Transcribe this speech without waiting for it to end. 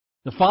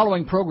The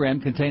following program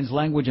contains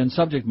language and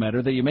subject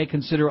matter that you may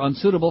consider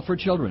unsuitable for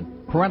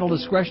children. Parental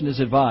discretion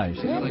is advised.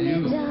 For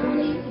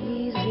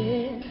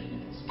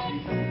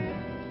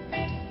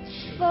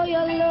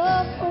your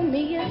love for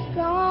me is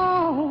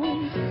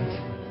gone.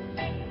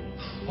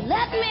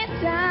 Let me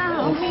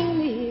down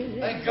easy.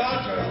 Thank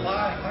God you're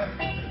alive.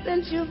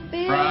 Since you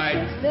feel Right.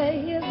 to say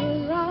it's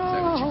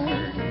wrong.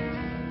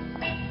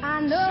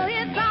 I know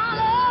it's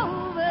all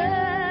over.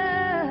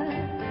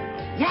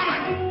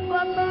 Woman!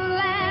 But the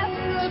last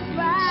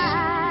goodbye.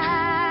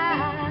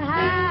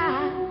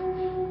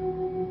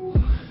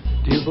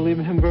 Do you believe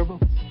in him, Verbo?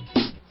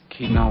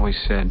 Keaton always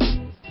said,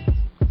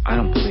 I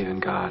don't believe in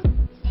God,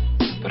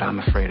 but I'm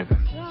afraid of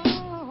him.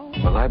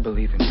 Well, I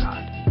believe in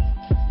God.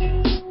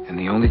 And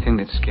the only thing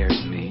that scares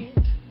me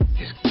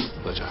is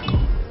LeJackal.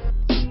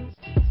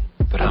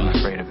 But I'm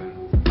afraid of him.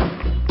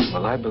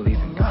 Well, I believe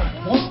in God.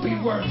 Won't be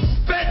worth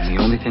spit! And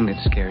the only thing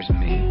that scares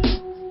me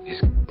is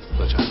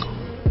LeJackal.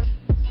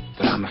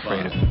 But I'm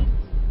afraid of him.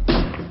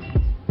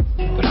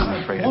 But I'm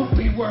afraid of Won't him.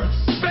 be worth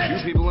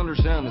spit! Few people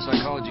understand the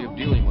psychology of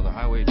dealing with a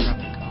highway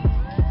traffic cop.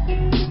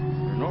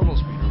 Your normal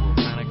speeder will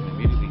panic and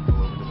immediately go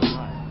over to the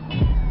side.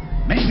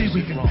 Maybe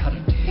we can cut a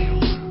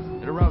deal.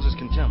 It arouses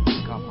contempt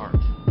in the cop heart.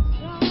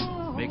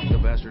 Make the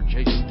bastard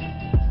chase you.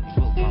 He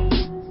will follow.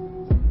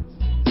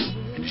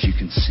 And as you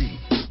can see,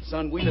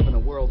 Son, we live in a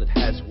world that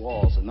has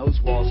walls, and those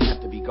walls have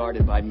to be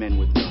guarded by men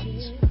with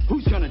guns.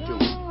 Who's gonna do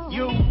it?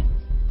 You?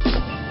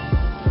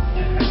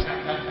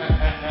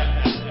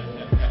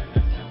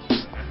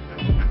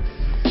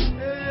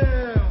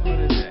 what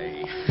a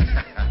day.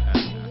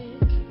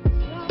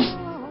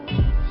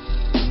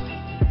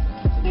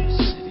 Nothing in the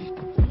city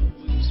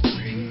always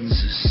brings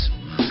a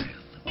smile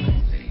to my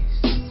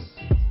face.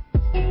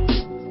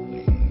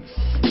 Wing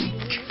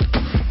freak.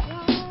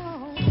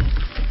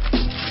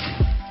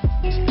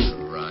 Tear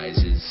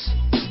rises.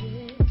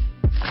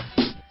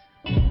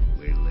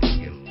 Wait till they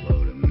get a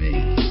load of me.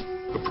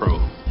 A pro.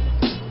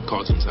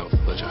 Calls himself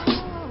LeJackal.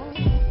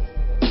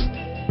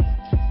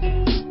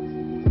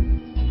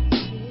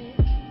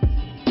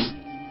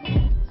 I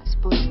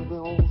suppose we were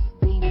all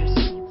dangerous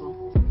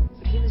people,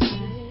 but he was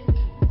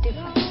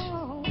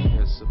different.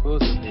 Yes,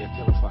 supposedly a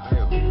killer for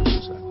hire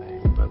purposes, I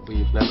think, but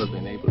we've never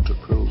been able to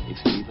prove if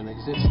he even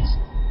exists.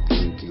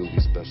 Can you kill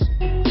this person?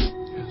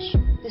 Yes.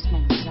 This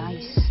man was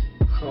ice.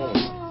 How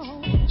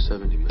much?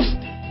 70 million.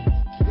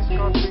 This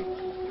country,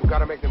 you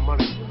gotta make the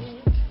money first.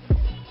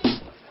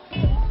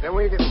 Then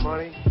when you get the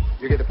money,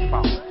 you get the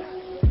power.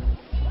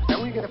 Then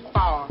when you get the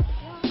power,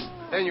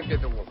 then you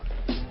get the woman.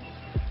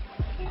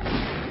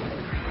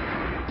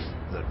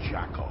 The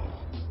Jackal.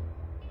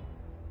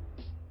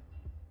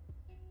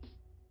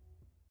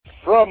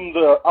 From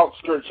the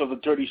outskirts of the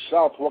dirty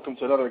South, welcome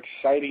to another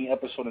exciting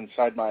episode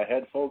Inside My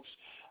Head, folks.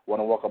 Want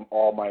to welcome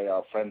all my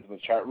friends in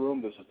the chat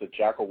room. This is the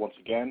Jackal once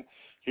again,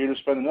 here to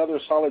spend another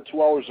solid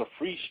 2 hours of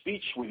free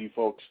speech with you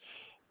folks.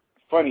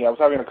 Funny, I was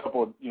having a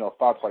couple of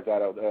thoughts like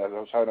that. I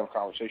was having a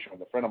conversation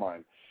with a friend of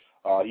mine.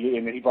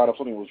 He brought up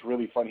something that was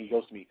really funny. He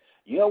goes to me,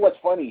 "You know what's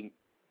funny?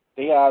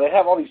 They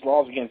have all these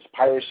laws against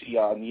piracy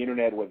on the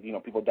internet with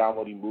people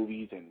downloading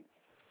movies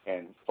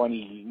and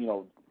funny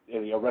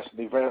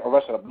they've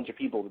arrested a bunch of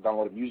people that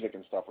downloaded music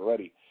and stuff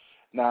already.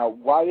 Now,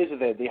 why is it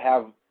that they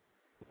have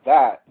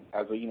that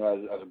as a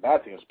as a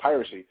bad thing, as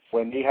piracy,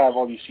 when they have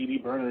all these CD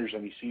burners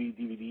and these CD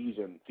DVDs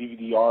and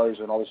DVD-Rs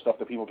and all this stuff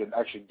that people can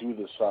actually do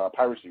this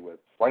piracy with?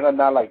 Why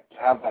not like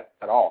have that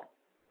at all?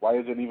 Why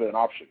is it even an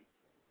option?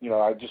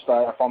 I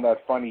found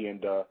that funny.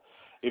 And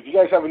if you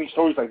guys have any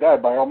stories like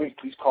that, by all means,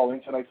 please call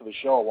in tonight to the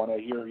show. I want to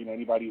hear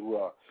anybody who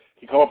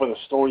can come up with a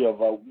story of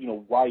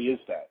why is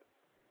that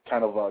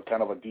kind of a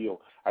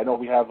deal. I know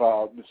we have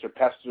Mr.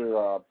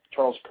 Pastor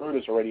Charles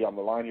Curtis already on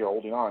the line here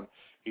holding on.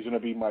 He's going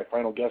to be my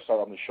final guest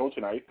on the show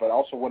tonight, but I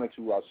also wanted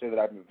to say that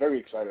I'm very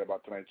excited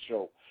about tonight's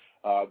show.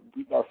 Our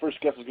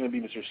first guest is going to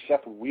be Mr.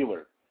 Seth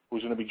Wheeler,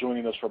 who's going to be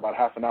joining us for about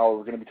half an hour.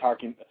 We're going to be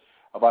talking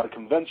about a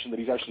convention that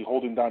he's actually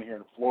holding down here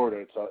in Florida.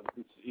 It's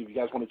if you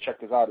guys want to check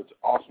this out, it's an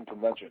awesome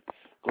convention.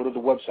 Go to the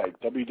website,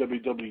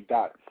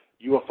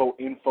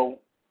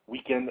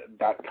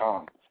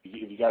 www.ufoinfoweekend.com.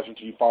 If you guys are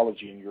into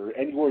ufology and you're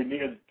anywhere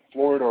near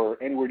Florida or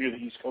anywhere near the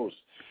East Coast,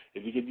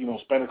 if you could,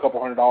 spend a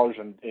couple $100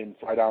 and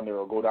fly down there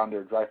or go down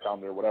there, drive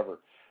down there, whatever,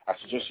 I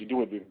suggest you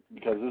do it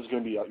because this is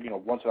going to be a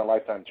once in a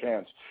lifetime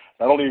chance.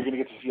 Not only are you going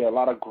to get to see a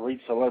lot of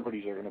great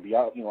celebrities that are going to be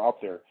out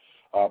there,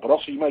 but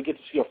also you might get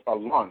to see a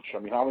launch. I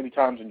mean, how many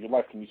times in your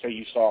life can you say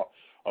you saw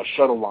a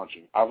shuttle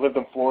launching? I've lived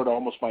in Florida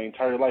almost my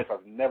entire life.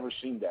 I've never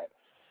seen that.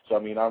 So, I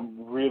mean,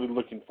 I'm really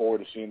looking forward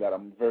to seeing that.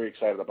 I'm very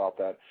excited about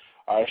that.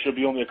 It should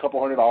be only a couple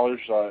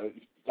 $100.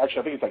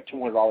 Actually, I think it's like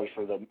 $200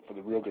 for the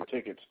real good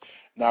tickets.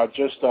 Now, I'm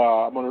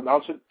going to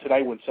announce it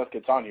today when Seth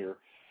gets on here.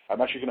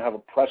 I'm actually going to have a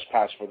press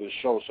pass for this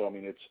show. So, I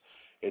mean,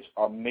 it's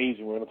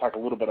amazing. We're going to talk a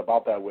little bit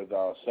about that with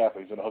Seth.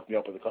 He's going to hook me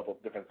up with a couple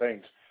of different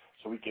things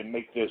so we can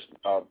make this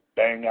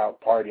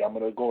bang-out party. I'm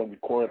going to go and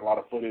record a lot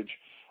of footage,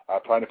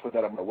 trying to put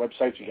that on my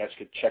website so you guys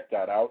can check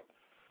that out.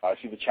 I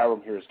see the chat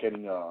room here is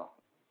getting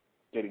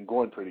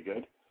going pretty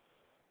good.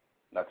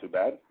 Not too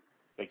bad.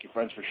 Thank you,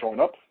 friends, for showing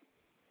up.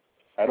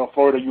 I know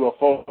Florida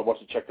UFO wants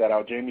to check that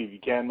out. Jamie, if you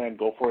can, man,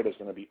 go for it. It's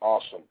going to be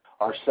awesome.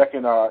 Our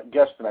second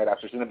guest tonight,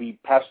 actually, is going to be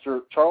Pastor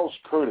Charles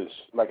Curtis.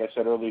 Like I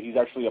said earlier, he's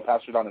actually a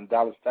pastor down in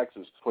Dallas,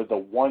 Texas, for the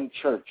One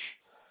Church.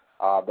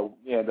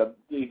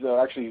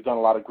 He's done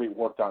a lot of great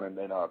work down in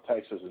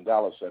Texas and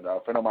Dallas. And a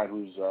friend of mine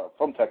who's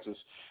from Texas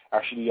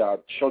actually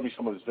showed me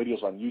some of his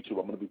videos on YouTube.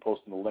 I'm going to be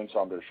posting the links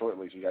on there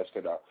shortly, so you guys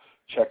could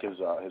check his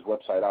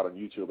website out on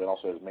YouTube and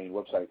also his main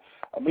website.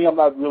 Me, I'm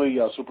not really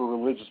super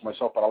religious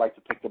myself, but I like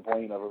to pick the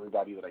brain of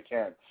everybody that I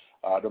can,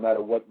 no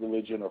matter what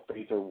religion or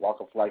faith or walk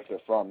of life they're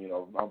from. You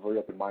know, I'm very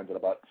open-minded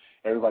about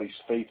everybody's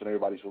faith and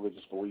everybody's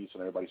religious beliefs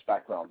and everybody's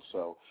background.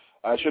 So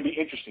it should be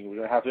interesting. We're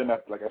going to have him,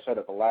 like I said,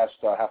 at the last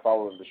half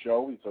hour of the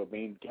show. He's the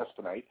main guest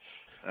tonight.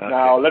 Okay.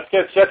 Now, let's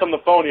get Seth on the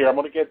phone here. I'm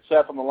going to get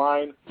Seth on the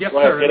line. Yes, Go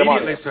ahead, sir. get him on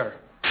Immediately, sir.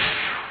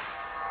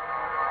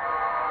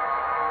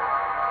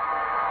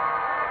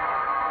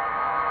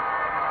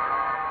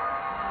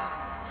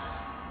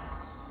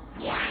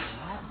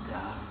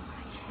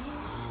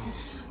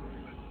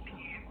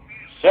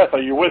 Seth,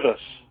 are you with us?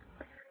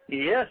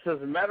 Yes,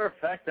 as a matter of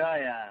fact, I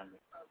am.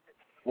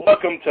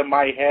 Welcome to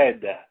my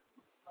head.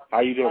 How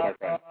you doing, my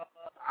friend?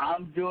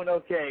 I'm doing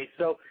okay.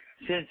 So,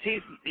 since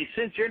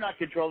you're not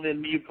controlling the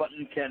mute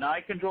button, can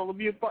I control the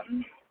mute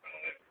button?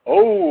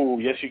 Oh,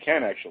 yes, you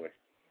can, actually.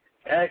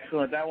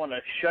 Excellent. I want to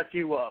shut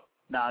you up.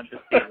 No, I'm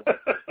just kidding.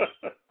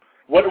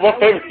 What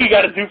favor you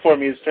got to do for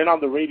me is turn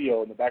on the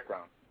radio in the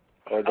background,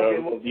 or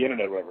the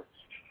internet, whatever.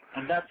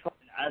 And that's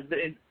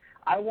fine.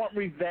 I want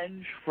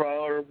revenge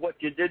for what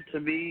you did to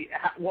me.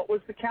 What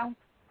was the count?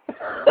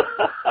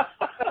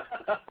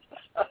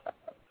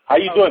 How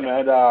you doing,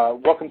 man?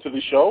 Welcome to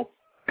the show.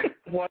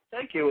 Well,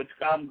 thank you.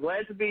 I'm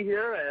glad to be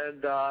here,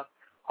 and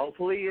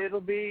hopefully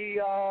it'll be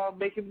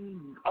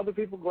making other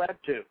people glad,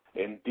 too.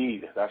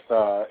 Indeed. That's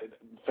the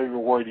favorite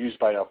word used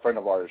by a friend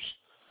of ours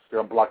here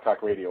on Block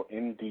Talk Radio.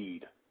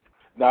 Indeed.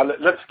 Now,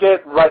 let's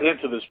get right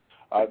into this.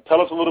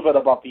 Tell us a little bit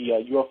about the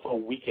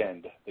UFO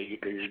weekend that you're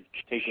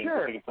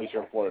taking place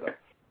here in Florida.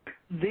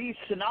 The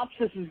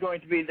synopsis is going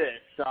to be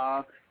this.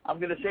 I'm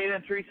going to say it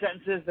in 3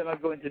 sentences, then I'll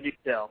go into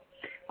detail.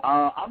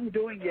 I'm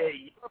doing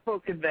a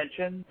UFO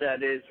convention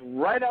that is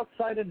right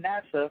outside of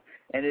NASA,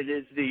 and it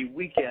is the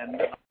weekend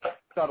of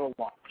shuttle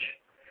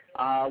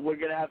launch. We're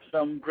going to have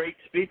some great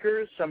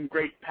speakers, some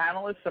great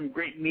panelists, some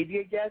great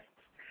media guests,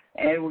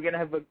 and we're going to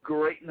have a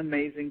great and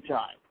amazing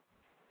time.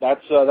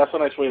 That's a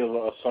nice way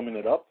of summing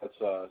it up. That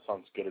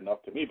sounds good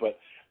enough to me. But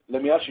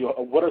let me ask you,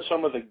 what are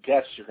some of the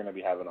guests you're going to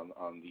be having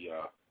on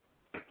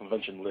the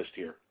convention list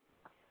here?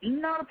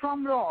 Not a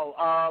problem at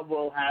all.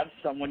 We'll have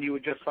someone you were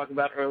just talking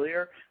about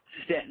earlier,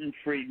 Stanton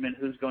Friedman,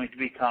 who's going to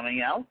be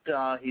coming out.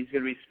 He's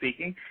going to be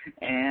speaking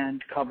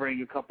and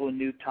covering a couple of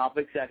new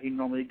topics that he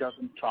normally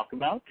doesn't talk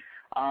about.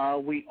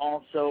 We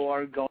also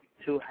are going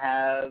to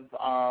have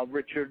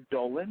Richard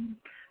Dolan,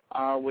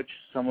 which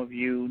some of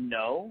you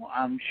know,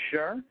 I'm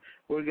sure.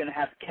 We're going to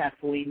have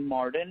Kathleen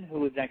Martin,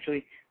 who is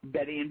actually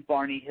Betty and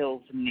Barney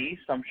Hill's niece.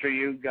 I'm sure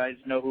you guys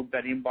know who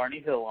Betty and Barney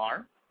Hill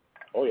are.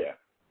 Oh, yeah.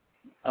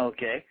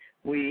 Okay.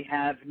 We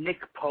have Nick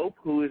Pope,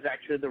 who is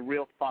actually the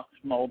real Fox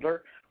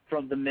Mulder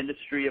from the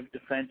Ministry of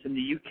Defense in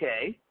the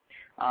UK.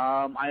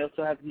 I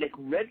also have Nick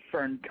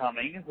Redfern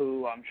coming,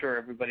 who I'm sure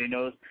everybody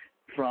knows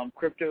from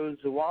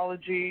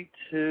cryptozoology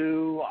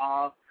to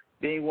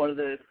being one of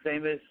the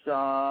famous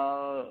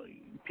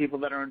people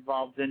that are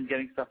involved in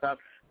getting stuff out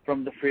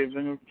from the Freedom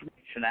of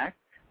Information Act.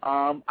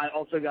 I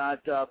also got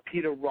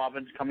Peter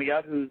Robbins coming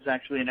out, who's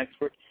actually an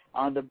expert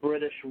on the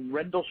British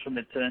Rendlesham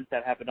incident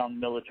that happened on the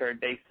military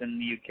base in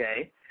the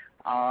UK.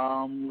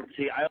 Let's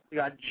see, I also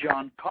got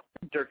John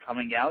Carpenter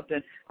coming out,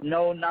 and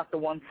no, not the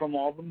one from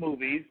all the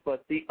movies,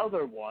 but the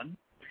other one.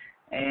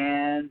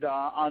 And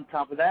on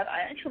top of that,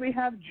 I actually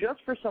have, just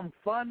for some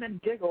fun and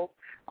giggles,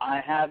 I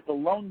have the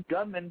lone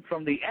gunman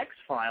from the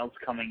X-Files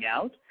coming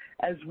out,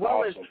 as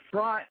well as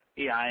Fry.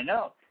 Yeah, I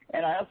know.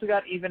 And I also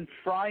got even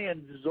Fry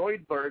and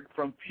Zoidberg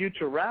from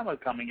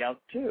Futurama coming out,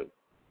 too.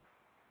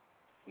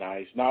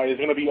 Nice. Now, is it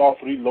going to be all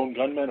 3 lone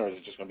gunmen, or is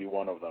it just going to be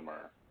one of them?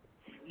 Or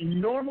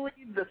normally,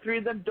 the 3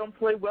 of them don't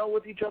play well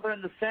with each other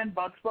in the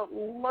sandbox, but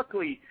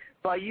luckily,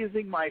 by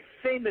using my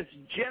famous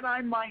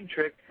Jedi mind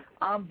trick,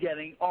 I'm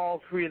getting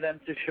all 3 of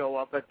them to show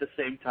up at the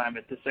same time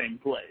at the same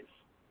place.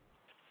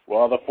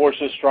 Well, the force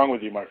is strong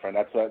with you, my friend.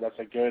 That's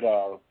a good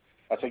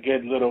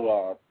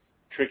little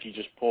trick you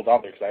just pulled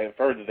out there, because I have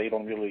heard that they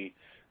don't really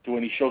do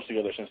any shows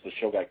together since the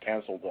show got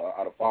canceled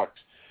out of Fox.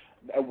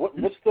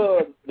 What's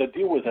the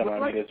deal with them? I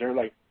mean, is there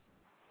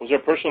was there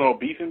personal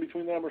beef in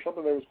between them or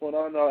something that was going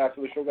on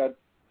after the show got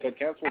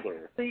canceled?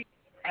 Or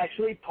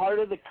actually, part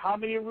of the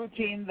comedy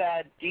routine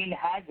that Dean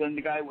Haglund,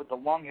 the guy with the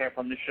long hair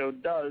from the show,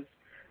 does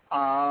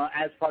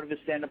as part of his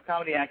stand-up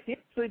comedy act, he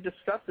actually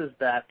discusses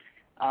that.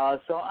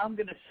 So I'm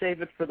going to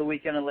save it for the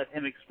weekend and let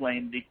him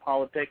explain the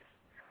politics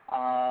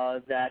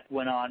that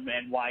went on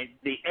and why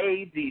the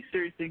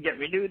series didn't get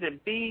renewed,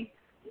 and B,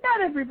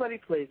 not everybody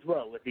plays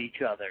well with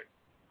each other.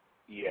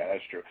 Yeah,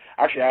 that's true.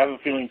 Actually, I have a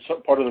feeling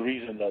part of the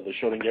reason the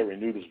show didn't get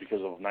renewed is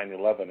because of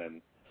 9/11,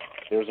 and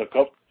there was a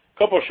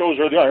couple of shows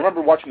earlier. I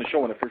remember watching the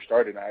show when it first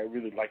started, and I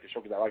really liked the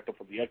show because I liked it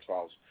from the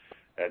X-Files.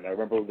 And I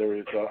remember there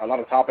was a lot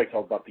of topics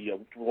about the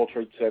World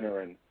Trade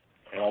Center and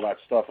all that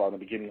stuff on the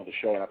beginning of the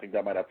show, and I think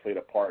that might have played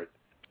a part.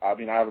 I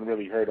mean, I haven't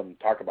really heard them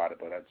talk about it,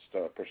 but that's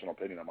a personal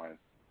opinion of mine.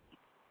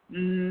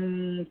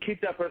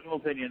 Keep that personal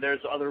opinion.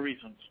 There's other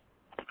reasons.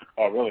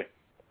 Oh, really?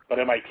 But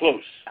am I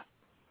close?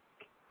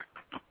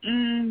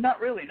 Not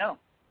really, no.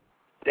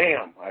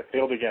 Damn, I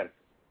failed again.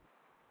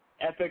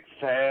 Epic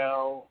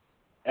fail.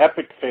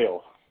 Epic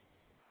fail.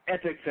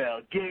 Epic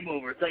fail. Game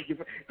over. Thank you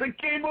for the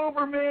game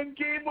over, man.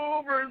 Game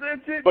over.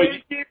 That's it. But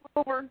man. Game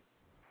over.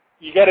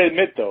 You got to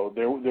admit, though,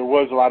 there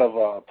was a lot of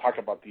talk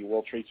about the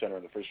World Trade Center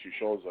in the first few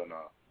shows on.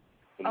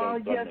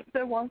 Yes,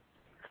 there was.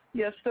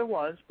 Yes, there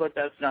was, but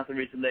that's not the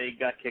reason they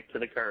got kicked to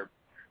the curb.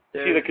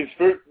 See,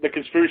 the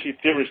conspiracy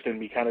theorist in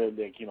me kind of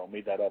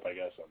made that up, I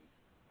guess.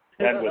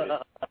 And with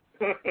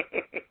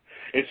it.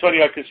 It's funny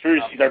how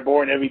conspiracies are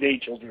born every day,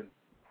 children.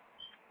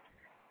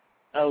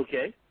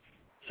 Okay.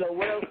 So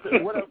what else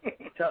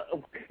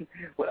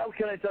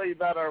can I tell you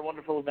about our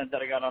wonderful event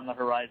that I got on the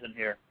horizon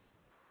here?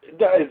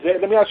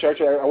 Let me ask you,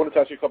 actually, I wanted to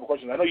ask you a couple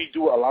questions. I know you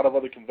do a lot of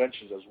other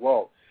conventions as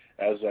well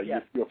as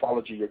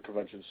ufology, your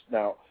conventions.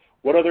 Now,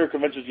 what other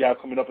conventions do you have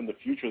coming up in the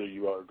future that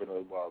you are going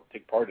to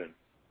take part in?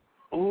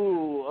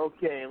 Ooh,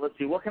 okay. Let's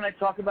see. What can I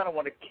talk about and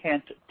what I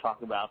can't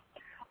talk about?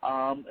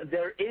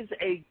 There is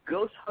a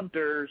Ghost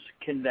Hunters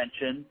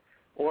convention,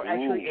 or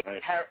actually,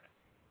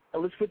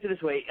 let's put it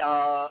this way,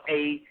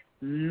 a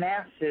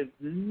massive,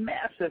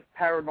 massive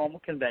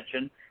paranormal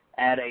convention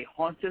at a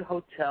haunted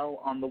hotel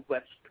on the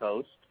West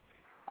Coast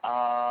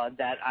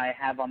that I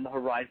have on the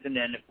horizon,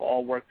 and if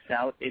all works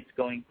out, it's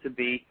going to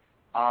be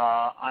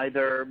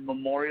either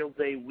Memorial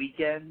Day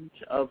weekend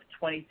of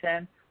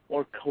 2010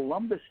 or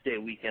Columbus Day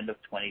weekend of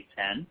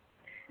 2010.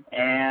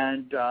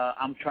 And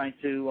I'm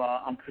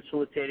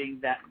facilitating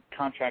that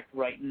contract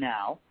right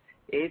now.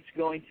 It's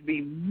going to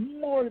be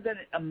more than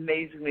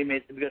amazingly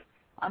amazing because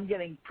I'm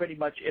getting pretty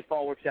much, if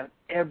all works out,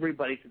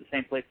 everybody to the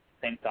same place at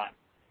the same time.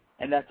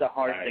 And that's a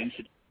hard thing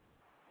to do.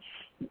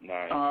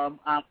 Nice.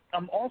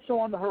 I'm also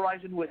on the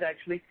horizon with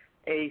actually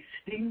a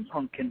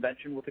steampunk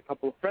convention with a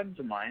couple of friends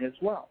of mine as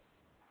well.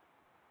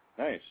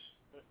 Nice.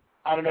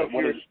 I don't know if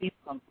you're a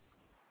steampunk.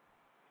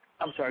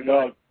 I'm sorry, go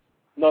ahead.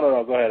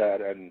 No, go ahead. I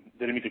didn't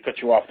mean to cut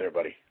you off there,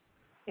 buddy.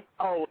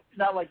 Oh, it's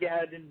not like you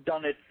hadn't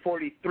done it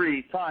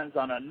 43 times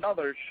on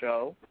another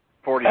show.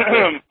 46.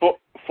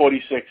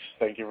 46,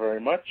 thank you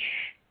very much.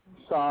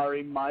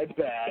 Sorry, my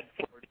bad.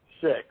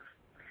 46.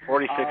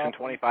 46 in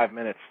 25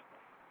 minutes.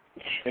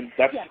 And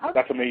that's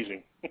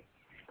amazing.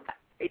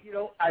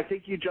 I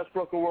think you just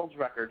broke a world's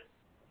record.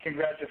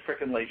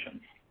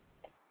 Congratulations.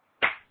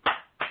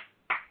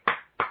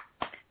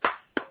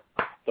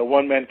 The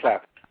one-man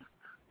clap.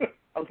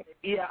 Okay,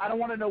 yeah, I don't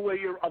want to know where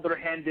your other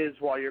hand is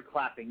while you're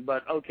clapping,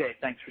 but okay,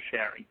 thanks for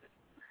sharing.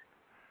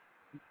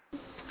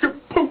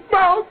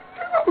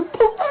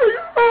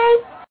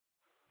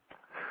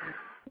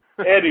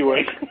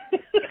 Anyway.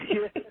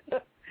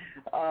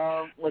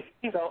 I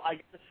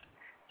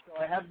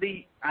have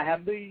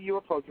the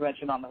UFO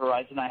convention on the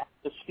horizon. I have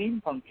the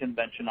steampunk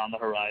convention on the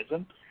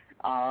horizon,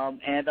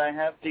 and I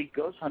have the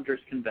Ghost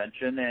Hunters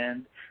convention,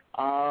 and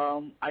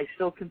I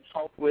still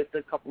consult with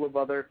a couple of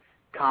other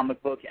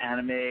comic book,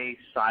 anime,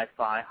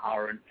 sci-fi,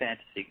 horror, and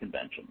fantasy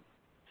conventions.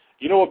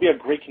 You know what would be a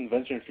great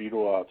convention for you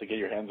to get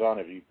your hands on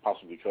if you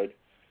possibly could?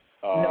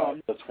 A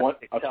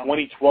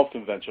 2012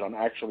 convention on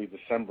actually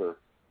December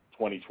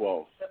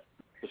 2012.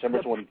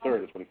 December 23rd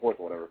or 24th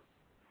or whatever.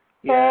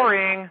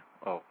 Boring.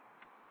 Oh.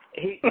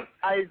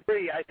 I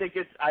agree. I think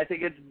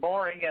it's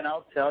boring, and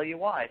I'll tell you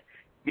why.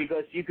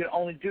 Because you can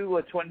only do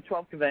a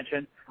 2012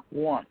 convention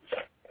once.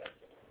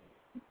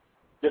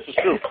 This is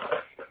true.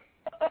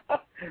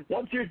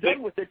 Once you're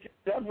done with it, you're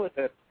done with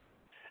it.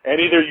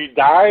 And either you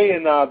die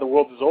and the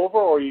world is over,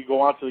 or you go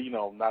on to,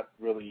 not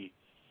really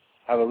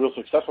have a real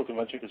successful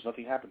convention because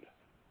nothing happened.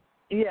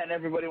 Yeah, and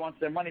everybody wants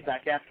their money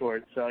back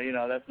afterwards, so,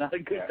 that's not a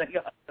good thing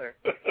either.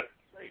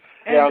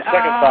 Yeah, on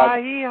second thought,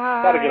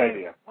 not a good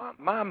idea. Want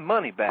my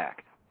money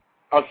back.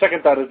 On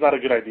second thought, it's not a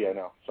good idea,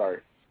 no.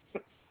 Sorry.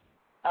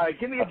 All right,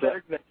 give me a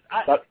better convention.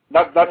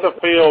 That's a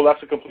fail.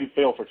 That's a complete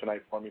fail for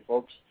tonight for me,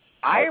 folks.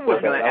 I was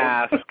going to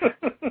ask.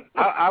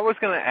 I was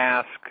going to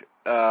ask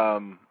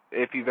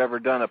if you've ever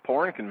done a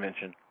porn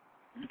convention.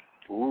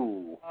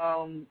 Ooh.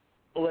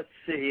 Let's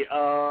see.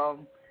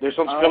 There's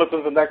some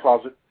skeletons in that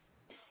closet.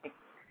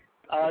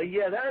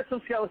 Yeah, there are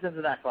some skeletons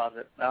in that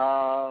closet.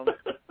 I'll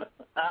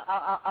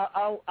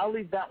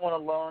leave that one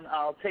alone.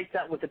 I'll take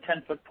that with a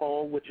 10-foot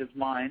pole, which is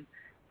mine,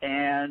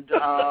 and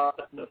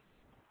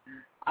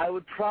I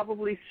would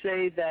probably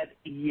say that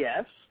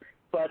yes.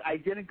 But I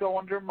didn't go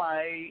under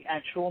my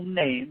actual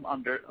name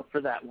for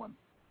that one.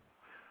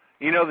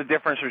 You know the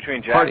difference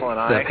between Jackal and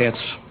I?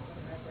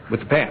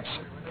 With the pants.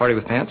 Party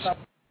with pants?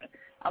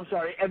 I'm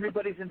sorry,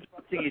 everybody's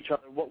interrupting each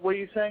other. What were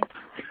you saying?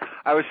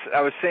 I was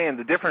saying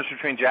the difference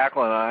between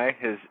Jackal and I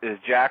is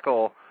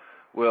Jackal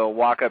will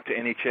walk up to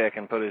any chick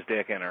and put his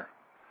dick in her.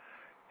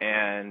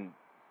 And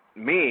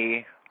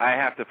me, I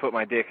have to put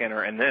my dick in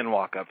her and then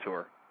walk up to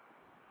her.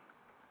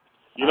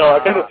 You know, I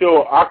kind of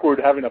feel awkward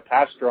having a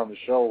pastor on the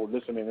show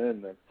listening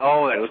in. And,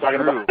 oh, that's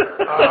true.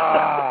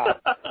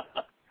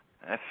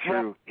 That's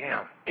true.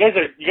 Yeah. You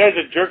guys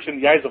are jerks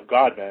in the eyes of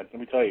God, man. Let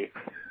me tell you.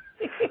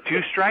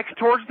 2 strikes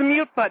towards the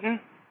mute button.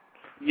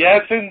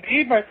 Yes,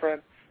 indeed, my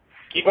friend.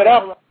 Keep it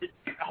up.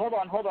 Hold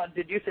on.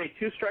 Did you say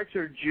 2 strikes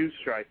or Jew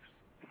strikes?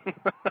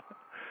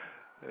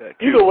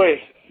 Either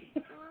way.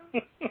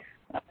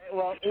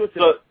 Well,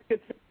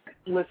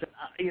 listen.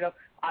 You know,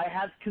 I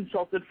have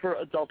consulted for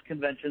adult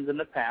conventions in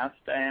the past,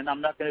 and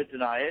I'm not going to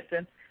deny it.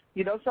 And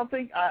you know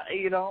something?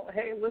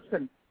 Hey,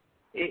 listen.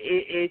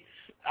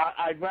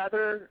 I'd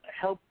rather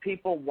help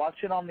people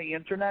watch it on the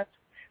internet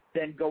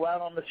than go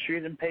out on the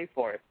street and pay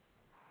for it.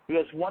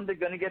 Because one, they're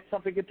going to get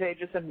something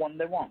contagious, and one,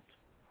 they won't.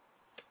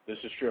 This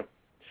is true.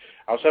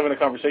 I was having a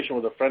conversation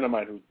with a friend of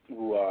mine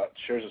who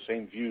shares the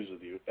same views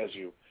as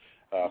you.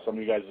 Some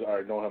of you guys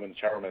know him in the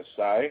chat room as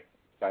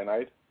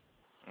Cyanide.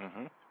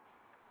 Mm-hmm.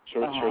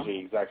 Shares the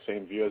exact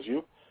same view as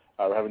you.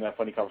 We're having that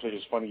funny conversation.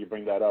 It's funny you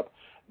bring that up.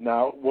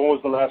 Now, when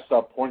was the last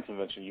porn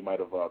convention you might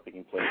have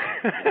taken place?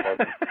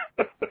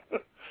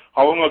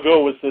 How long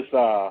ago was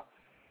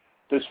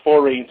this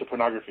foray into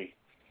pornography?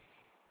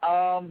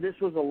 This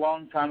was a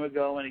long time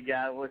ago in a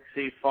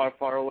galaxy far,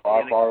 far away.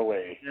 Far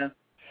away. Yeah.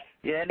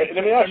 Yeah.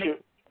 Let me ask you.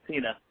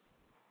 Cantina.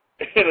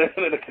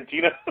 In a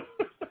cantina.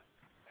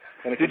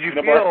 Did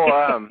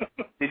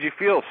you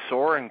feel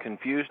sore and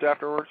confused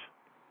afterwards?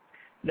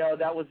 No,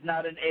 that was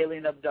not an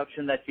alien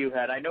abduction that you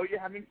had. I know you're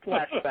having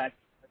flashbacks.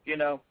 You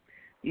know,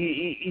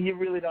 you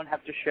really don't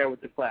have to share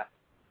with the class.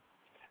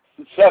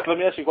 Seth, let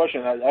me ask you a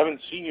question. I haven't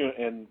seen you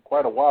in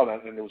quite a while,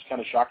 and it was kind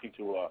of shocking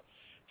to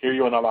hear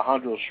you on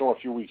Alejandro's show a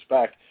few weeks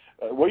back.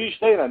 Where are you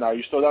staying at now? Are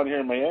you still down here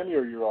in Miami,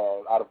 or you're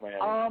out of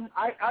Miami?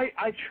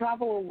 I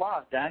travel a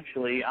lot,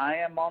 actually. I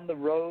am on the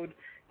road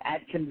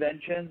at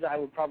conventions. I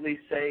would probably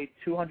say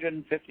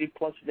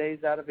 250-plus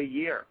days out of a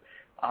year.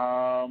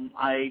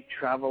 I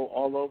travel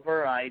all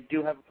over. I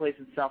do have a place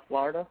in South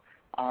Florida.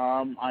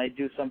 I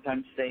do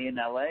sometimes stay in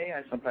L.A.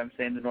 I sometimes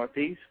stay in the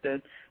Northeast.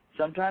 And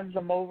sometimes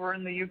I'm over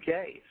in the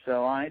U.K.,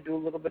 so I do a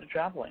little bit of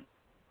traveling.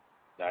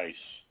 Nice.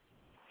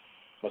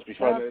 Must be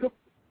fun.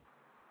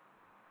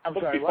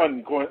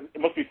 It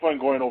must be fun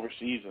going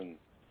overseas and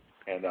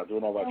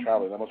doing all that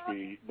traveling. That must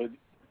be. But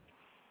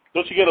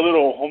don't you get a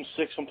little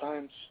homesick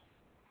sometimes?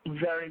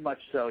 Very much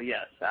so.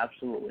 Yes,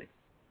 absolutely.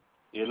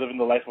 You're living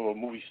the life of a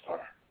movie star.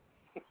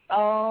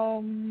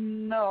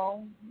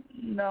 No.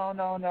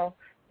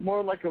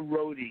 More like a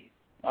roadie.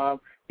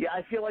 Yeah,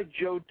 I feel like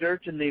Joe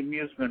Dirt in the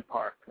amusement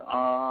park.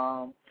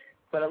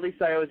 But at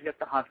least I always get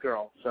the hot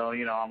girl, so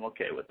I'm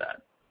okay with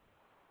that.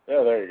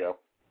 Yeah, there you go.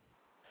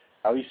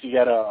 At least you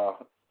get a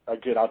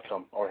good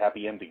outcome, or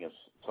happy ending, as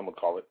some would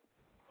call it.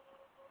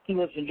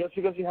 Listen, just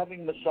because you're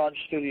having massage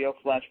studio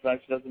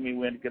flashbacks doesn't mean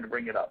we're going to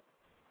bring it up.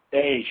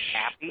 Hey,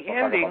 happy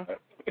ending.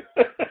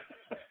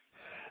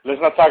 Let's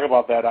not talk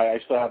about that. I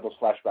still have those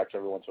flashbacks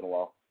every once in a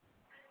while.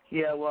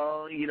 Yeah,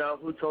 well,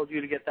 who told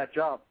you to get that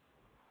job?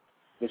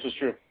 This is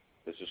true.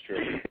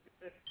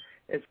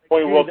 It's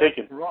point well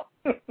taken.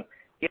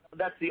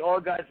 That's the all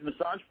guys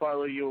massage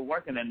parlor you were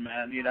working in,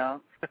 man.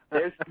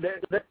 There's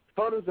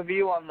photos of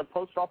you on the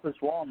post office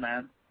wall,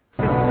 man.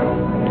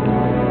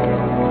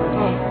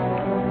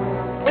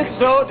 It's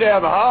so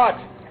damn hot.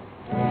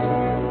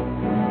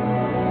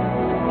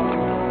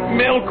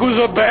 Milk was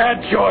a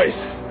bad choice.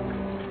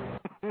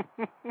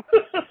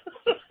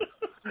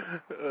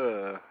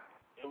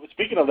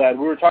 Speaking of that,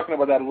 we were talking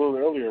about that a little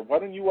earlier. Why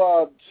don't you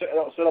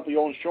set up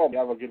your own show? You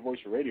have a good voice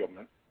for radio,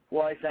 man.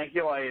 Why, thank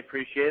you. I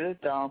appreciate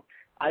it.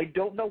 I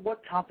don't know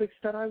what topics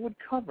that I would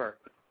cover.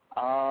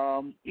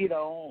 I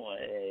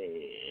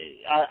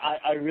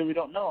really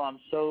don't know. I'm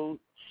so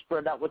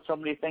spread out with so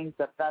many things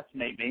that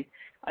fascinate me.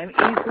 I'm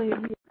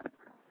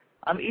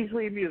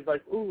easily amused.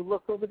 Like, ooh,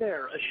 look over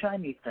there, a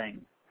shiny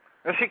thing.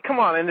 See, come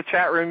on, in the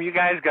chat room, you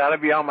guys got to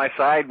be on my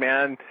side,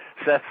 man.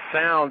 Seth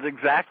sounds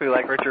exactly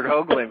like Richard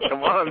Hoagland.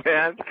 Come on,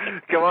 man.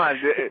 Come on.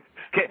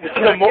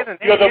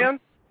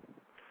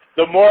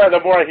 The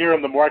more I hear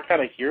him, the more I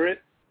kind of hear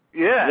it.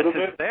 Yeah,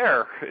 it's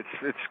there.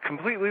 It's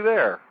completely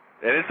there.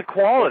 And it's a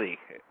quality.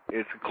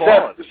 It's a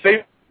quality.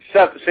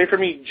 Seth, say for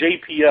me,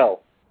 JPL.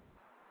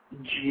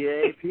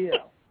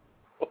 JPL.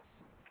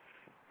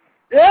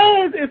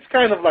 Yeah, it's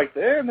kind of like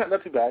that.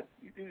 Not too bad.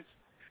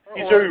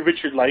 He's very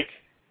Richard-like.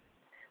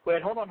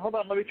 Wait, hold on.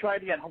 Let me try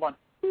it again. Hold on.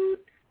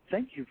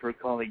 Thank you for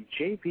calling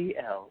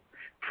JPL.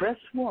 Press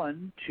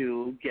 1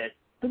 to get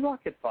the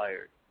rocket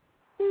fired.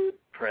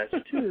 Press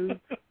 2.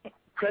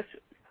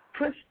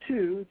 Press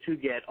 2 to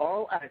get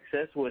all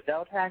access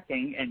without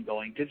hacking and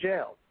going to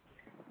jail.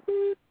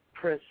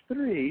 Press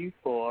 3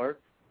 for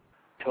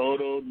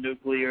total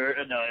nuclear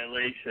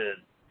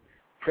annihilation.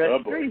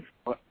 Press 3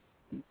 for...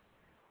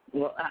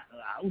 Well,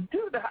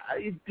 dude,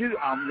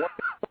 I'm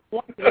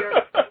working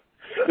here.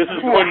 This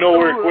is going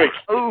nowhere quick.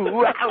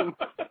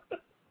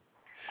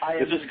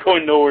 This is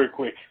going nowhere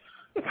quick.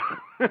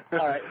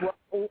 All right.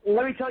 Well,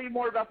 let me tell you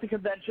more about the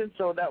convention,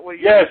 so that way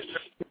you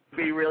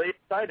be really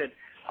excited.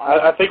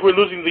 I think we're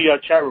losing the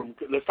chat room.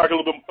 Let's talk a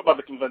little bit more about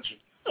the convention.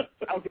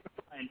 Okay,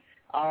 fine.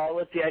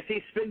 Let's see. I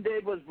see Spin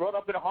Dave was brought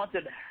up in a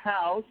haunted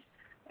house,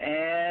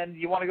 and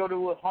you want to go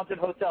to a haunted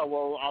hotel.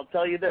 Well, I'll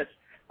tell you this.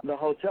 The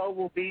hotel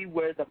will be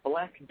where the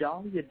Black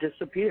Dahlia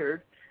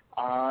disappeared,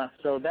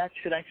 so that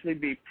should actually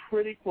be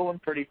pretty cool and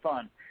pretty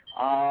fun.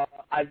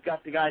 I've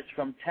got the guys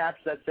from TAPS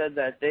that said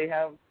that they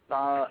have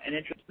an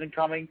interest in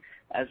coming,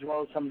 as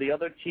well as some of the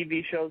other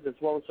TV shows, as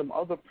well as some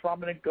other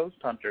prominent ghost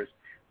hunters.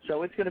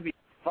 So it's going to be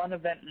a fun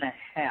event and a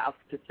half,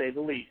 to say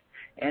the least.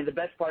 And the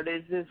best part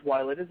is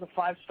while it is a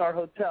 5-star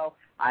hotel,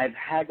 I've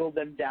haggled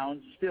them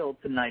down still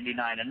to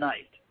 $99 a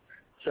night.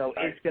 So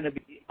it's going to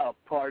be a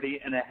party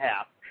and a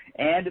half.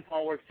 And if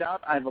all works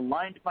out, I've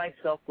aligned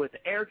myself with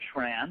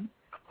AirTran,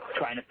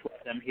 trying to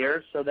put them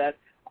here, so that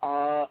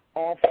all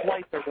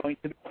flights are going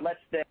to be less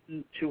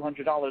than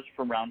 $200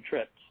 for round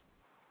trips.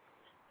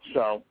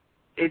 So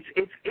it's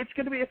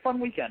going to be a fun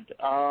weekend.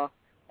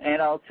 And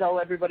I'll tell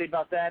everybody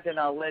about that, and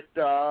I'll let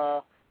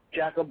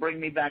Jack will bring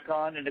me back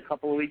on in a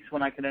couple of weeks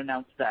when I can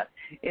announce that.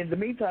 In the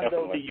meantime,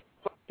 Definitely.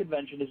 though, the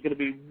convention is going to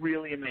be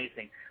really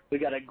amazing. We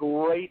got a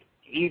great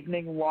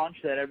evening launch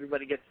that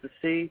everybody gets to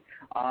see.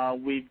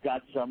 We've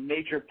got some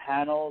major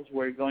panels.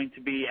 We're going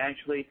to be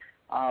actually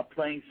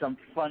playing some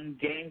fun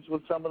games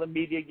with some of the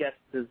media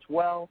guests as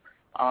well.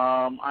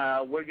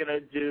 We're going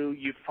to do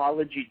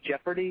Ufology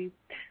Jeopardy.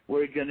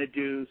 We're going to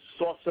do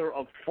Saucer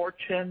of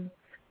Fortune.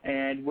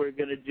 And we're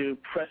going to do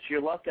Press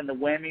Your Luck, and the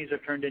whammies are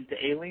turned into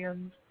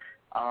aliens.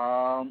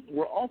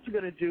 We're also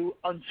going to do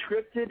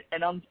Unscripted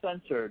and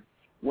Uncensored,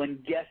 when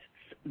guests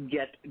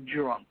get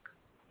drunk.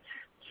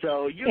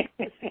 So you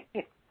can see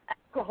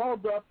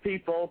alcoholed up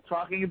people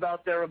talking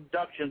about their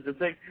abductions and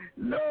saying,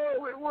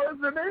 no, it was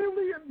an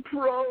alien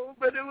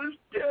probe, and it was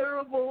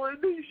terrible,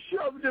 and he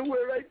shoved it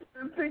where I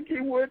didn't think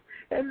he would,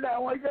 and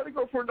now I got to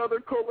go for another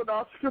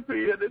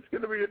colonoscopy, and it's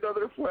going to be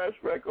another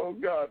flashback. Oh,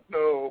 God,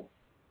 no.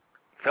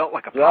 Felt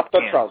like a Drop the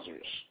pop can.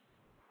 trousers.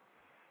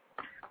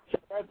 So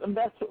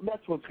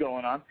that's what's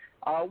going on.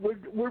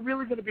 We're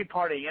really going to be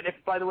partying. And if,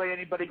 by the way,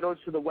 anybody goes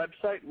to the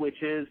website,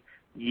 which is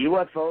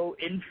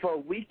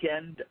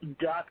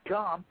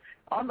UFOinfoweekend.com,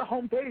 on the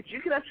homepage,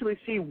 you can actually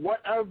see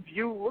what our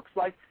view looks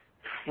like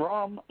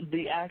from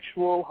the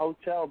actual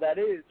hotel that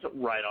is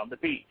right on the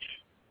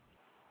beach.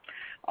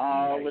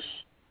 Nice.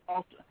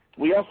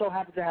 We also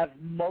happen to have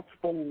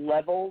multiple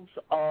levels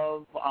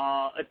of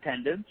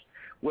attendance,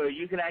 where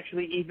you can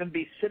actually even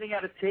be sitting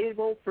at a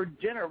table for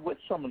dinner with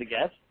some of the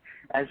guests,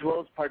 as well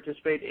as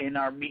participate in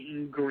our meet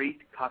and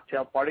greet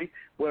cocktail party,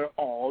 where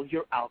all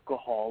your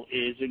alcohol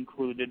is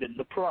included in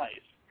the price.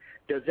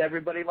 Does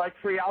everybody like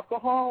free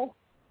alcohol?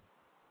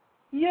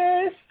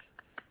 Yes.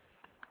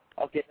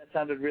 Okay, that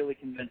sounded really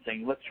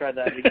convincing. Let's try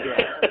that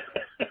again.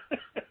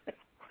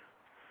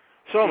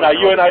 So now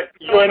you and I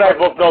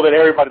both know that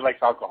everybody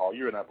likes alcohol.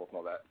 You and I both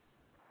know that.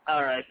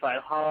 All right,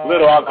 fine.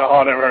 Little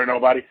alcohol never hurt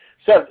nobody.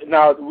 So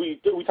now we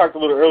talked a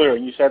little earlier,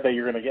 and you said that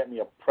you're going to get me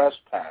a press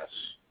pass.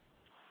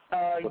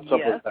 What's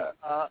up with that?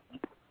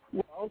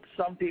 Well,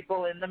 some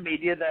people in the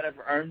media that have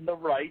earned the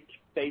right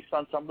based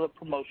on some of the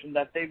promotion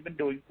that they've been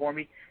doing for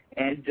me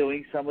and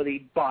doing some of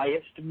the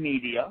biased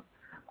media.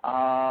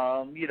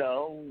 The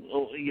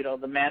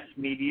mass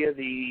media,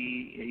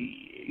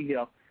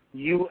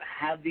 you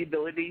have the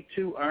ability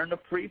to earn a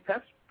free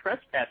press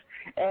pass.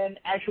 And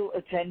actual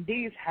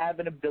attendees have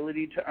an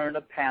ability to earn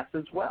a pass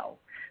as well.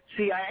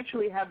 See, I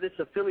actually have this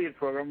affiliate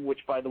program,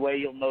 which, by the way,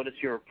 you'll notice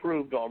you're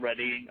approved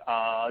already,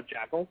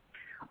 Jackal.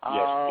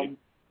 Yes,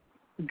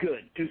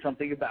 good. Do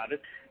something about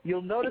it.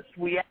 You'll notice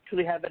we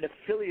actually have an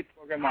affiliate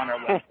program on our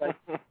website.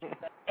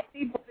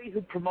 Anybody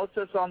who promotes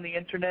us on the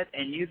Internet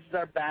and uses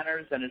our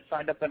banners and is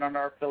signed up in on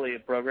our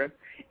affiliate program,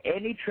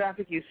 any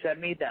traffic you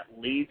send me that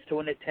leads to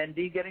an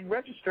attendee getting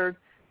registered,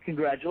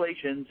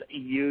 congratulations,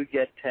 you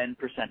get 10%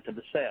 of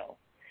the sale.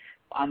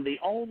 I'm the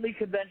only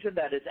convention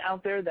that is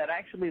out there that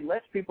actually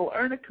lets people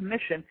earn a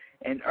commission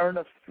and earn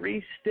a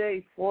free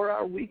stay for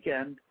our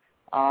weekend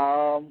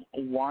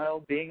while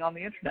being on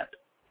the Internet.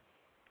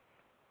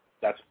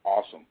 That's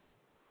awesome.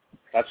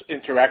 That's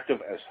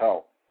interactive as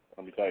hell,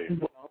 let me tell you.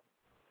 Well,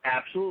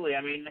 absolutely.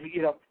 I mean,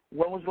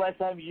 when was the last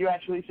time you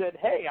actually said,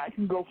 hey, I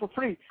can go for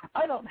free?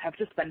 I don't have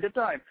to spend a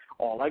dime.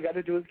 All I got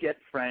to do is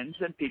get friends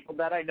and people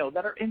that I know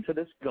that are into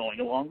this going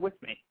along with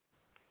me.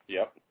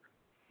 Yep.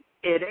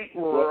 It ain't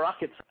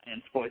rocket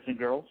science, boys and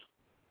girls.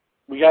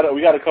 We got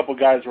a couple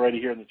guys already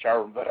here in the chat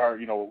room that are,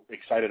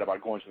 excited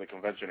about going to the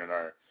convention and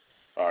are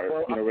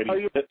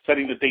already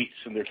setting the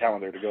dates in their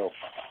calendar to go.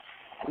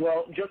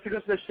 Well, just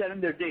because they're setting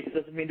their dates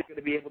doesn't mean they're going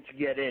to be able to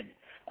get in.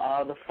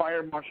 The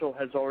fire marshal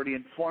has already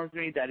informed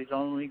me that he's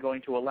only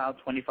going to allow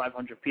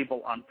 2,500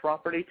 people on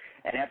property,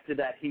 and after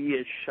that he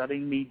is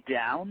shutting me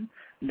down.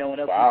 No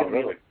one else is going to be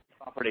able to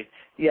property.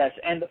 Yes,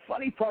 and the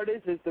funny part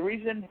is the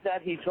reason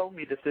that he told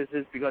me this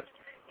is because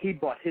he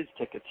bought his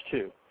tickets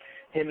too.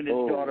 Him and his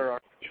daughter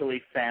are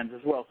actually fans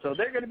as well, so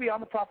they're going to be on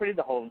the property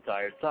the whole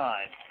entire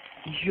time.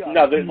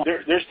 No,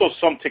 there's still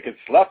some tickets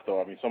left,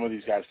 though. I mean, some of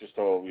these guys can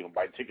still,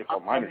 buy tickets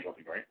online or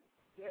something, right?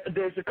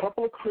 There's a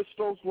couple of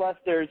crystals left.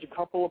 There's a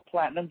couple of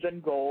platinums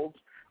and golds.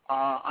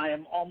 I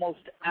am almost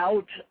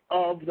out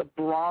of the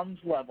bronze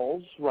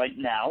levels right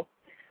now.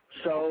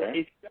 So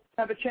if you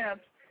have a chance,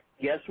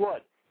 guess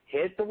what?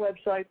 Hit the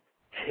website.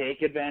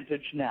 Take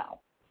advantage now.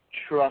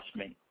 Trust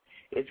me.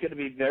 It's going to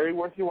be very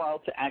worth your while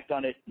to act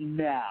on it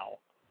now.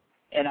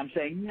 And I'm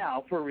saying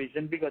now for a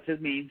reason, because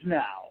it means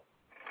now.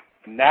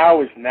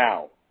 Now is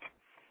now.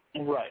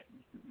 Right.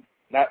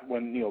 Not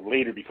when,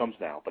 later becomes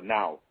now, but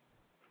now.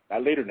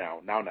 Not later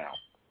now, now.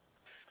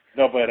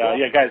 No, but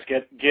guys,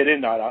 get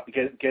in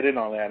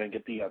on that and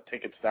get the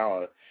tickets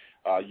now.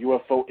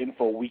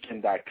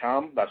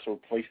 UFOinfoweekend.com. That's the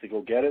place to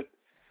go get it.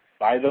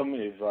 Buy them.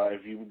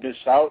 If you miss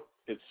out,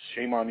 it's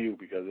shame on you,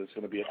 because it's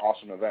going to be an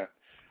awesome event.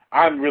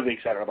 I'm really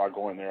excited about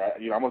going there.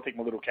 I'm going to take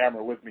my little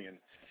camera with me, and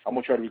I'm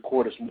going to try to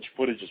record as much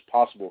footage as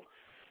possible.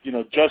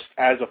 Just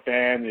as a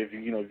fan, if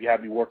you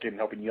have me working,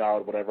 helping you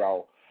out, whatever,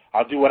 I'll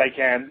do what I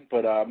can.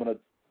 But I'm going to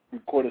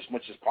record as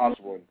much as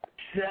possible.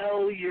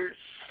 Sell your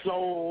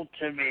soul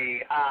to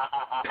me.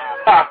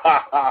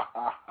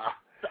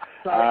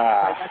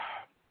 Sorry,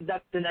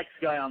 that's the next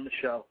guy on the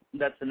show.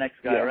 That's the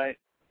next guy, right?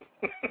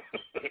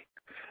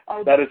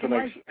 That is the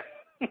next.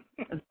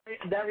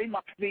 That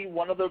reminds me,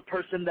 one other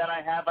person that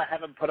I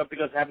haven't put up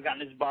because I haven't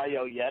gotten his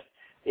bio yet,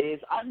 is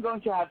I'm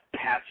going to have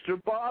Pastor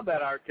Bob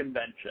at our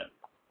convention.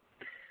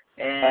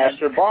 And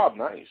Pastor Bob,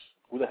 nice.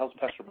 Who the hell's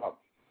Pastor Bob?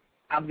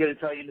 I'm going to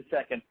tell you in a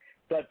second.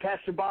 But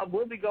Pastor Bob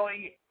will be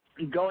going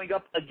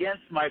up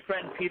against my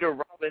friend Peter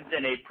Robbins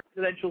in a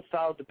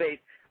presidential-style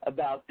debate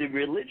about the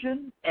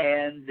religion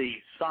and the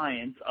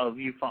science of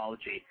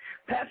ufology.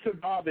 Pastor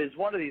Bob is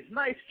one of these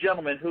nice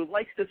gentlemen who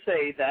likes to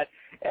say that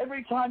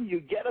every time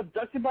you get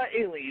abducted by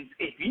aliens,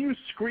 if you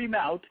scream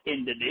out,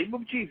 "In the name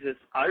of Jesus,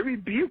 I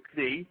rebuke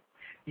thee,"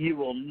 you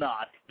will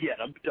not get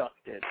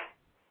abducted.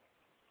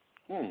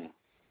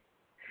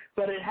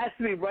 But it has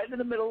to be right in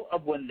the middle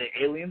of when the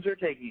aliens are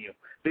taking you,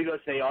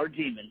 because they are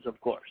demons, of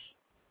course.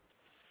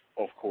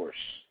 Of course.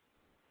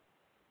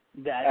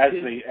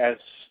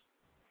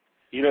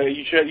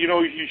 You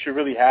should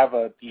really have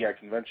a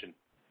convention.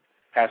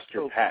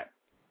 Pastor Pat.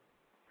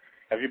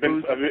 Have you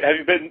been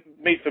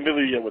made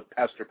familiar yet with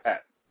Pastor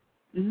Pat?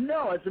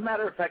 No, as a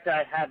matter of fact,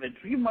 I haven't.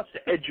 You must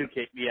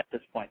educate me at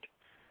this point.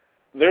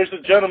 There's a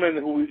gentleman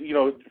who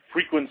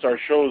frequents our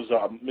shows,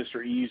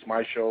 Mr. E's,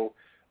 my show,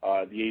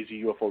 the AZ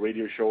UFO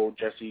radio show,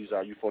 Jesse's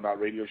UFO Not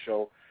radio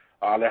show,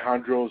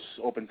 Alejandro's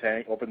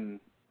Open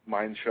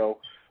Mind show.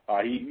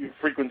 He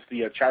frequents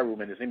the chat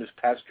room, and his name is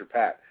Pastor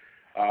Pat.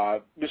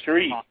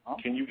 Mr. E,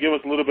 can you give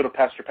us a little bit of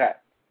Pastor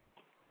Pat?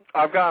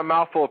 I've got a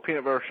mouthful of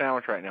peanut butter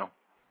sandwich right now.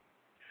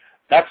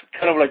 That's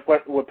kind of like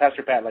what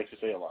Pastor Pat likes to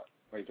say a lot,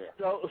 right there.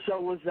 So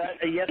was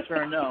that a yes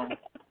or a no?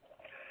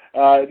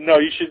 No,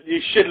 you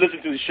should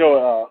listen to the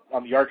show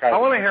on the archive. I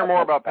want to hear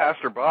more about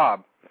Pastor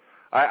Bob.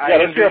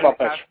 Let's hear about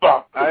Pastor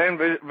Bob. I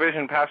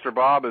envision Pastor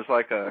Bob as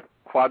like a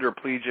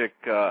quadriplegic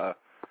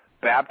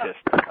Baptist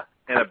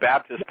in a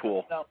Baptist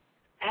pool. No.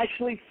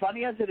 Actually,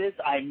 funny as it is,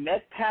 I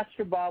met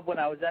Pastor Bob when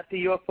I was at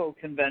the UFO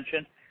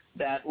convention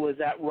that was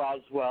at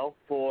Roswell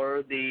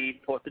for the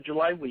 4th of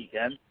July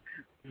weekend.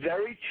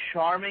 Very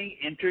charming,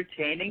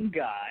 entertaining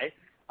guy.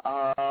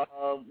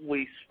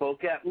 We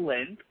spoke at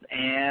length,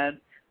 and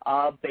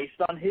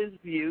based on his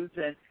views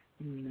and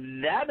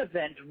that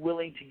event,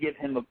 willing to give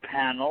him a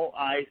panel,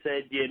 I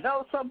said, you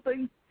know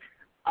something?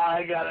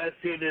 I got to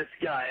see this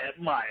guy at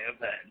my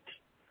event.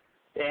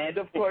 And,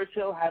 of course,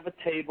 he'll have a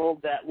table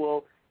that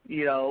will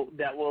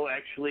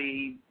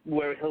actually,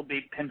 where he'll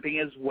be pimping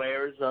his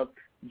wares of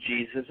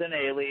Jesus and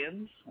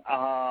aliens,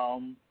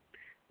 and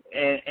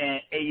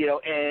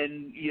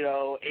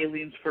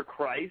aliens for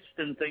Christ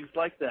and things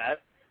like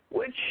that,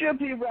 which should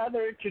be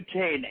rather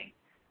entertaining,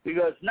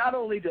 because not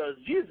only does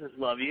Jesus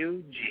love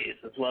you,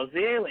 Jesus loves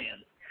the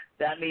aliens.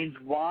 That means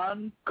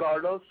Juan,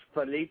 Carlos,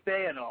 Felipe,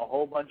 and a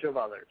whole bunch of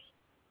others.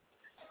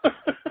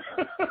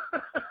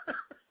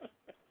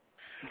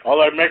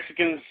 All our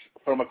Mexicans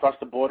from across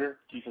the border,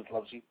 Jesus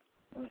loves you.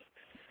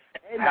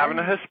 Having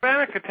a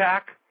Hispanic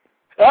attack.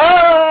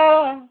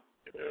 Ah!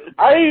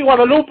 Ay,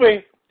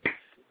 Guadalupe.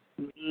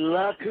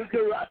 La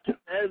cucaracha,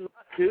 man.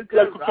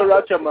 La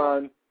cucaracha,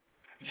 man.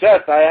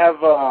 Seth, I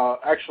have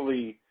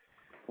actually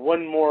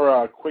one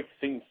more quick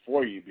thing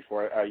for you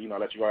before I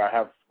let you go. I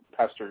have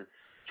Pastor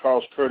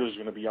Charles Curtis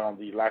going to be on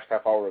the last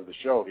half hour of the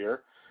show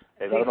here,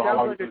 and I don't know how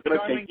long it's going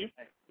to take you.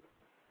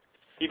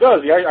 He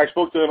does. Yeah, I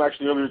spoke to him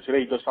actually earlier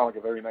today. He does sound like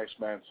a very nice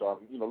man. So I'm,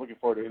 looking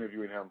forward to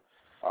interviewing him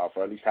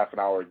for at least half an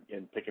hour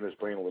and picking his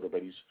brain a little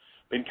bit. He's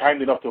been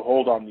kind enough to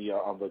hold on the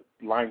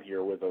line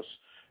here with us.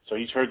 So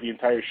he's heard the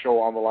entire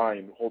show on the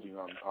line, holding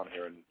on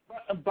here, and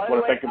I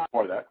want to thank him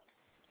for that.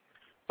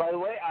 By the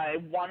way, I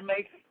want to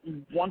make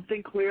one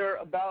thing clear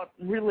about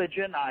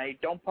religion. I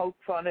don't poke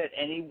fun at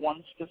any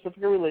one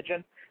specific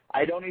religion.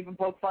 I don't even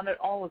poke fun at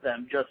all of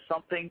them. Just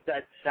something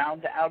that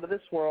sound out of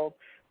this world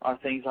are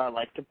things I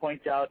like to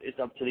point out. It's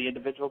up to the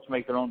individual to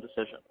make their own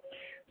decision.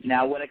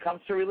 Now, when it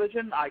comes to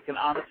religion, I can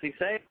honestly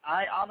say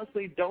I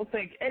honestly don't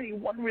think any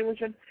one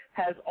religion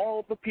has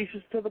all the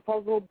pieces to the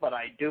puzzle, but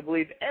I do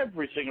believe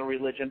every single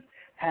religion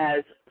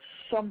has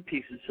some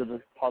pieces to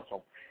the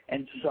puzzle,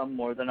 and some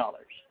more than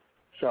others.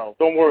 So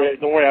don't worry.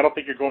 I don't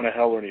think you're going to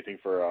hell or anything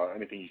for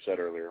anything you said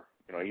earlier.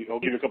 You know, he'll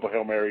give you a couple of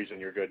Hail Marys and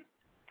you're good.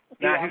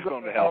 Nah, he's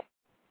going to hell.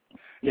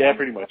 Yeah,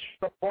 pretty much.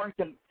 I'm going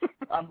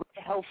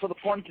to hell for the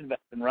porn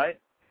convention, right?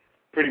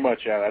 Pretty much,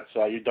 yeah. That's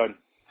you're done.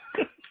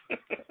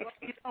 Well,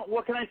 you know,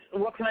 what can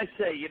I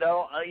say? You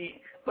know,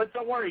 but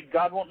don't worry,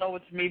 God won't know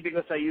it's me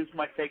because I used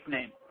my fake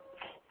name.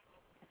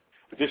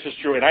 This is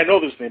true, and I know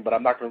this name, but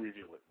I'm not going to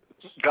reveal it.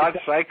 God's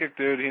psychic,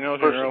 dude. He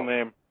knows your real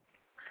name.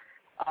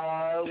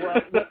 Well,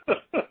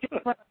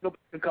 go back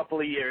a couple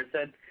of years,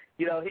 and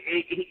you know,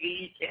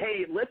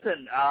 hey,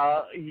 listen,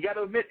 you got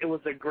to admit it was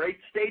a great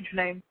stage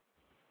name.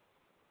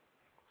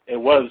 It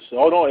was.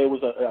 Oh no, it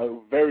was a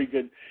very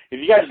good. If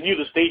you guys knew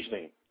the stage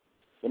name,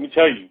 let me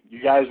tell you,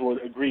 you guys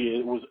would agree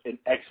it was an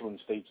excellent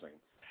stage name.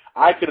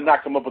 I could have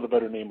not come up with a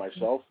better name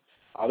myself.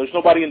 There's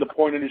nobody in the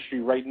porn industry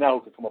right now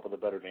who could come up with a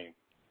better name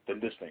than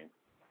this name.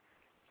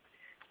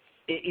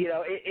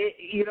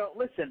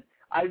 Listen,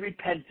 I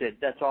repented.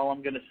 That's all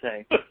I'm going to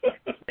say.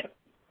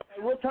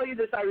 I will tell you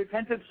this. I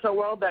repented so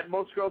well that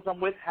most girls I'm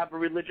with have a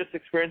religious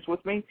experience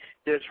with me.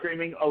 They're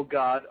screaming, oh,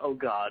 God, oh,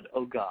 God,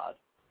 oh, God.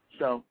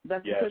 So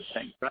that's a good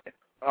thing, right?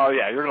 Oh,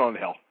 yeah, you're going to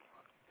hell.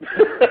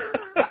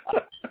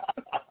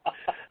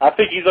 I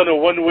think he's on a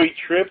one-way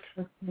trip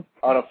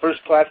on a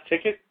first-class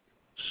ticket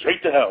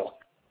straight to hell.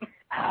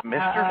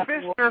 Mr.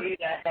 Fister. Highway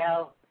to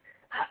hell.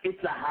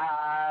 It's a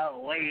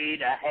highway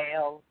to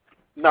hell.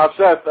 Now,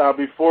 Seth,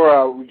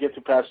 before we get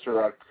to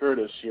Pastor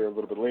Curtis here a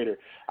little bit later,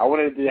 I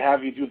wanted to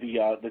have you do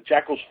the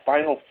Jackal's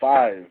Final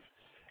Five.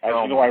 As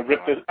you know,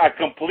 I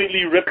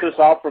completely ripped this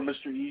off from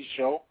Mr. E's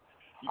show.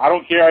 I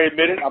don't care. I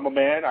admit it. I'm a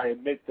man. I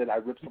admit that I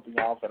ripped something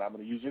off, and I'm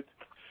going to use it.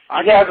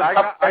 I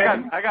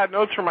got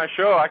notes from my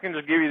show. I can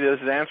just give you these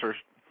answers.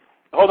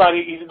 Hold on.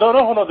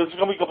 Hold on. This is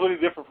going to be completely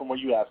different from what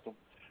you asked him.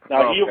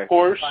 Now, he of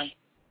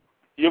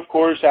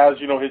course has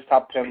his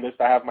top 10 list.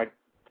 I have my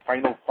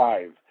final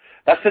 5.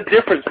 That's the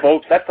difference,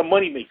 folks. That's the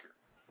moneymaker.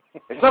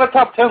 It's not a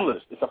top 10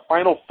 list. It's a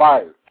final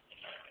 5.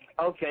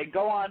 Okay,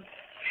 go on.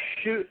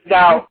 Shoot.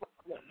 Now,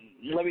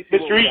 let me see.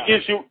 Mr.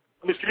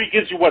 E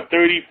gives you what,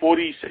 30,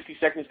 40, 60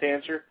 seconds to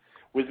answer.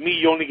 With me,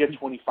 you only get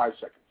 25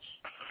 seconds.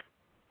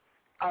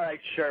 All right,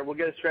 sure. We're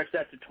going to stretch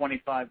that to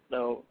 25,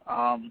 though.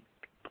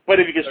 But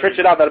if you can stretch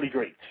it out, that'll be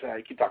great.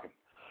 Keep talking.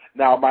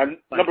 Now, my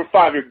number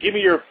 5 here. Give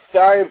me your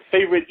 5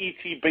 favorite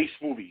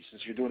E.T.-based movies,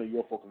 since you're doing a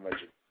UFO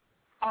convention.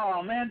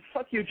 Oh, man,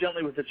 fuck you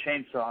gently with the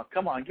chainsaw.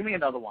 Come on, give me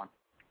another one.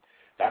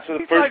 That's the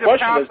first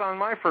question. Pass on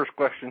my first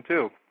question,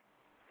 too.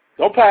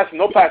 No passing.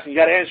 You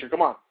got to answer.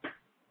 Come on.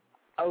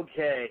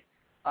 Okay.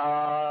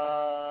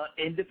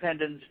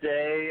 Independence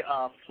Day,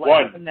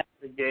 Flight of the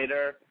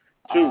Navigator,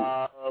 2.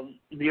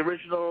 The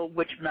original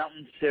Witch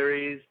Mountain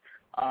series.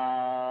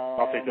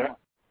 I'll take that.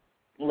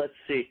 Let's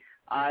see.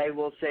 I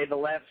will say The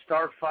Last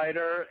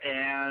Starfighter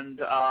and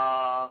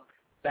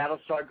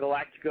Battlestar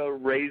Galactica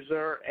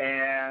Razor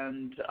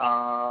and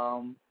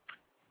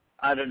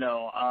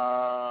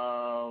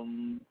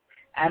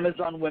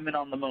Amazon Women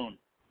on the Moon.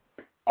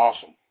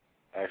 Awesome.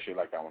 I actually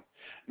like that one.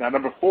 Now,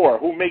 number 4,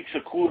 who makes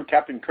a cooler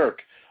Captain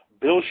Kirk?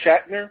 Bill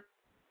Shatner,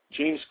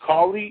 James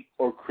Cawley,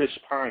 or Chris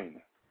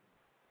Pine?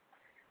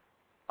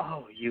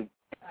 Oh, you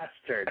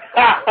bastard.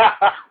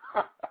 I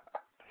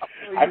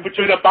put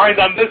you in a bind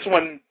on this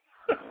one.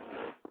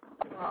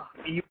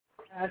 You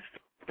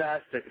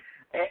bastard.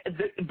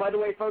 By the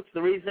way, folks,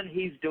 the reason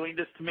he's doing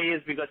this to me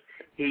is because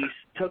he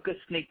took a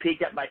sneak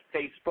peek at my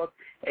Facebook,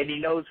 and he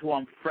knows who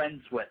I'm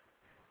friends with.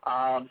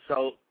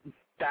 So,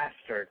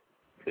 bastard.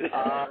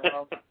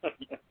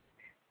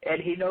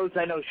 And he knows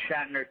I know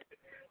Shatner.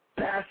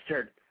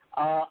 Bastard.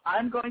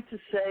 I'm going to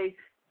say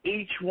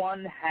each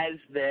one has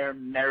their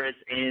merits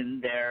in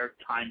their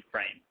time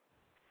frame.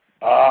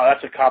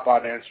 That's a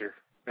cop-out answer.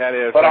 That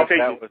is. But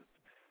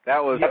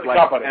that was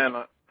like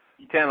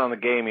 10 on the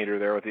gay meter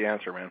there with the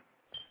answer, man.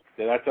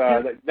 Yeah,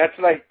 that's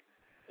like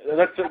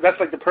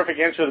the perfect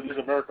answer that Miss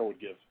America would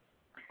give.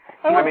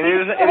 I mean,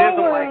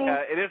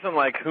 it isn't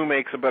like who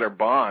makes a better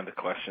Bond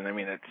question. I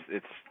mean,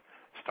 it's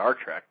Star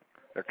Trek.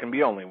 There can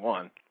be only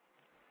one.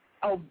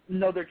 Oh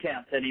no, there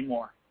can't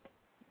anymore.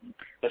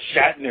 The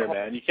Shatner,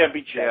 man. You can't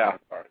beat Shatner.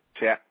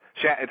 Yeah.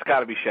 It's got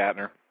to be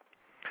Shatner.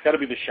 It's got to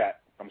be the Shat.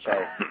 I'm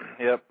sorry.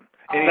 Yep.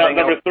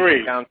 Number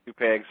 3. Down 2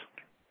 pegs.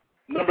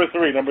 Number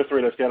 3.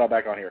 Let's get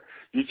back on here.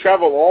 You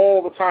travel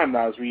all the time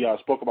now, as we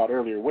spoke about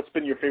earlier. What's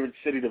been your favorite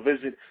city to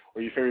visit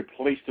or your favorite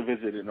place to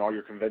visit in all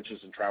your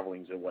conventions and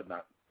travelings and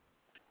whatnot?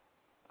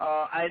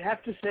 I'd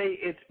have to say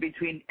it's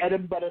between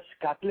Edinburgh,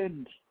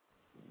 Scotland,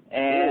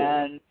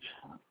 and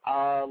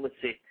let's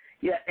see.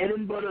 Yeah,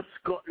 Edinburgh,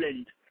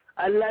 Scotland.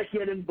 I like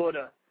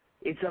Edinburgh.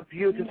 It's a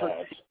beautiful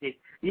city.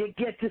 You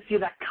get to see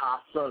the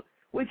castle,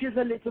 which is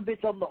a little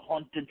bit on the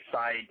haunted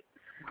side.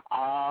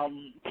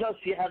 Plus,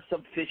 you have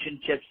some fish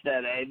and chips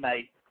there,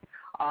 mate?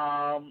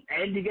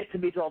 And you get to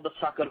meet all the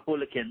soccer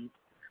hooligans.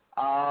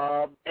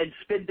 And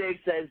Spin Dave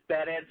says,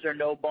 bad answer,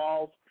 no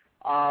balls.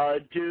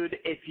 Dude,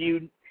 if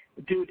you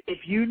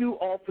knew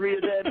all three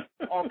of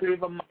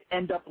them might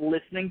end up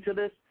listening to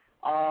this,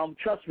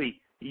 trust me,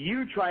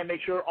 you try and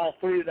make sure all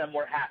three of them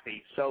were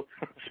happy. So,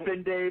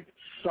 Spin Dave,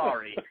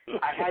 sorry.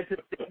 I had to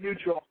stay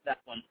neutral on that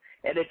one.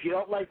 And if you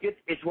don't like it,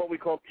 it's what we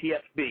call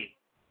TFB.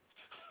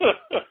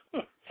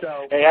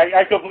 So, hey,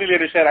 I completely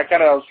understand. I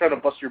was trying to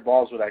bust your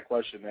balls with that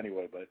question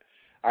anyway, but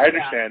I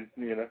understand.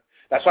 Yeah. You know,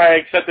 that's why I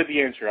accepted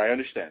the answer. I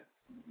understand.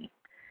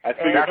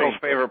 Jacko's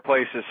favorite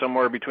place is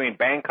somewhere between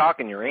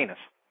Bangkok and Uranus.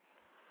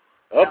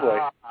 Oh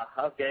boy.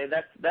 Okay,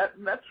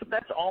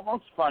 that's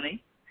almost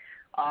funny.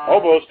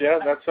 Almost, yeah,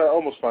 that's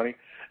almost funny.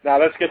 Now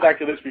let's get back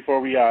to this before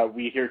we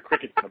hear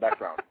crickets in the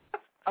background.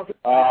 Okay.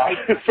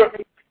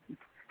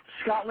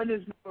 Scotland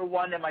is number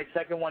one, and my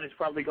second one is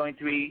probably going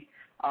to be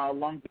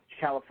Long Beach,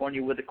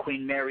 California, where the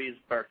Queen Mary is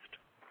birthed.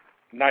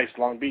 Nice,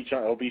 Long Beach,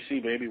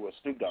 OBC, baby, with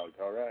Snoop Dogg.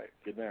 All right,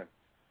 good man.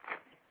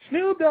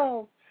 Snoop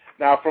Dogg.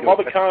 Now, from all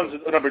the cons,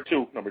 number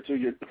two,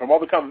 from all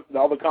the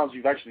cons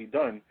you've actually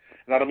done,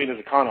 and I don't mean as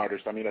a con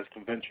artist, I mean as a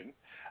convention.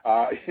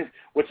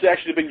 What's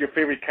actually been your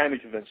favorite kind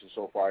of convention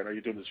so far? I know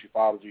you're doing this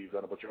ufology, you've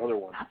done a bunch of other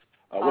ones.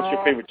 What's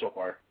your favorite so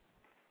far?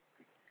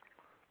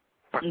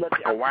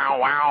 Wow,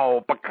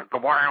 wow,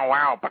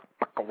 wow,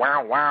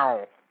 wow,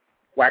 wow.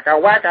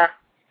 Wacka, wacka.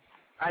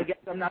 I guess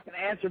I'm not going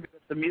to answer because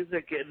the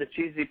music, the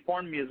cheesy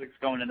porn music's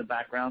going in the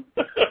background.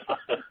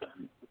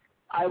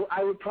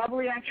 I would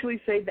probably actually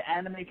say the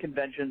anime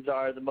conventions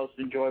are the most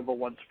enjoyable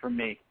ones for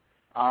me.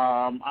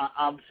 I'm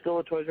still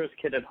a Toys R Us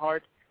kid at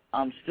heart.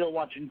 I'm still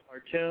watching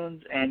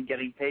cartoons and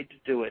getting paid to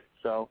do it,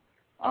 so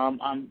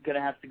I'm going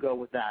to have to go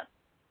with that.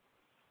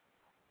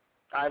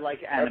 I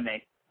like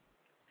anime.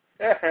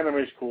 Yeah,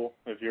 anime's cool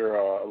if you're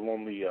a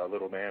lonely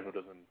little man who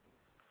doesn't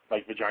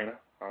like vagina.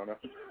 I don't know.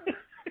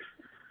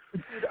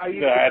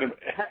 Dude,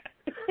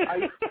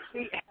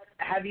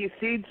 have you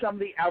seen some of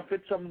the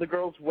outfits some of the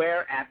girls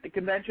wear at the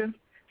convention?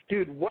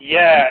 Dude, what?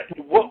 Yeah.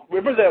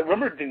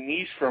 Remember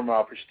Denise from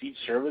Prestige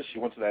Service? She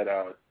went to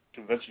that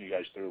convention you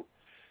guys threw.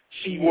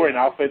 She wore an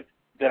outfit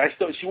that I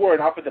still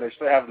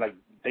have like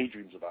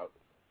daydreams about.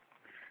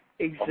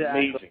 Exactly.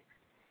 Amazing.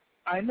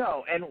 I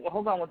know. And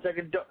hold on one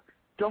second.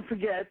 Don't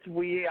forget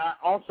we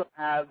also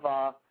have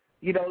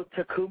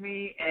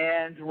Takumi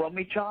and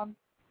Romi-chan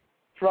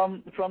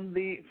from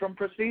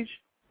Prestige,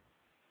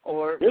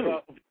 or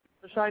really? From the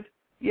other side.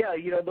 Yeah,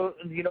 the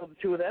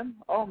two of them.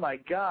 Oh my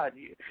God,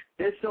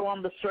 they're still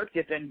on the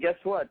circuit, and guess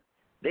what?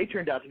 They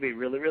turned out to be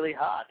really, really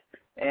hot.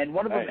 And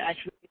one of them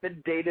actually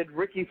even dated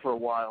Ricky for a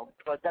while,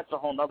 but that's a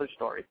whole other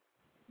story.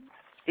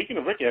 Speaking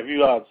of Ricky, have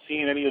you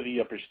seen any of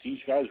the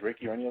Prestige guys,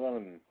 Ricky or any of them,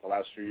 in the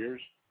last few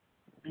years?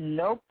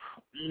 Nope.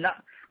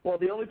 Not. Well,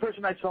 the only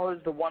person I saw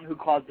is the one who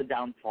caused the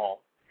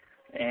downfall.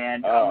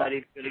 And I'm not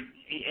even gonna,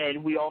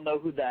 and we all know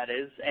who that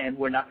is, and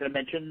we're not going to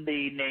mention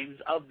the names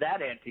of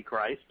that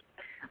Antichrist.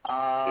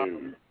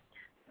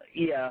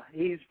 Yeah,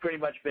 he's pretty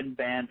much been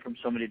banned from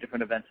so many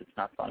different events, it's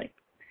not funny.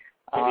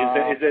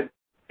 Is it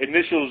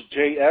initials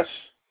JS?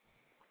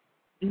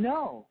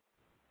 No.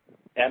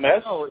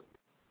 MS?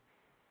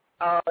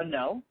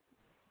 No.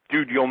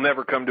 Dude, you'll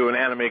never come to an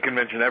anime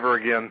convention ever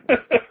again.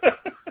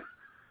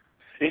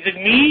 Is it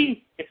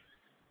me?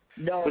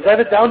 No. Was that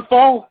a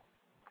downfall?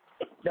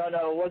 No,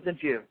 it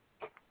wasn't you.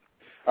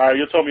 All right,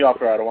 you'll tell me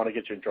off air. I don't want to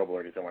get you in trouble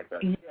or anything like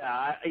that.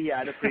 Yeah,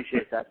 I'd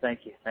appreciate that.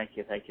 Thank you.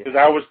 Because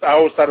I always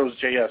thought it was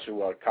JS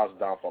who caused the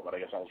downfall, but I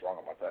guess I was wrong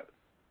about that.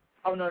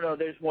 Oh, no,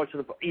 there's more to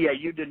the... Yeah,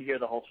 you didn't hear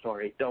the whole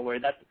story. Don't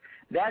worry.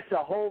 That's a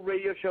whole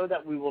radio show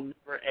that we will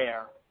never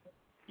air.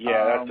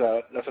 Yeah,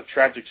 that's a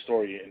tragic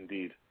story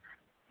indeed.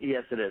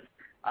 Yes, it is.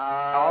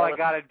 All I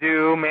got to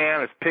do,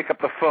 man, is pick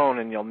up the phone,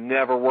 and you'll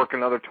never work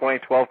another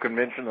 2012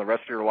 convention the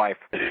rest of your life.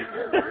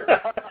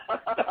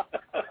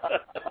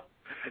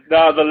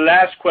 Now, the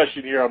last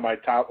question here on my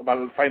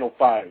final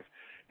five.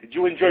 Did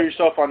you enjoy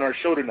yourself on our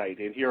show tonight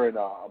and here in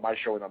my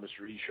show and on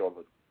Mr. E's show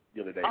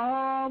the other day?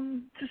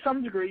 To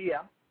some degree,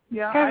 yeah.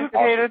 Yeah,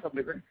 hesitated. To some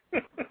degree.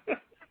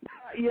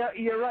 Yeah,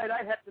 you're right.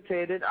 I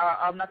hesitated.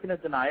 I'm not going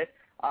to deny it.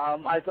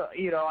 I thought,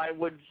 I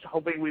was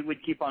hoping we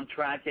would keep on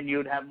track and you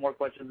would have more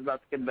questions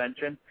about the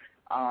convention.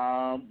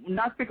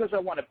 Not because I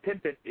want to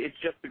pimp it. It's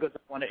just because I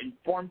want to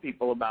inform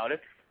people about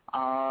it.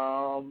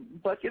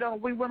 But,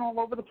 we went all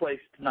over the place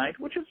tonight,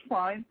 which is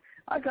fine.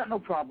 I got no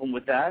problem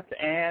with that.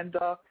 And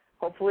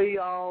hopefully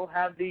I'll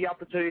have the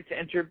opportunity to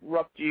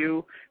interrupt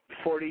you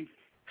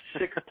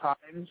 46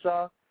 times,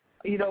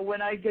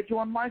 when I get you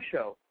on my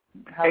show.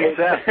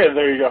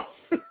 There you go.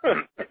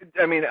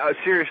 I mean,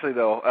 seriously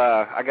though,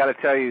 I got to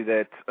tell you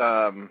that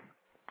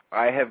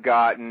I have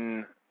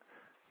gotten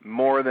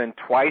more than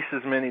twice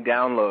as many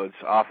downloads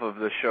off of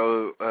the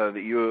show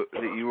that you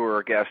were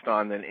a guest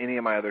on than any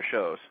of my other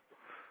shows.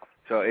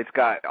 So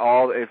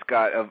all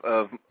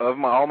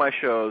my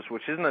shows,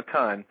 which isn't a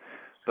ton,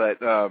 but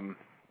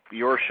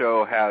your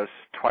show has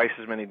twice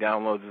as many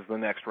downloads as the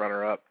next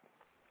runner-up.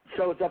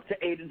 So it's up to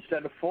 8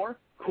 instead of 4?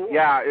 Cool.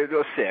 Yeah, it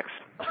was 6.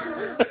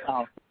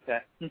 Oh,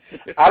 okay.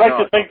 I like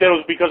to think that it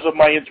was because of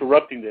my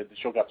interrupting that the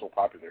show got so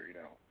popular,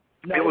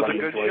 No, it was a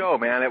good show,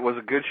 man. It was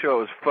a good show.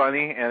 It was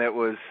funny, and it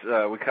was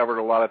we covered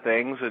a lot of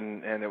things,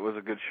 and it was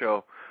a good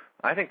show.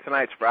 I think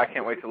tonight's. I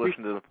can't wait to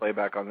listen to the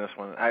playback on this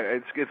one.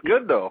 It's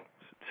good though.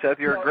 Seth,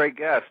 you're a great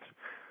guest.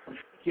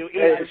 Thank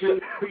you. I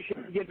really appreciate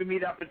you giving me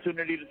the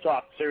opportunity to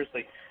talk.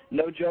 Seriously,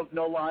 no joke,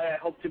 no lie. I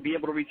hope to be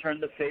able to return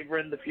the favor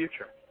in the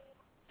future.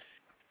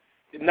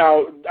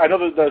 Now, I know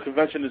that the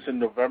convention is in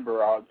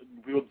November.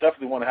 We will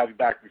definitely want to have you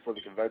back before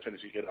the convention,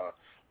 so you can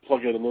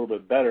plug it a little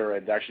bit better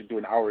and actually do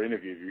an hour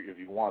interview if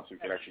you want, so you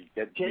can actually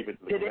get deep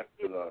into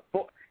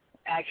the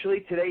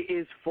Actually, today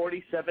is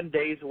 47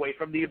 days away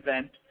from the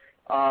event.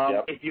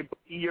 If you're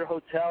booking your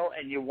hotel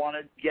and you want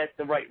to get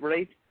the right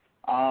rate,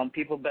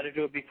 people better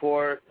do it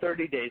before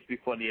 30 days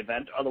before the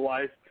event.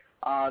 Otherwise,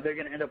 they're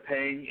going to end up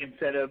paying,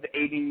 instead of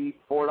 $84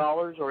 or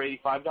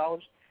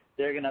 $85,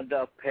 they're going to end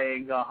up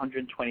paying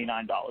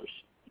 $129.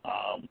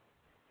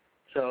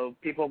 So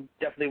people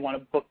definitely want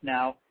to book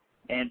now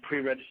and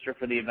pre-register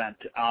for the event.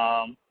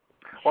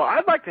 Well,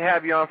 I'd like to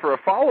have you on for a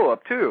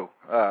follow-up too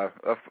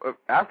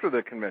after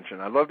the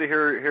convention. I'd love to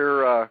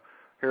hear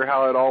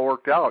how it all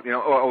worked out.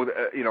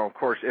 Of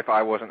course, if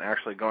I wasn't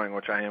actually going,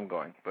 which I am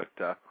going,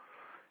 but.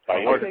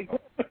 Okay,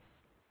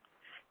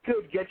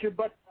 good. Get your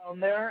butt down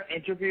there,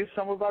 interview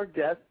some of our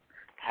guests,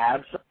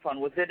 have some fun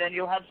with it, and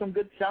you'll have some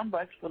good sound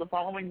bites for the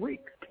following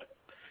week.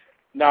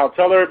 Now,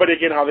 tell everybody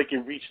again how they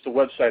can reach the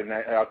website and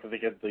after they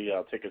get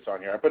the tickets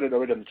on here. I put it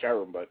already in the chat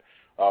room, but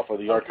for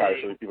the archive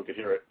so that people can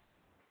hear it.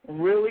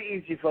 Really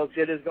easy, folks.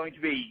 It is going to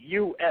be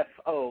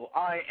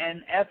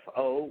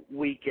UFOINFO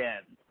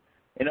Weekend.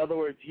 In other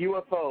words,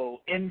 UFO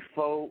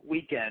Info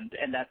Weekend,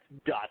 and that's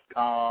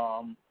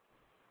 .com.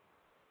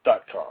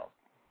 .com.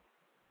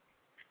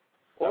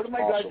 Oh my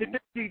awesome. God!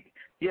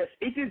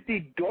 It is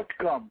the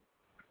 .com.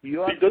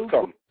 You are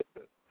 .com.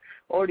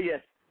 Oh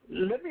yes.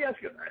 Let me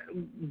ask you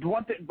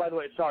one thing. By the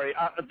way, sorry.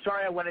 I'm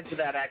sorry I went into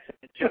that accent.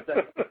 It's just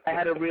that I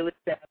had a really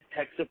bad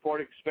tech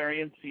support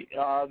experience the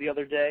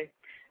other day,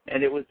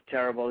 and it was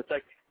terrible. It's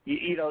like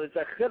it's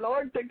like, hello,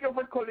 and thank you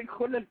for calling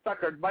Hewlett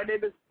Packard. My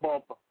name is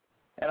Bob,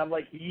 and I'm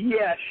like,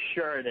 yeah,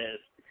 sure it is.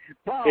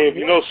 Bob, hey, if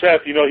you know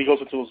Seth, he goes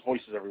into those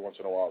voices every once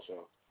in a while.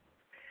 So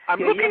I'm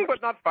looking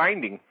but not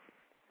finding.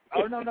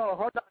 Oh no,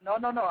 hold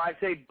on, no. I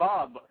say,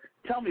 Bob,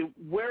 tell me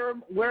where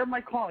am I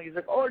calling? He's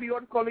like, oh,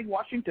 you're calling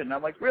Washington.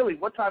 I'm like, really?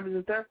 What time is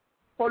it there?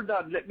 Hold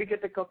on, let me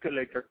get the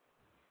calculator.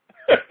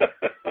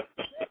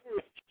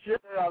 Sure,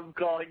 I'm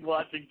calling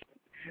Washington.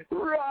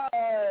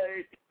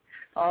 Right.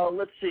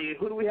 Let's see.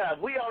 Who do we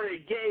have? We are a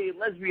gay,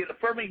 lesbian,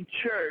 affirming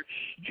church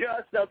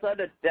just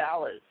outside of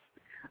Dallas,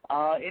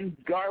 in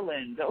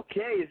Garland.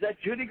 Okay, is that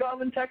Judy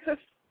Garland, Texas?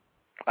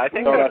 I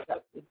think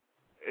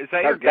is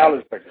that your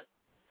Dallas, Texas?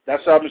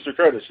 That's Mr.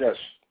 Curtis, yes.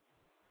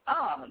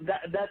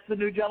 That's the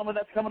new gentleman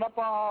that's coming up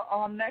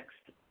on next?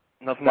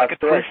 Nothing like a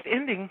twist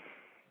ending.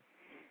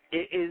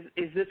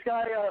 Is this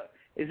guy,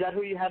 is that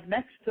who you have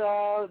next,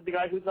 the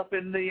guy who's up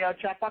in the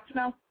chat box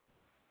now?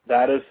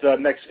 That is the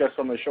next guest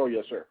on the show,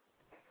 yes, sir.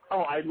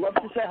 Oh, I'd love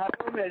to say hi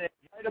to him and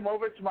invite him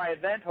over to my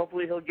event.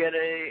 Hopefully he'll get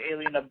a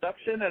alien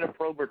abduction and a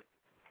probe.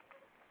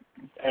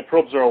 And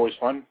probes are always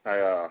fun.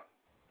 I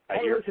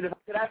hear. Listen,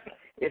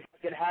 if I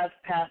could have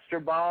Pastor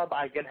Bob,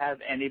 I could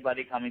have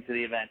anybody coming to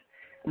the event.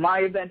 My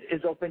event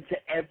is open to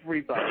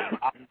everybody.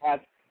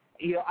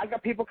 I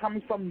got people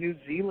coming from New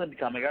Zealand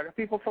coming. I got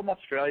people from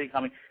Australia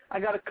coming. I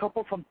got a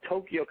couple from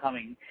Tokyo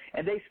coming,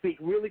 and they speak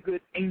really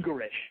good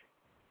English.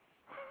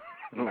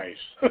 Nice.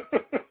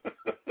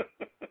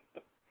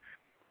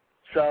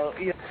 So,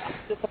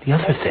 the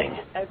other thing.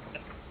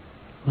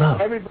 Love.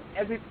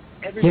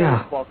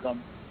 Everybody's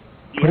welcome.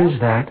 What is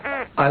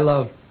that? I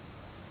love.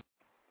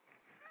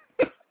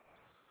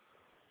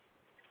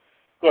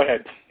 Go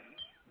ahead.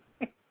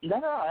 No,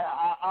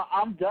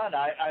 I'm done.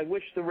 I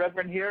wish the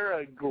Reverend here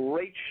a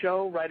great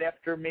show right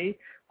after me.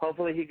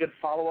 Hopefully he could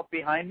follow up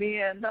behind me,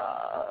 and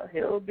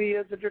he'll be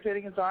as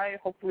entertaining as I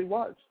hopefully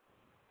was.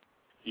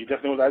 I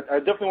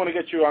definitely want to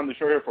get you on the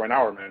show here for an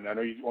hour, man. I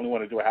know you only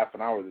want to do a half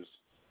an hour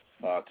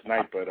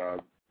tonight, but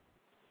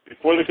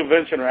before the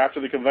convention or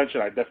after the convention,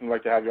 I'd definitely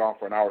like to have you on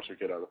for an hour so we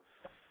could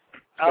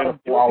spend a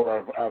full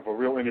hour of a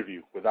real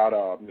interview without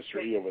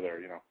Mr. E over there,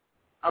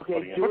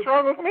 Okay. What's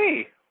wrong with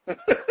me?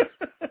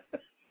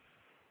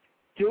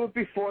 Do it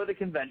before the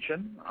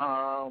convention.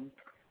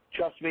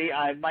 Trust me,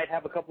 I might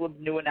have a couple of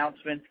new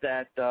announcements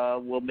that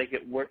will make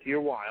it worth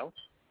your while.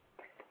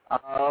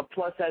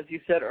 Plus, as you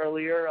said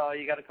earlier,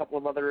 you got a couple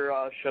of other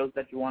shows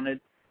that you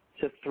wanted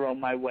to throw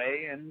my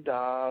way, and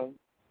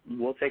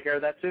we'll take care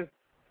of that too.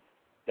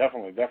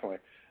 Definitely.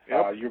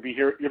 Yep. You'll be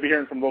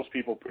hearing from those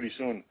people pretty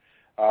soon.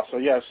 So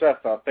yeah,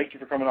 Seth, thank you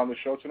for coming on the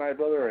show tonight,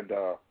 brother, and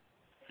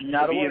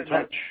be in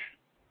touch.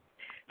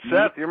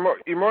 Seth, you're more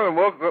than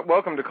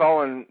welcome to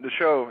call in the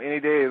show any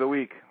day of the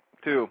week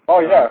too.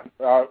 Oh yeah,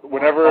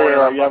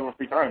 whenever you have a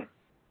free time.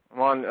 I'm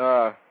on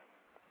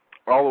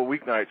all the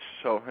weeknights,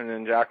 and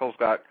then Jackal's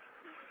got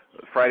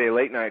Friday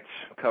late nights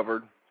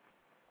covered.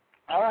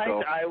 All right,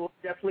 so. I will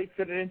definitely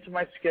fit it into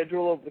my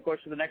schedule over the course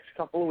of the next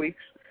couple of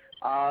weeks.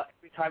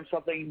 Every time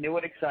something new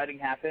and exciting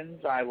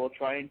happens, I will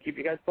try and keep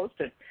you guys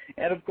posted.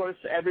 And, of course,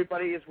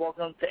 everybody is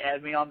welcome to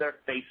add me on their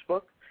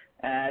Facebook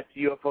at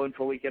UFO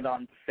Info Weekend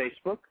on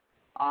Facebook,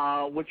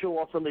 which will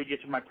also lead you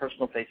to my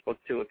personal Facebook,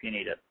 too, if you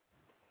need it.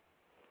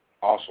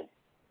 Awesome.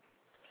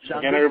 Sounds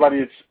Again, good.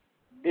 everybody,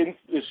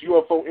 it's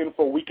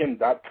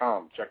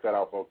UFOinfoweekend.com. Check that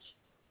out, folks.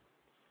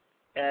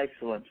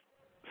 Excellent.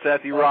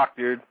 Seth, you rock,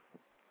 dude.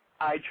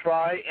 I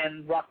try,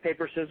 and rock,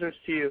 paper, scissors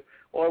to you.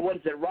 Or what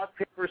is it, rock,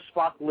 paper,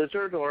 Spock,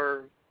 lizard,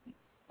 or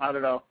I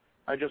don't know.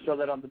 I just saw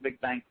that on The Big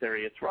Bang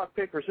Theory. It's rock,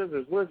 paper,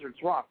 scissors, lizards,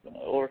 rock,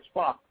 or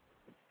Spock.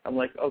 I'm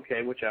like,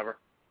 okay, whichever.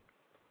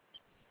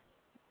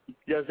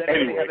 Does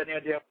anybody have any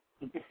idea?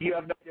 You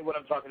have no idea what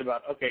I'm talking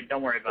about. Okay,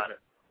 don't worry about it.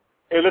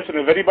 Hey, listen,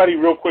 if anybody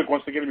real quick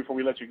wants to get in before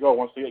we let you go,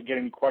 wants to get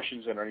any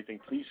questions in or anything,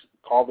 please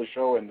call the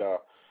show and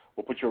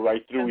we'll put you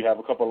right through. We have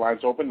a couple of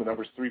lines open. The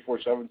number is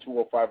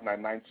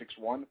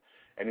 347-205-9961.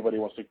 Anybody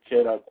wants to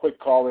get a quick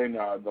call in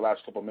the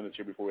last couple of minutes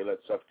here before we let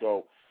Seth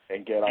go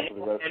and get on to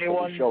the rest of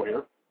the show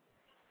here?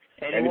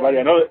 Anybody?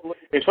 I know that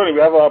it's funny. We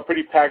have a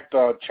pretty packed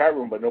chat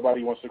room, but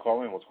nobody wants to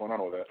call in. What's going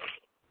on with that?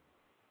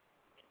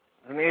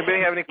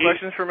 Anybody have any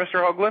questions for Mr.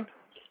 Hoagland?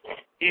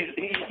 He's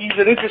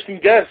an interesting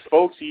guest,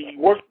 folks. He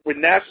worked with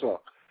NASA.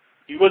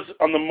 He was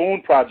on the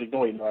moon project. No,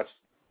 wait, no, that's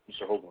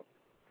Mr. Hoagland.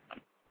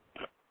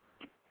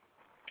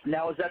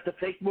 Now, is that the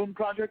fake moon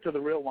project or the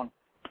real one?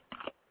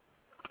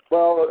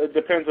 Well, it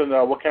depends on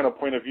what kind of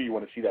point of view you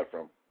want to see that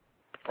from.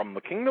 From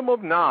the kingdom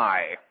of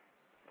Nye.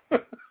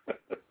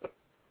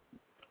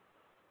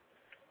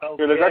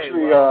 Okay, Okay, let's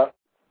actually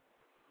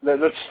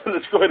let's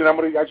go ahead and I'm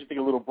going to actually take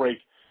a little break.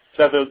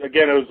 Seth,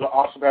 again, it was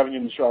awesome having you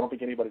on the show. I don't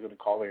think anybody's going to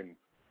call in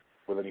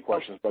with any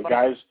questions. But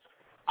guys,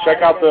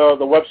 check out the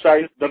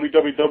website,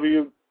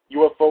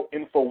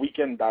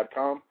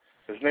 www.ufoinfoweekend.com.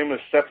 His name is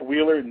Seth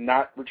Wheeler,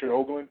 not Richard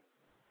Hoagland.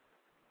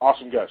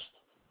 Awesome guest.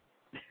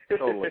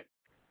 Totally.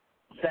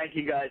 Thank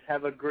you, guys.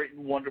 Have a great,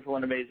 wonderful,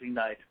 and amazing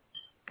night.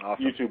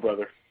 Awesome. You too,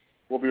 brother.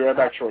 We'll be right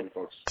back shortly,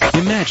 folks.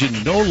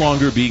 Imagine no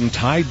longer being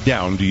tied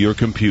down to your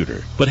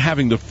computer, but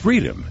having the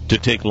freedom to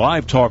take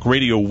live talk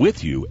radio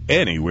with you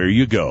anywhere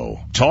you go.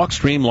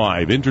 TalkStream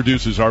Live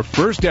introduces our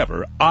first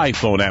ever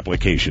iPhone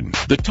application.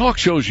 The talk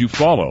shows you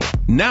follow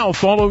now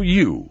follow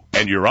you.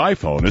 And your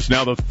iPhone is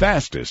now the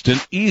fastest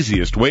and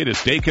easiest way to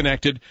stay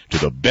connected to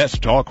the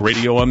best talk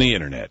radio on the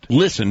Internet.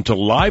 Listen to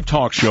live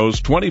talk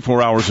shows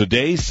 24 hours a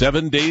day,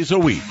 7 days a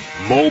week.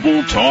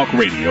 Mobile talk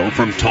radio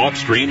from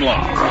TalkStream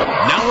Live.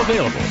 Now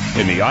available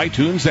in the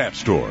iTunes App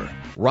Store.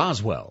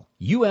 Roswell,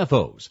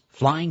 UFOs,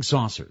 flying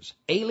saucers,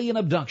 alien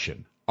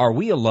abduction. Are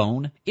we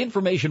alone?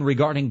 Information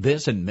regarding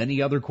this and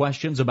many other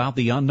questions about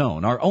the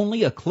unknown are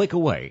only a click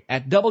away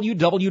at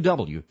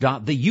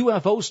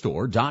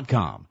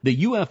www.theufostore.com. The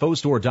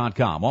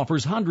UFOstore.com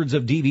offers hundreds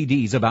of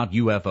DVDs about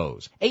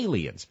UFOs,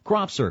 aliens,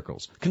 crop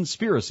circles,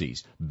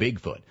 conspiracies,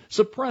 Bigfoot,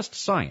 suppressed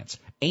science,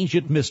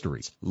 ancient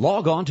mysteries.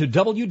 Log on to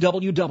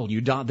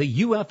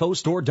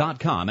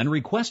www.theufostore.com and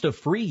request a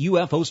free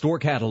UFO Store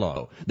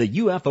catalog. The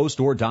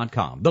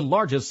UFOstore.com, the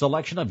largest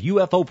selection of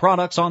UFO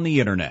products on the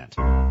Internet.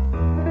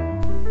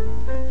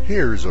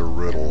 Here's a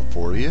riddle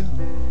for you.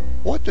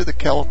 What do the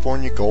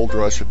California gold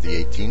rush of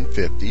the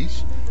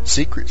 1850s,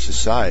 secret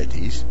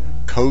societies,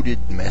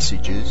 coded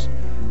messages,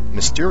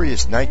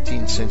 mysterious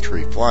 19th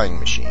century flying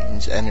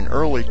machines, and an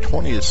early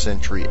 20th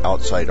century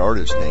outside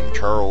artist named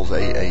Charles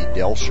A.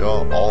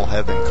 Delshaw all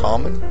have in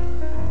common?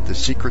 The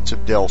Secrets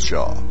of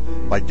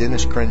Delshaw by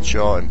Dennis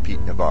Crenshaw and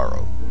Pete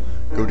Navarro.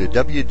 Go to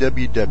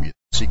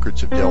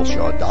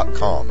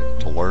www.secretsofdelshaw.com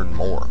to learn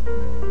more.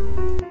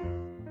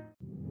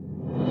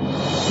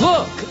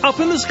 Look, up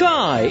in the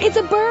sky. It's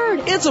a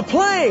bird. It's a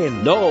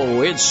plane.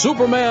 No, it's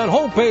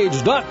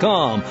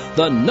SupermanHomepage.com,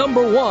 the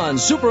 #1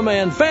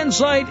 Superman fan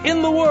site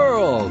in the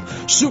world.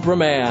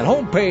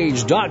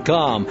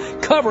 SupermanHomepage.com,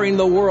 covering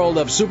the world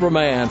of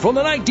Superman from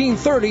the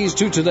 1930s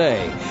to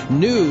today.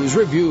 News,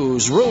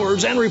 reviews,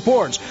 rumors, and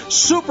reports.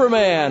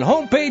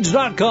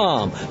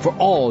 SupermanHomepage.com for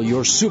all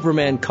your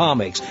Superman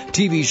comics,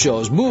 TV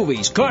shows,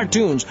 movies,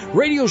 cartoons,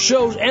 radio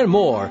shows, and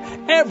more.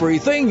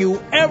 Everything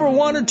you ever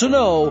wanted to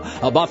know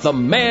about the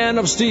Man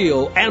of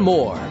Steel and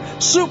more.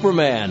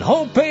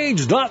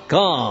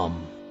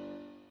 SupermanHomepage.com.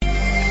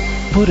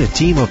 Put a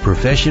team of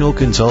professional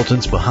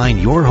consultants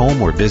behind your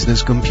home or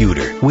business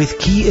computer with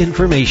Key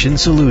Information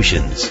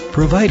Solutions,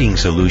 providing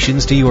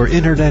solutions to your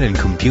internet and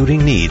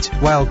computing needs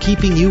while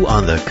keeping you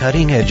on the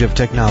cutting edge of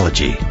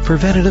technology.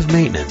 Preventative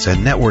maintenance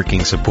and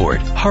networking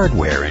support,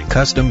 hardware and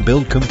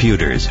custom-built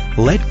computers.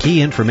 Let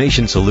Key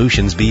Information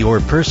Solutions be your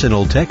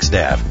personal tech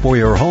staff for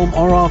your home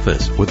or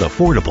office with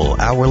affordable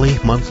hourly,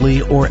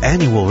 monthly, or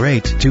annual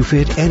rates to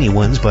fit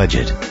anyone's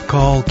budget.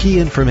 Call Key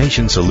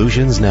Information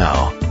Solutions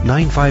now.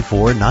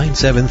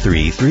 954-973-3374.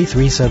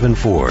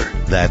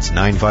 That's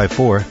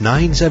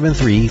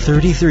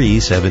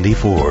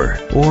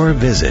 954-973-3374. Or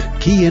visit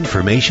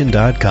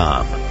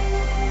keyinformation.com.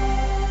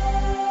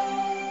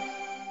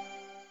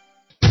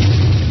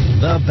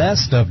 The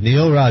best of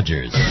Neil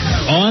Rogers.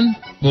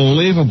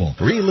 Unbelievable.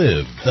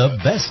 Relive the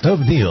best of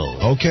Neil.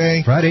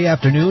 Okay. Friday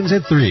afternoons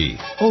at 3.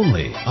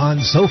 Only on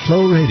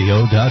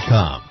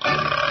SoFloRadio.com.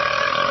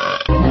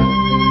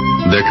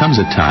 There comes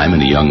a time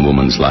in a young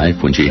woman's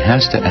life when she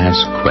has to ask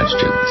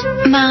questions.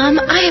 Mom,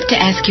 I have to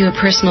ask you a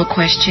personal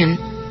question.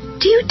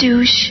 Do you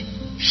douche?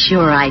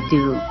 Sure I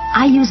do.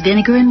 I use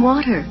vinegar and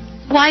water.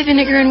 Why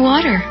vinegar and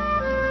water?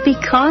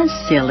 Because,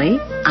 silly,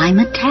 I'm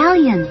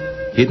Italian.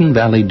 Hidden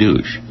Valley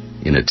Douche.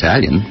 In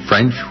Italian,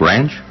 French,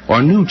 ranch,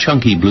 or new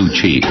chunky blue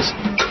cheese.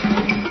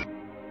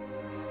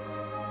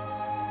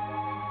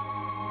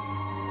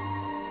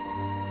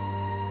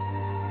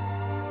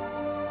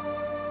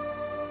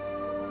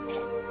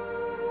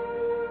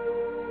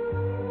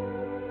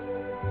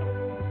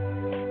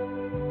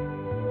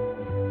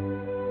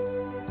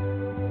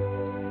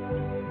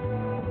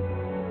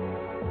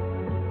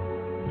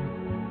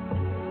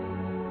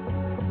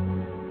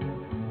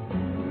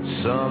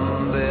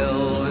 Some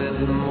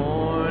velvet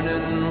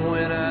morning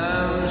when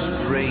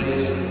I'm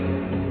straight,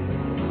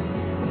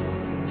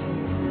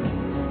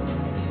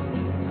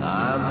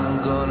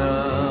 I'm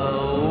gonna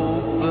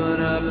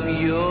open up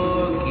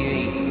your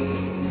gate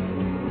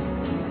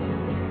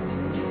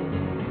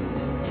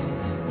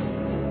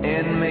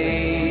and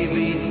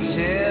maybe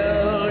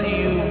tell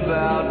you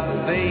about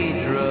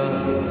Phaedra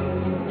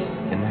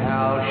and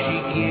how she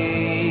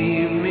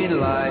gave me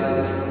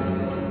life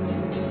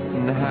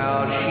and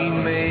how she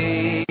made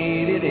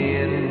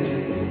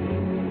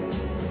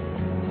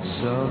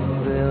some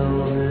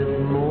velvet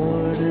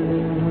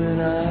morning when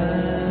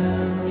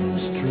I'm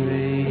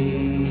straight.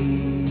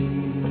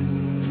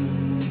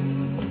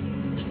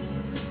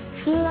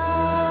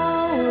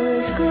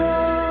 Flowers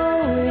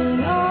growing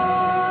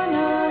on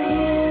a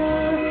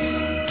hill,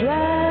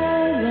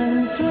 dragonflies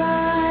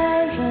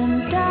and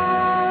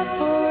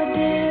daffodils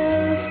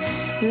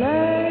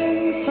learn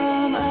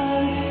from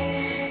us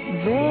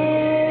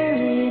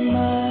very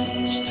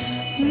much.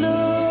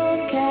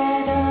 Look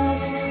at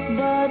us,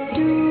 but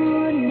do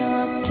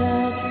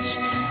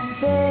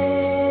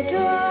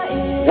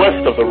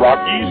west of the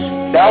Rockies,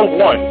 down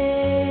 1.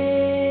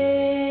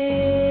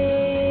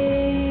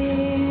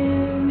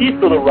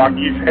 East of the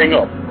Rockies, hang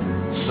up.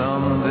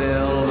 Some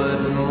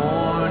velvet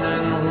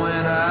morning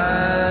when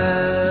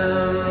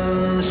I'm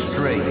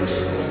straight,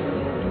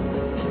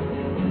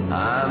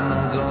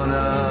 I'm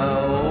gonna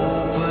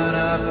open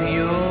up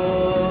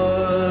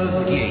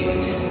your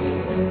gate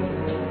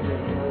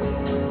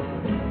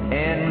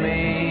and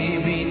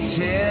maybe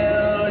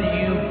tell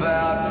you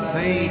about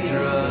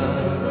Phaedra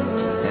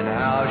and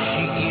how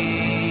she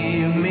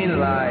gave me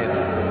life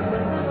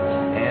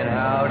and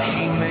how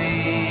she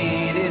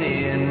made it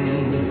in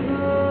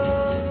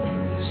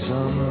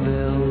some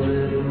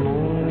velvet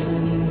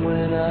morning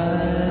when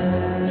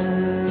I'm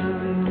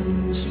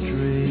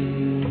straight.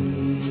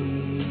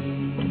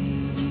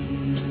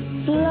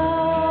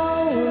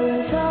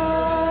 Flowers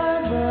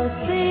are the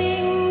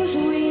things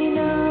we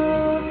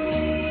know,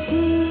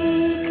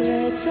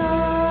 secrets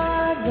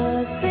are the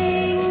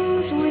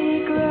things we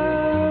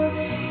grow.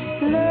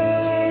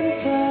 Learn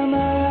from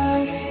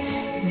us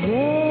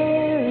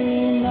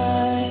very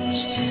much.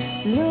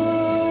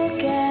 Look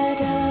at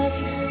us,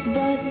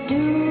 but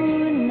do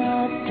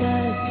not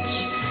touch.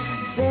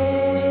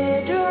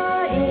 Phaedra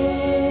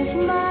is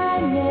my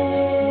name.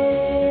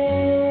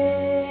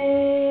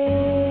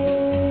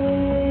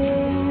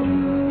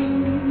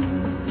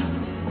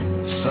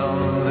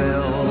 Some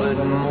velvet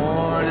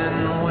morning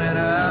when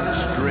I'm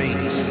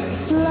straight.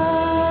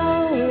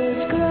 Flowers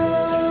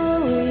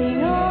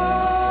growing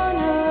on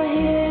a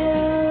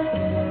hill.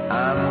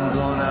 I'm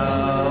gonna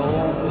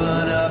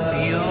open up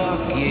your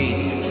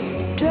gate.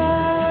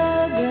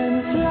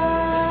 Dragonflies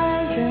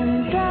and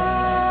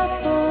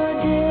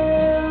daffodils,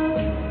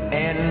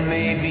 and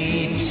maybe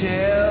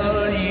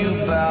tell you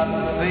about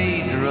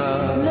Phaedra.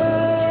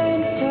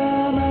 Learn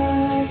from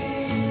us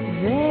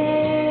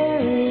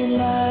very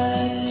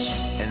much,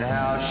 and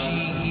how she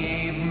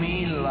gave me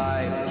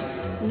life.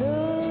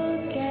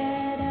 Look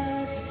at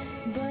us,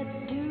 but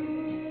do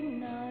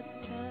not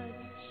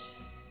touch.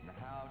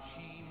 How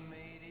she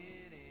made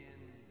it in.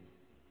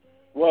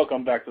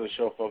 Welcome back to the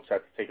show, folks. I had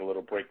to take a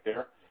little break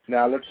there.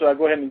 Now, let's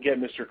go ahead and get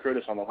Mr.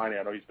 Curtis on the line.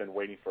 I know he's been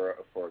waiting for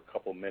a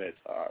couple minutes,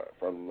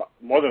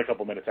 more than a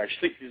couple minutes,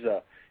 actually. He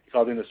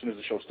called in as soon as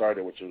the show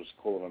started, which was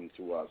cool of him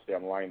to stay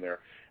on the line there.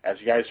 As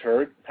you guys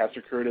heard,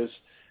 Pastor Curtis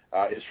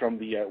is from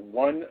the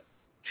One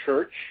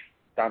Church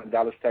down in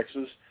Dallas,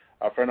 Texas.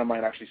 A friend of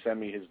mine actually sent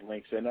me his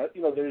links. And,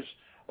 there's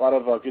a lot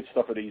of good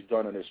stuff that he's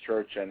done in his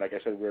church. And like I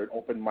said, we're an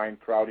open mind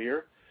crowd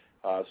here.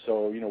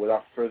 So,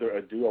 without further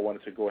ado, I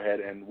wanted to go ahead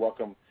and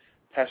welcome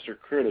Pastor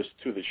Curtis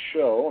to the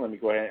show. Let me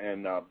go ahead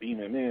and beam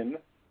him in.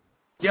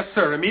 Yes,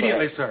 sir.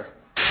 Immediately, sir.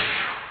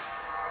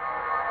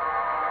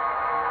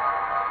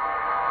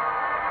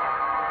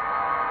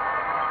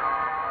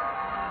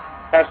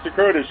 Pastor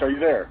Curtis, are you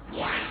there?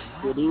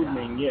 Good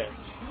evening, yes.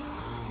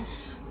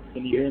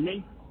 Can you hear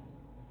me?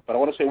 But I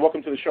want to say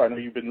welcome to the show. I know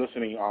you've been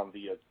listening on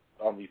the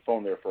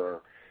phone there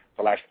for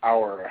the last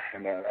hour,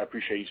 and I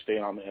appreciate you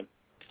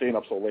staying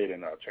up so late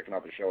and checking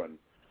out the show and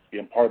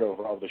being part of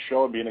the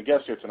show and being a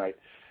guest here tonight.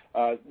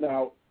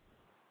 Now,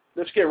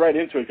 let's get right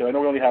into it because I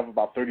know we only have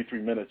about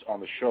 33 minutes on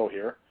the show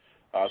here.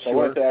 So Sure. I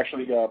wanted to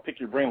actually pick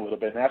your brain a little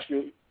bit and ask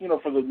you,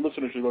 for the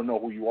listeners who don't know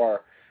who you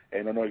are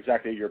and don't know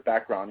exactly your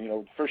background,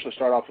 first to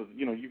start off with,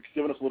 you've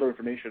given us a little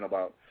information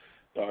about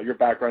your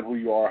background, who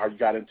you are, how you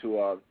got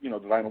into,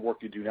 the line of work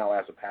you do now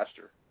as a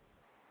pastor.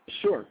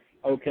 Sure.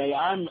 Okay.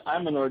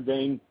 I'm an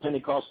ordained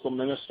Pentecostal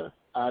minister.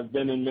 I've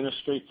been in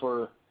ministry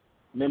for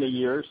many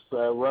years,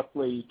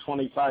 roughly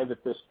 25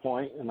 at this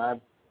point, and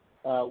I've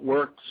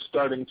worked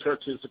starting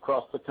churches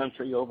across the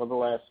country over the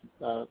last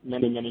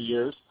many, many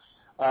years.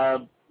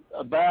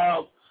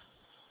 About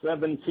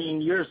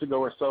 17 years ago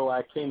or so,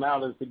 I came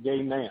out as a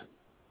gay man.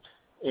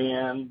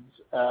 And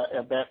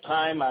at that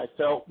time, I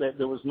felt that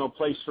there was no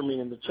place for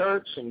me in the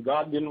church, and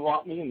God didn't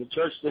want me, and the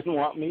church didn't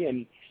want me,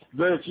 and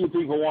very few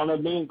people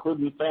wanted me,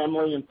 including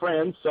family and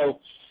friends. So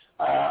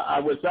I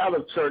was out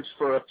of church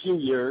for a few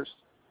years.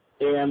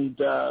 And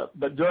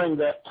but during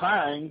that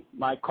time,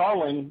 my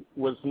calling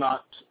was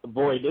not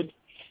voided,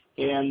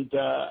 and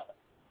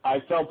I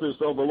felt as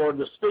though the Lord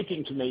was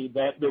speaking to me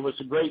that there was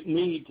a great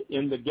need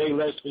in the gay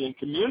lesbian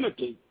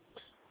community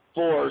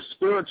for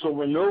spiritual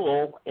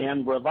renewal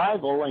and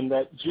revival, and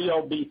that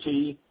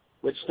GLBT,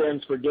 which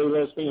stands for gay,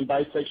 lesbian,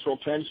 bisexual,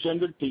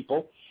 transgendered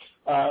people,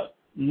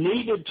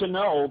 needed to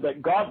know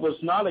that God was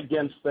not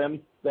against them,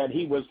 that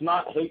he was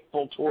not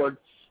hateful toward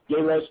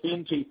gay,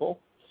 lesbian people,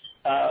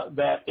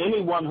 that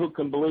anyone who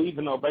can believe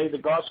and obey the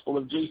gospel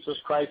of Jesus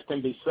Christ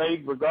can be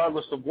saved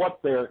regardless of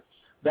what their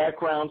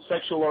background,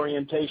 sexual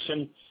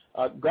orientation.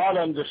 God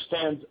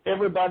understands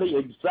everybody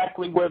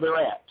exactly where they're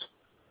at.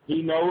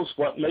 He knows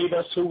what made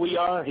us who we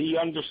are. He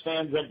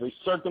understands every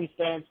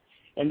circumstance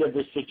and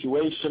every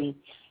situation.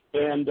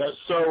 And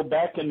so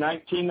back in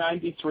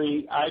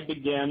 1993, I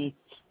began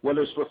what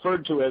is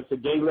referred to as the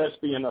Gay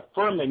Lesbian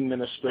Affirming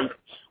Ministry,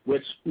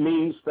 which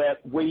means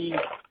that we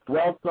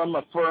welcome,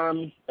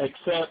 affirm,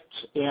 accept,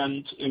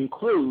 and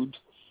include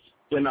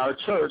in our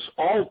church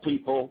all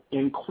people,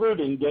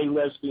 including gay,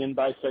 lesbian,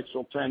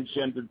 bisexual,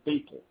 transgendered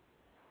people.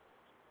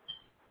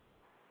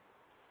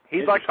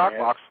 He's like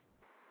Talkbox.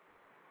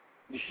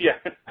 Yeah.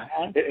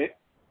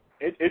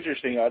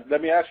 Interesting.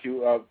 Let me ask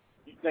you,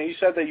 now you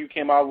said that you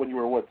came out when you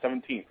were,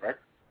 17, correct?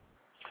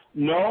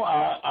 No,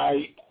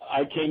 I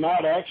came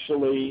out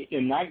actually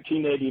in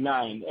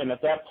 1989, and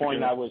at that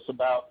point I was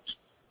about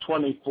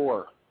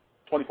 24.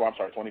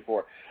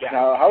 24. Yeah.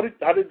 Now,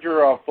 how did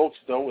your folks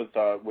deal with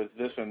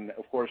this, and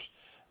of course,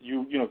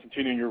 you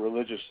continuing your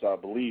religious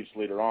beliefs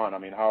later on? I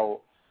mean,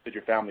 how did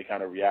your family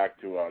kind of react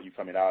to you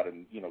coming out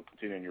and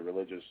continuing your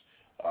religious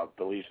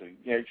beliefs and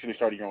actually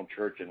starting your own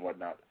church and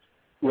whatnot?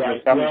 Right. Was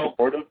your family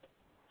supportive?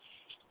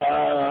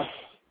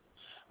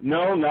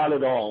 No, not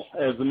at all.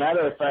 As a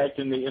matter of fact,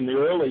 in the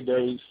early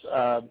days,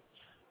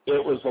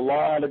 it was a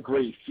lot of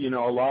grief, a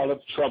lot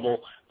of trouble.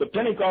 The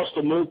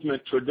Pentecostal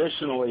movement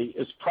traditionally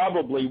is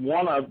probably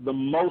one of the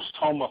most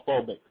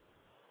homophobic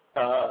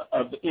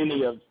of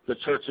any of the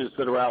churches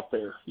that are out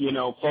there.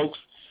 Folks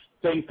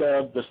think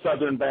of the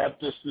Southern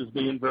Baptists as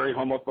being very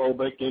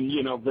homophobic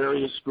and,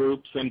 various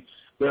groups, and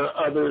there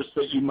are others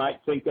that you might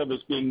think of as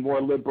being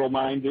more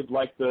liberal-minded,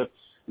 like the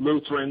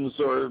Lutherans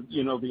or,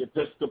 the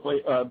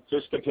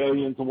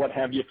Episcopalians and what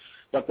have you.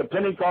 But the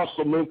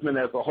Pentecostal movement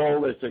as a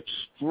whole is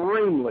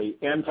extremely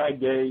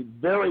anti-gay,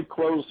 very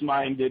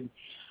closed-minded.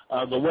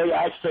 The way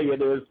I say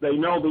it is they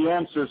know the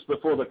answers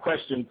before the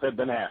questions have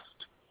been asked,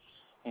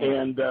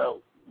 and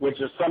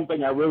which is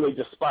something I really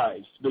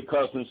despise,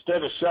 because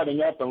instead of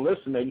shutting up and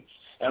listening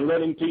and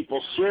letting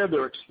people share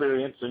their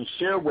experience and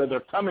share where they're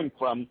coming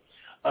from,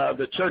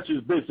 the church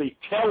is busy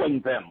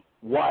telling them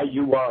why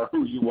you are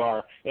who you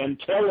are and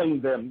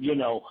telling them,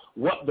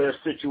 what their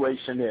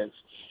situation is.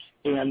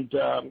 And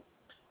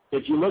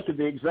if you look at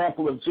the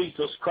example of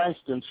Jesus Christ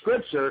in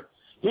Scripture,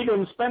 he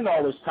didn't spend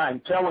all his time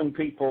telling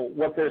people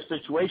what their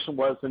situation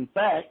was. In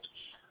fact,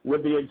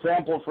 with the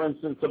example, for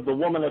instance, of the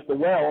woman at the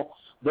well,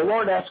 the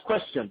Lord asked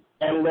questions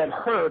and let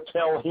her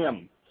tell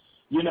him.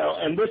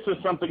 And this is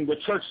something the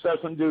church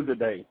doesn't do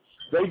today.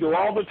 They do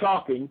all the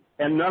talking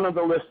and none of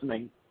the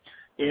listening.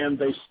 And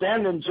they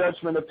stand in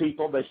judgment of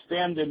people. They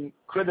stand in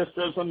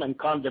criticism and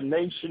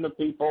condemnation of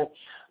people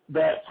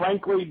that,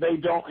 frankly, they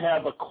don't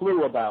have a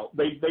clue about.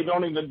 They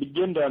don't even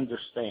begin to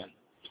understand.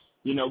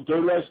 Gay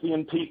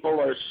lesbian people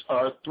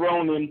are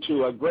thrown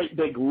into a great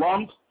big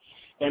lump.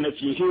 And if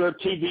you hear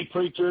TV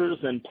preachers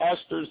and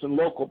pastors and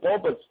local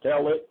pulpits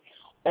tell it,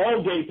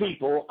 all gay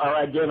people are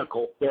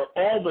identical. They're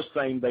all the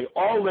same. They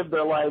all live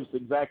their lives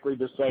exactly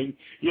the same.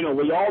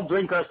 We all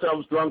drink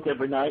ourselves drunk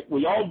every night.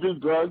 We all do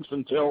drugs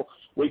until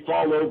we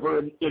fall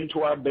over into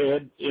our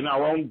bed in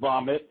our own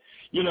vomit.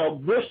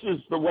 This is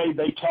the way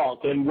they talk.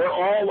 And we're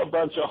all a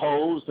bunch of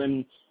hoes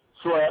and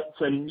sluts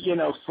and,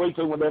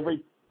 sleeping with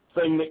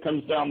everything that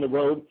comes down the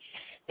road.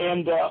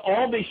 And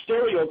all these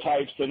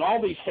stereotypes and all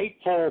these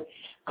hateful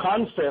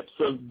concepts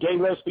of gay,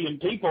 lesbian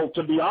people,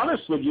 to be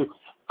honest with you,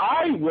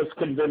 I was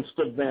convinced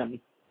of them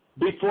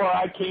before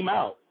I came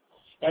out.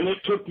 And it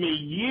took me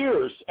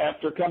years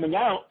after coming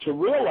out to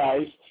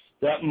realize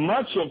that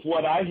much of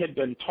what I had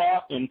been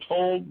taught and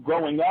told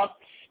growing up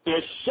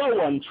is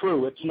so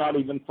untrue, it's not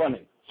even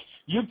funny.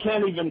 You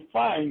can't even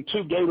find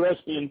two gay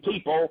lesbian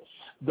people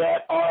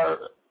that are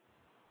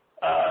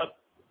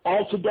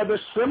altogether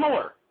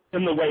similar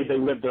in the way they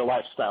live their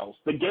lifestyles.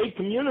 The gay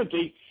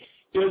community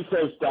is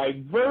as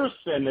diverse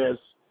and as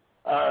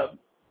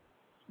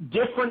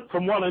different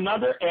from one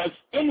another as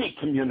any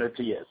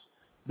community is.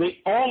 The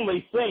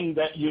only thing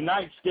that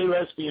unites gay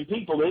lesbian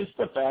people is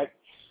the fact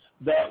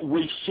that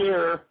we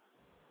share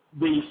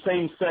the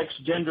same-sex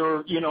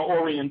gender,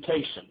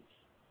 orientation.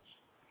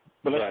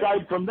 But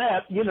aside from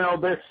that,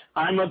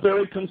 I'm a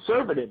very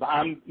conservative.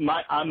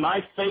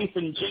 My faith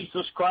in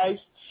Jesus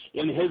Christ,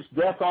 in his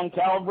death on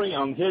Calvary,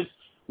 on his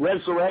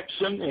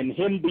resurrection, and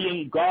him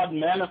being God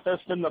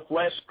manifest in the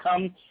flesh,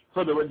 come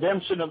for the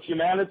redemption of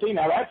humanity.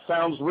 Now that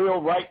sounds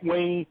real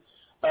right-wing,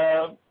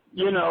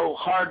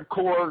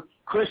 hardcore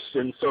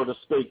Christian, so to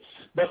speak.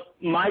 But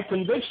my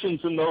convictions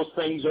in those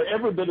things are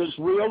every bit as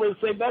real as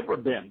they've ever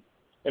been.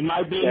 And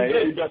my being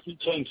gay doesn't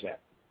change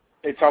that.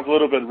 It sounds a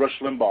little bit Rush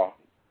Limbaugh,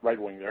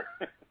 right-wing there.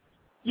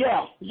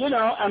 Yeah, and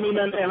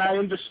I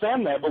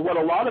understand that. But what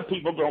a lot of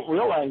people don't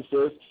realize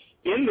is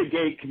in the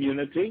gay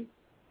community,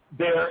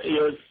 there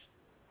is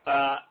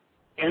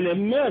an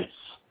immense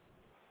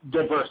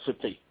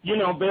diversity.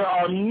 There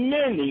are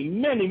many.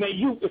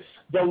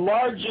 The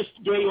largest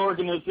gay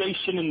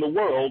organization in the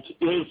world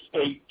is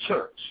a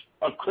church,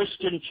 a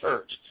Christian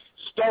church,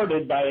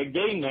 started by a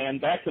gay man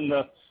back in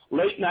the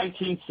late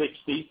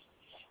 1960s.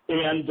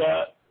 And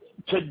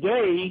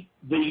today,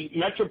 the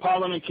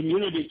metropolitan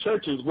community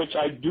churches, which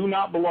I do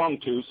not belong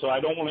to, so I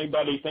don't want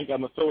anybody to think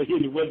I'm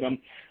affiliated with them,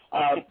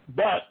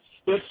 but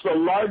it's the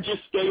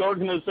largest gay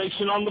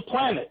organization on the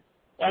planet.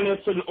 And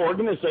it's an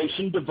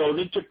organization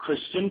devoted to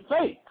Christian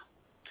faith.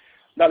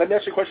 Now, let me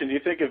ask you a question. Do you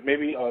think if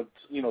maybe,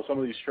 some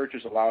of these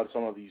churches allowed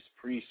some of these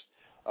priests,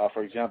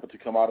 for example, to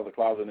come out of the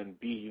closet and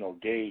be,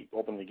 gay,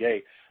 openly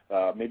gay,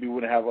 maybe we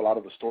wouldn't have a lot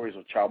of the stories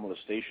of child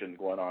molestation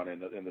going on in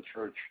the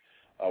church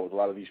with a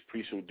lot of these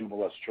priests who do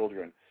molest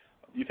children.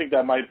 Do you think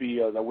that might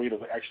be a way to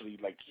actually,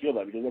 heal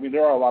that? Because,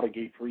 there are a lot of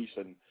gay priests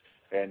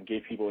and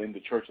gay people in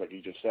the church, like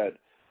you just said.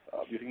 Do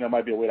you think that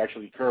might be a way to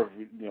actually curb,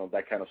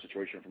 that kind of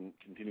situation from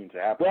continuing to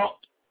happen? Well,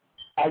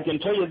 I can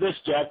tell you this,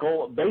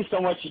 Jackal, based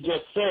on what you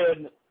just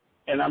said,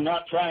 and I'm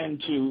not trying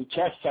to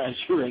chastise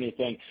you or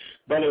anything,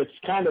 but it's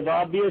kind of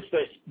obvious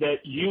that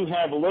you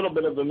have a little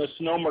bit of a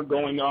misnomer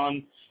going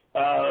on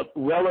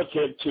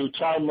relative to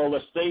child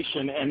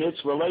molestation and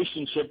its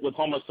relationship with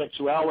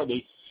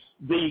homosexuality.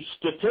 The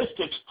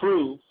statistics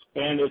prove,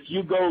 and if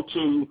you go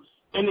to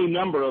any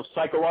number of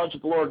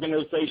psychological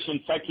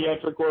organizations,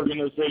 psychiatric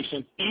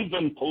organizations,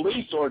 even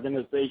police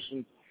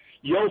organizations,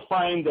 you'll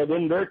find that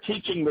in their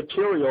teaching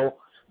material,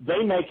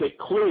 they make it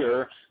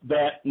clear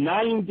that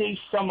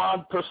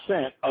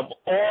 90-some-odd% of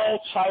all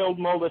child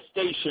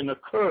molestation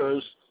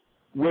occurs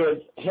with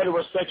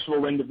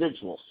heterosexual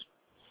individuals.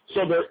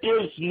 So there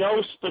is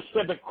no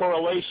specific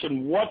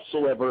correlation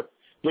whatsoever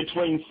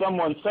between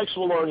someone's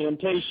sexual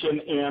orientation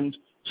and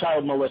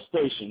child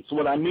molestation. So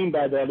what I mean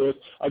by that is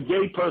a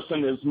gay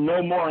person is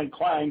no more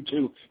inclined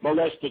to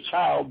molest a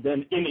child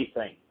than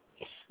anything.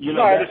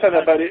 I understand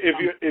that, but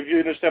if you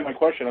understand my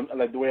question,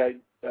 like the way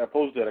I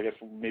posed it, I guess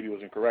maybe it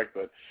was incorrect,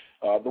 but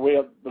the way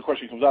the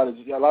question comes out is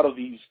a lot of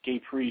these gay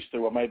priests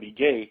that might be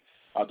gay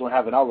don't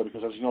have an outlet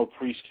because, as you know,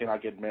 priests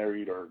cannot get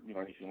married or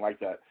anything like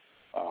that.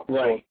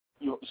 Right.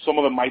 So, some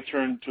of them might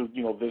turn to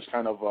this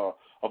kind of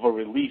a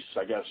release,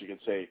 I guess you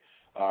could say.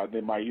 They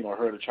might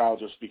hurt a child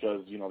just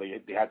because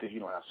they had to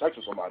have sex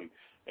with somebody.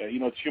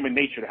 It's human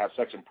nature to have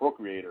sex and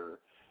procreate or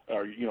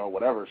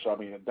whatever. So I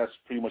mean that's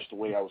pretty much the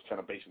way I was kind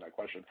of basing that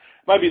question.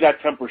 It might be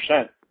that 10%,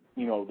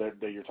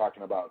 that you're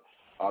talking about.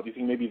 Do you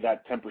think maybe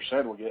that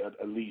 10% will get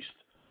at least,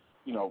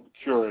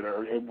 cured,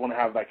 or it won't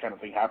have that kind of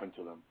thing happen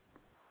to them?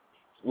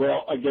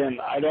 Well, again,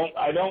 I don't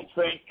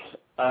think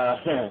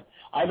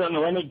I don't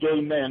know any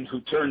gay men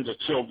who turn to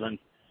children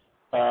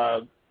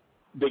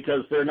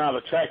because they're not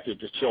attracted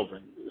to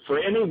children. For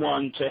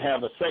anyone to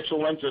have a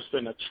sexual interest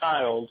in a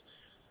child,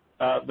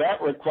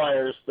 that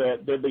requires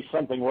that there be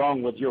something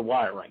wrong with your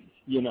wiring.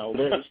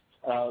 There's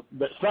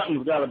that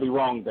something's got to be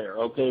wrong there.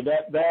 Okay,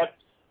 that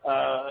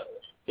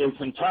is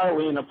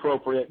entirely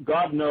inappropriate.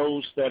 God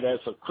knows that as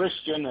a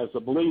Christian, as a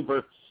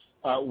believer,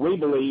 we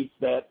believe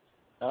that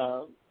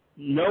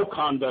no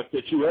conduct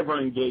that you ever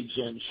engage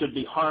in should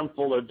be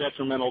harmful or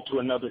detrimental to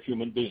another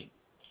human being.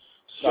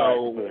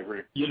 So,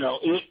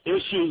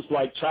 issues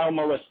like child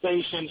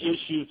molestation,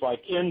 issues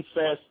like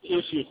incest,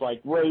 issues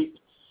like rape,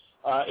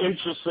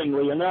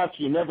 interestingly enough,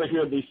 you never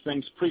hear these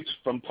things preached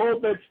from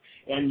pulpits,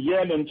 and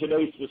yet in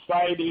today's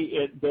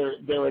society,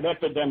 they're at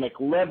epidemic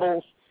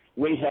levels.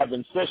 We have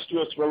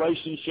incestuous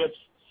relationships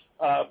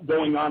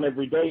going on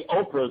every day.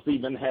 Oprah's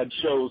even had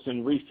shows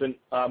in recent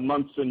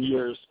months and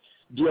years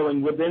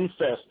dealing with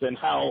incest and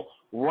how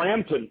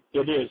rampant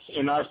it is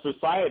in our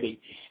society.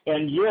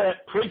 And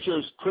yet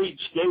preachers preach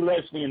gay,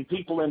 lesbian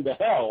people into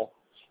hell,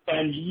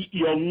 and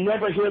you'll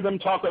never hear them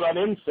talk about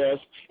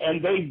incest,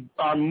 and they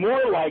are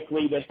more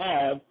likely to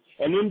have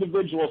an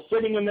individual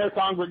sitting in their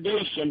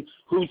congregation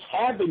who's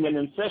having an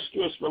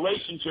incestuous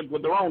relationship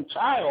with their own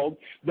child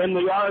than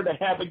they are to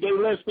have a gay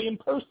lesbian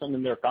person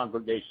in their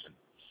congregation.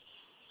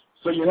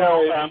 So,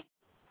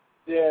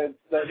 yeah,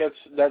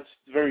 that's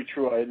very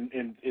true,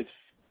 and it's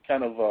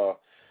kind of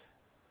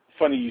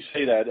funny you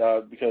say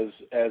that because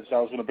as I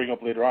was going to bring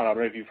up later on, I don't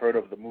know if you've heard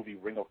of the movie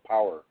Ring of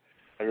Power.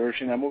 Have you ever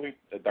seen that movie,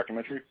 that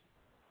documentary?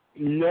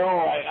 No,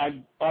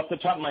 I off the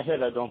top of my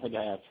head, I don't think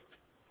I have.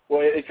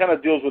 Well, it kind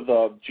of deals with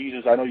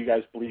Jesus. I know you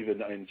guys believe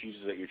in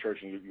Jesus at your church,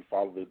 and you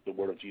follow the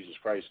word of Jesus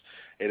Christ,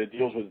 and it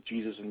deals with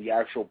Jesus and the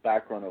actual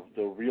background of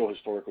the real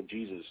historical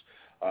Jesus,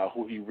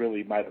 who he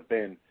really might have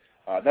been.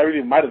 Not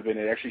really might have been.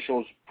 It actually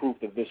shows proof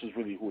that this is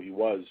really who he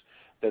was.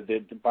 That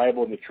the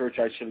Bible and the church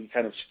actually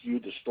kind of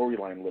skewed the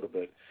storyline a little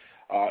bit.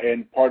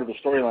 And part of the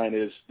storyline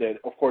is that,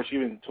 of course,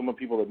 even some of the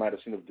people that might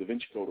have seen the Da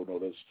Vinci Code will know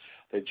this,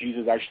 that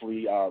Jesus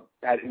actually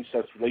had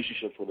incest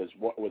relationships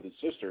with his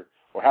sister,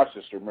 or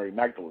half-sister, Mary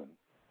Magdalene.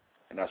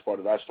 And that's part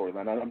of that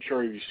storyline. I'm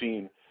sure if you've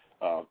seen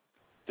Da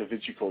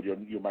Vinci Code,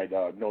 you might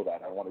know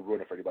that. I don't want to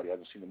ruin it for anybody who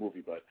hasn't seen the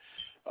movie, but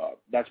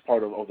that's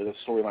part of the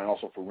storyline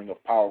also for Ring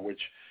of Power,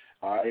 which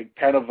it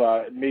kind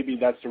of maybe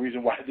that's the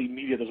reason why the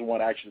media doesn't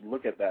want to actually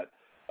look at that,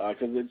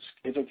 because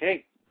it's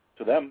okay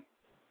to them.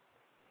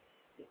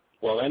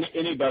 Well,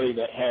 anybody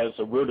that has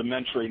a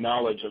rudimentary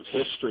knowledge of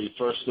history,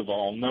 first of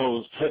all,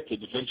 knows that the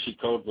Da Vinci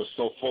Code was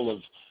so full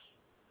of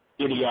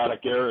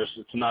idiotic errors,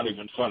 it's not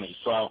even funny.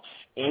 So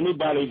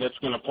anybody that's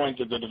going to point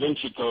to the Da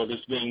Vinci Code as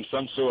being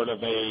some sort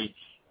of a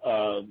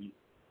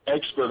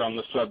expert on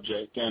the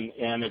subject,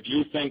 and if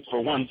you think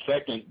for 1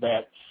 second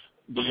that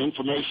the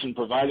information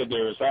provided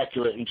there is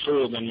accurate and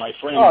true, then my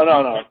friend,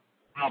 no.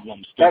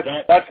 Problems.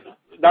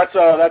 That's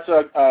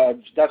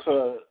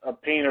a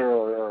painter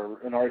or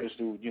an artist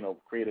who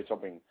created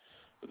something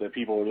that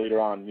people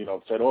later on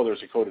said, oh,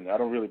 there's a code in there. I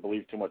don't really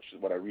believe too much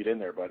what I read in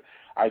there, but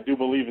I do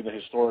believe in the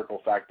historical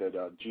fact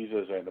that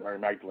Jesus and Mary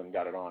Magdalene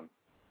got it on.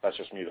 That's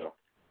just me, though.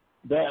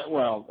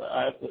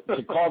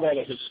 To call that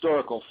a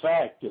historical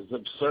fact is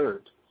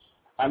absurd.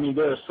 I mean,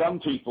 there are some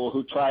people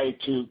who try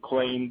to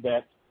claim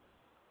that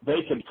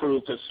they can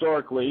prove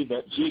historically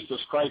that Jesus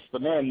Christ the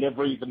man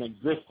never even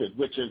existed,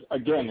 which is,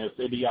 again, is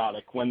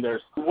idiotic when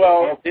there's...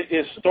 Well,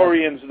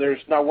 historians, there's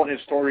not one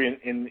historian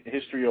in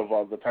history of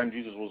the time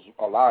Jesus was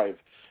alive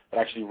that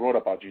actually wrote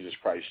about Jesus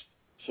Christ.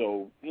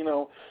 So, you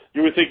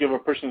would think if a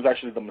person is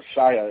actually the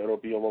Messiah, it'll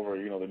be all over,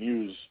 the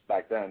news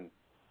back then.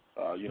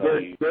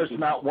 There's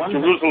not one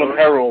Jerusalem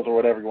Herald or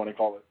whatever you want to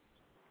call it.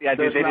 Yeah,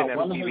 there's they not didn't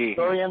have one TV.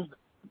 historian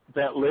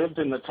that lived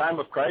in the time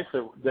of Christ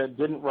that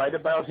didn't write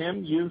about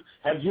him.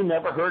 Have you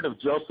never heard of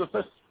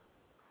Josephus?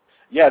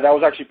 Yeah, that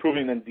was actually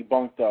proven and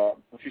debunked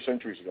a few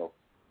centuries ago.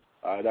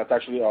 That's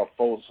actually a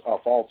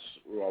false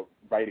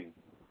writing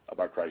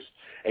about Christ.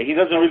 And he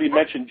doesn't really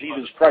mention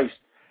Jesus Christ.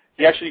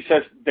 He actually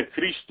says the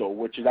Cristo,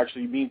 which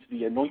actually means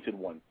the anointed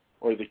one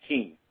or the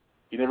king.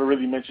 He never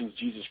really mentions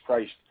Jesus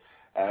Christ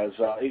as.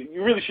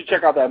 You really should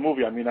check out that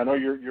movie. I mean, I know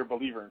you're a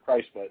believer in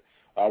Christ, but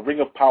Ring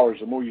of Power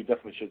is a movie you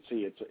definitely should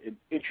see. It's an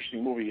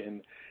interesting movie,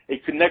 and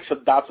it connects the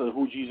dots of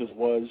who Jesus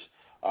was,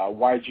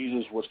 why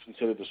Jesus was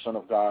considered the Son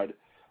of God.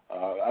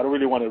 I don't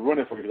really want to ruin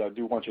it for you because I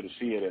do want you to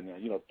see it and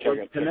check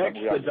it.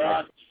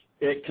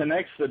 It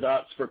connects the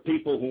dots for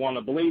people who want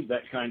to believe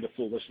that kind of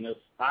foolishness.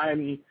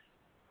 I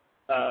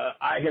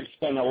have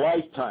spent a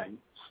lifetime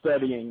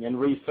studying and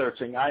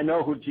researching. I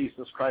know who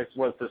Jesus Christ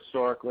was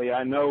historically.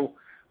 I know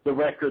the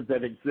record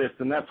that exists,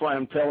 and that's why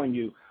I'm telling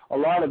you, a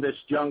lot of this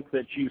junk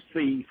that you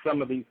see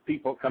some of these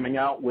people coming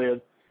out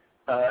with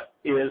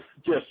is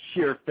just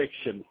sheer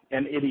fiction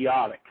and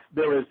idiotic.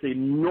 There is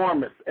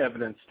enormous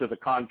evidence to the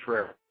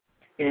contrary.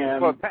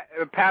 And well,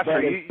 Pastor,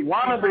 if you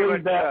want to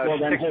believe that, well,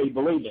 then, hey,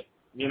 believe it.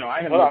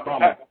 I have no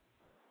problem.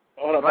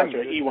 Hold on,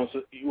 Pastor. He wants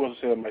to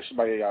say that my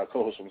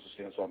co-host wants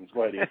to say something.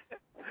 Go ahead, E.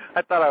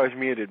 I thought I was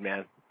muted,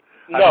 man.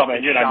 No,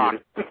 man, you're not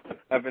muted.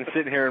 I've been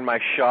sitting here in my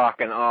shock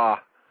and awe.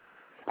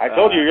 I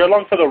told you're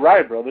along for the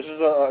ride, bro. This is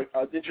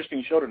an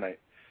interesting show tonight.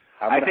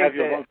 I think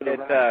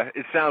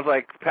it sounds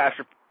like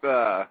Pastor.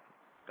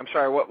 I'm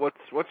sorry. What's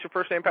your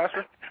first name,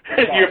 Pastor?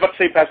 You're about to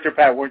say Pastor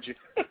Pat, weren't you?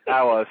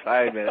 I was.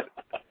 I admit it.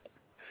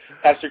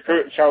 Pastor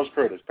Charles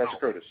Curtis. Pastor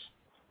Curtis.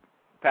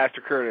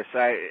 Pastor Curtis.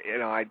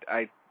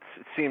 It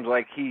seems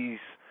like he's,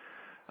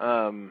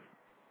 not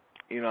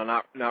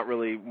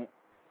really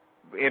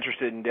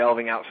interested in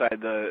delving outside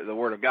the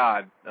Word of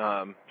God.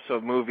 So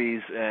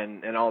movies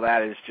and all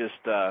that is just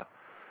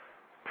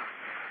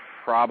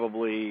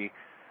probably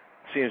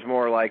seems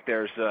more like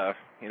there's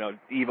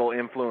evil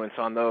influence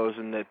on those,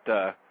 and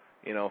that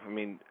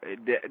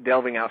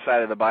delving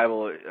outside of the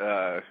Bible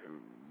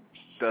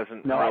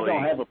doesn't. No, really... I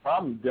don't have a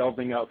problem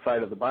delving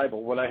outside of the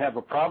Bible. What I have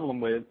a problem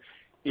with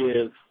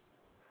is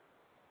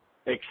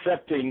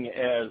accepting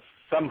as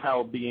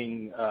somehow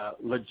being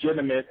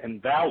legitimate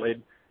and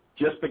valid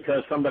just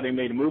because somebody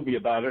made a movie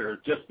about it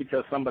or just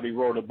because somebody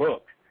wrote a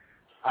book.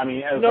 I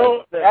mean,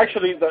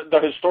 actually, the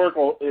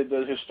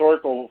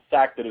historical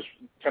fact that is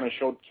kind of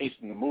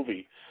showcased in the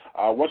movie.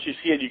 Once you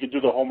see it, you can do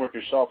the homework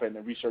yourself and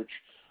research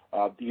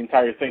the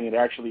entire thing.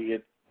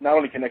 It not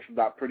only connects the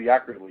dot pretty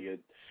accurately,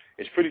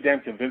 it's pretty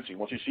damn convincing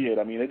once you see it.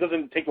 I mean, it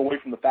doesn't take away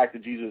from the fact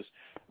that Jesus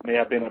may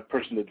have been a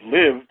person that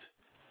lived,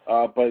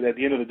 but at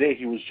the end of the day,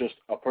 he was just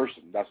a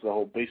person. That's the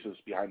whole basis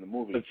behind the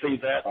movie. But see,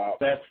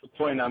 that's the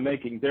point I'm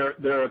making.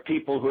 There are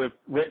people who have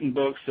written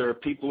books, there are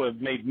people who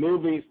have made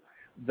movies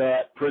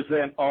that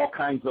present all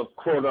kinds of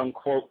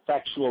quote-unquote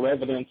factual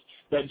evidence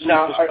that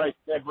Jesus Christ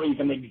never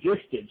even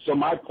existed. So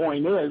my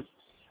point is,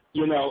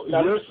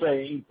 you're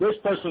saying this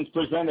person's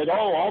presented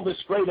all this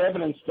great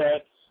evidence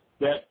that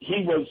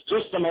he was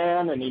just a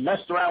man and he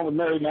messed around with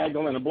Mary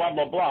Magdalene and blah,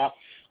 blah, blah.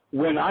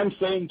 When I'm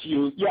saying to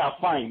you, yeah,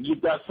 fine,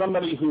 you've got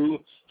somebody who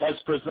has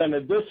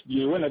presented this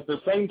view, and at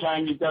the same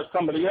time you've got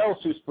somebody else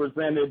who's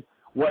presented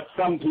what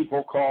some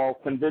people call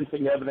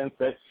convincing evidence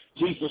that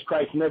Jesus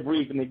Christ never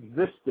even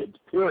existed,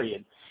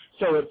 period.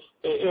 So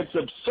it's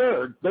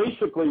absurd.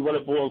 Basically what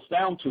it boils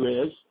down to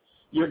is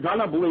you're going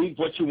to believe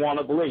what you want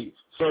to believe.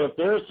 So if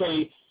there's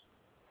a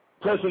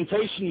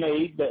presentation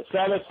made that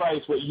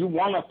satisfies what you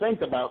want to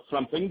think about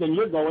something, then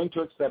you're going to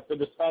accept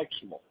it as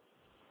factual.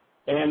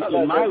 And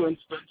in my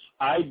instance,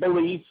 I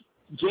believe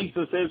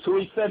Jesus is who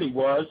he said he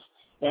was,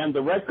 and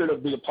the record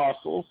of the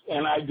apostles,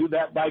 and I do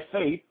that by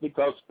faith,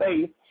 because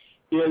faith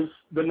is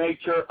the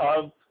nature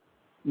of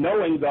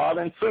knowing God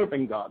and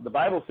serving God. The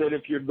Bible said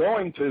if you're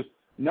going to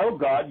know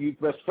God, you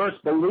must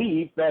first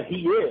believe that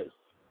he is,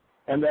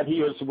 and that he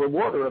is a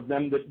rewarder of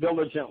them that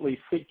diligently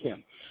seek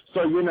him.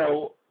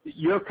 So,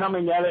 you're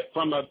coming at it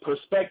from a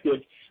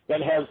perspective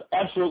that has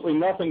absolutely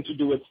nothing to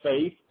do with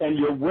faith, and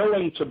you're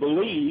willing to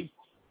believe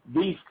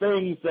these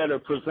things that are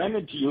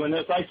presented to you. And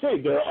as I say,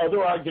 there are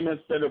other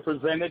arguments that are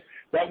presented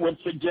that would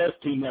suggest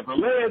he never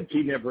lived,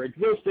 he never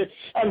existed,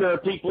 and there are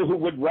people who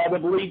would rather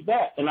believe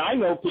that. And I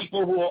know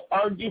people who will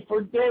argue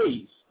for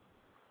days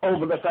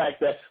over the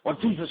fact that, well,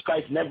 Jesus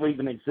Christ never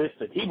even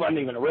existed. He wasn't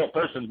even a real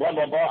person, blah,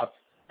 blah, blah.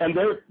 And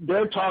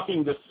they're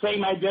talking the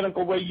same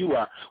identical way you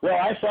are. Well,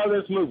 I saw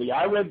this movie,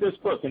 I read this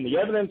book, and the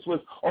evidence was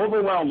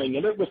overwhelming,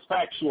 and it was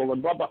factual,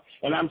 and blah, blah.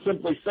 And I'm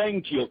simply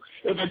saying to you,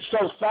 if it's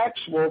so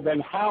factual, then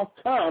how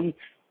come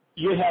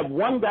you have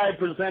one guy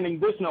presenting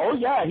this, and, oh,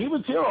 yeah, he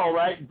was here all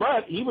right,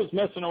 but he was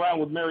messing around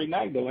with Mary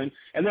Magdalene.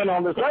 And then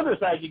on this other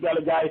side, you got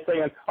a guy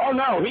saying, oh,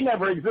 no, he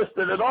never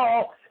existed at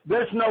all.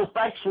 There's no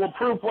factual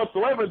proof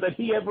whatsoever that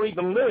he ever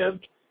even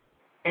lived.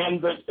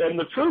 And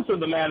the truth of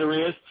the matter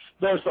is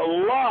there's a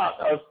lot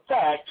of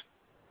fact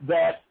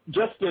that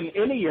just in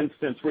any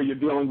instance where you're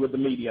dealing with the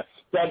media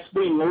that's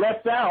being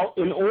left out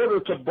in order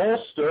to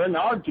bolster an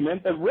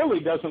argument that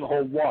really doesn't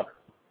hold water.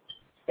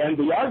 And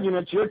the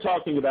arguments you're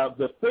talking about,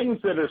 the things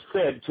that are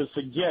said to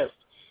suggest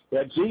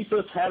that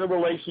Jesus had a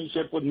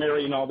relationship with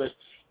Mary and all this,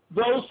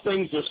 those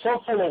things are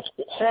so full of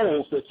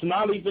holes it's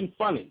not even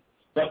funny.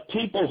 But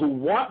people who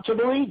want to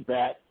believe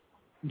that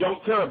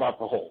don't care about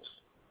the holes.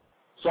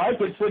 So I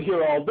could sit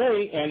here all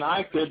day and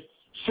I could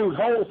shoot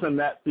holes in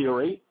that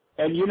theory.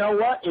 And you know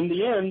what? In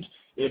the end,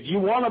 if you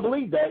want to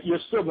believe that, you're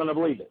still going to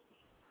believe it.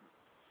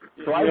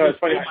 So I just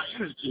pay my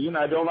energy and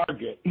I don't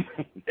argue.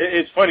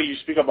 It's funny you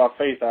speak about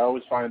faith. I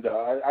always find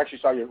I actually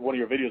saw one of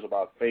your videos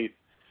about faith,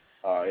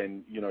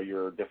 and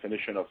your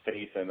definition of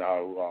faith and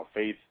how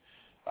faith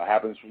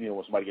happens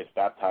when somebody gets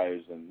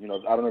baptized. And I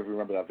don't know if you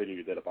remember that video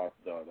you did about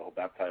the whole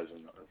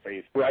baptizing of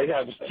faith. Right,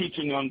 I was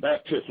teaching on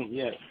baptism.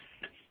 Yes.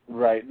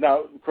 Right.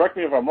 Now, correct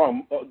me if I'm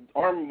wrong.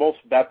 Aren't most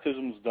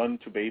baptisms done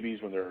to babies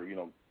when they're,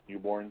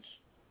 newborns?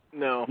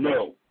 No.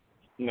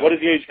 What is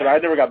the age? Because I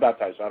never got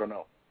baptized, so I don't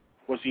know.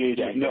 What's the age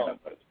when you get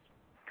baptized?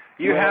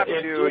 You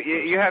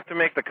have to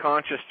make the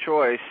conscious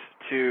choice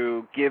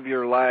to give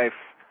your life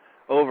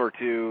over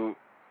to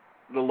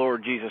the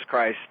Lord Jesus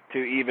Christ to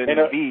even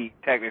be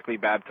technically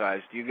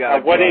baptized. You got.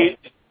 At what age?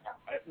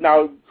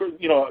 Now,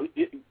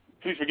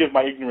 please forgive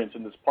my ignorance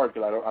in this part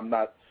because I'm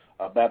not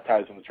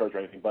baptized in the church or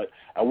anything, but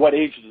at what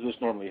age does this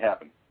normally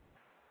happen?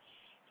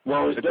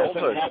 Well, it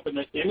doesn't happen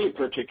at any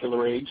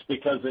particular age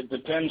because it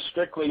depends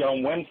strictly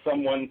on when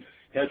someone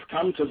has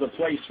come to the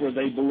place where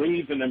they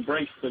believe and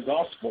embrace the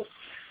gospel.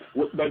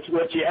 But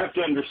what you have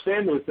to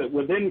understand is that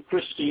within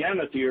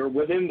Christianity or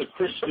within the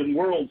Christian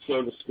world,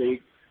 so to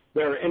speak,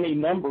 there are any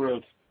number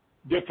of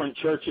different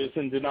churches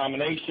and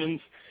denominations.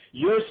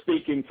 You're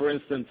speaking, for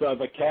instance,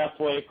 of a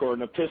Catholic or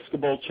an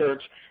Episcopal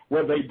church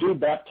where they do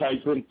baptize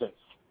infants.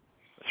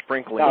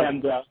 Sprinkling.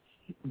 And,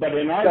 but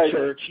in our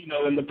church,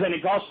 in the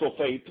Pentecostal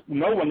faith,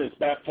 no one is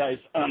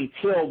baptized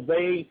until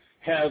they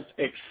have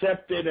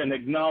accepted and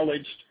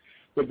acknowledged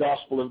the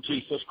gospel of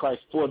Jesus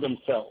Christ for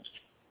themselves.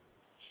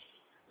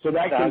 So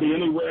that can be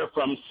anywhere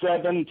from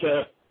 7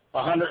 to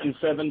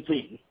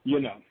 117,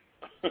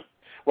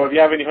 Well, if you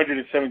have any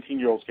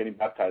 117-year-olds getting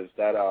baptized,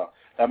 that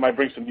might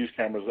bring some news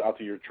cameras out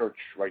to your church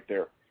right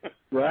there.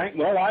 Right.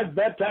 Well, I've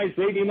baptized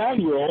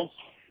 89-year-olds.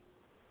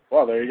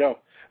 Well, there you go.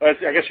 I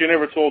guess you're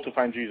never told to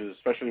find Jesus,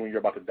 especially when you're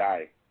about to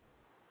die.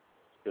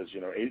 Because,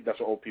 that's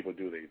what old people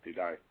do. They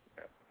die.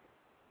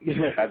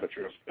 Yeah. Sad but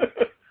true.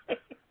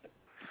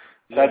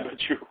 Sad but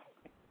true.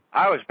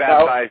 I was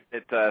baptized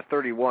at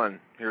 31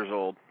 years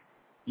old.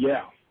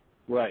 Yeah,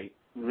 right.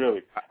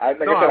 Really? I was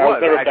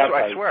never baptized.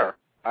 I swear.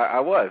 I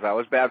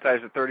was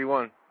baptized at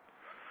 31.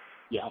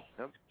 Yeah.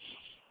 Yep.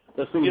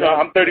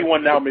 I'm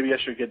 31 now. Maybe I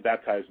should get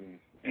baptized.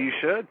 You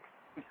should.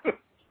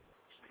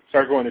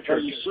 Start going to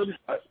church.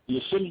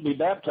 You shouldn't be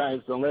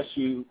baptized unless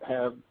you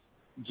have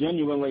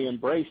genuinely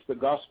embraced the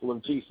gospel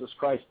of Jesus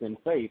Christ in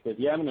faith. If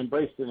you haven't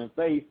embraced it in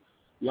faith,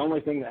 the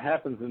only thing that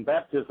happens in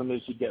baptism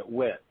is you get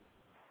wet.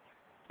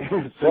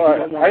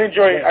 I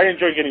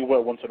enjoy getting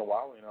wet once in a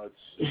while.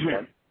 It's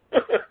fun.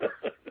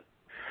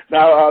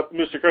 Now,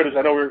 Mr. Curtis,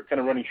 I know we're kind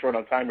of running short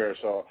on time here,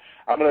 so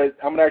I'm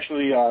gonna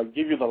actually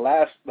give you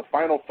the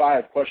final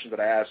 5 questions that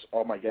I ask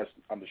all my guests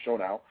on the show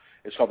now.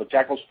 It's called the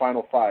Jackal's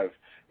Final 5.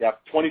 You have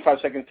 25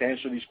 seconds to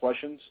answer these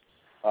questions.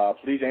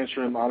 Please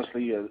answer them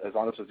honestly, as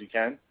honest as you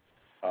can.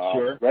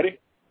 Sure. Ready?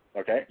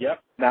 Okay.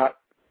 Yep. Now,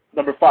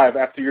 number 5.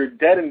 After you're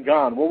dead and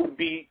gone, what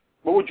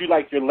would you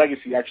like your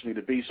legacy actually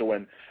to be? So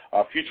when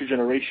future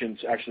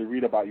generations actually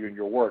read about you and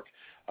your work,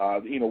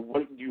 what do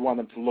you want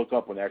them to look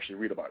up when they actually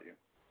read about you?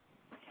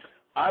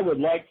 I would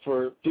like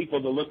for people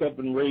to look up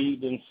and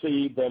read and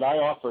see that I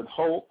offered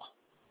hope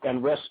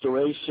and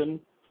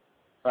restoration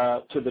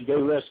to the gay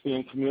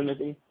lesbian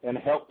community and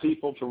help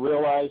people to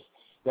realize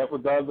that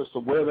regardless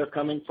of where they're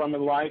coming from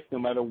in life, no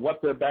matter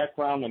what their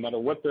background, no matter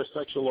what their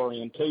sexual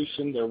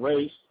orientation, their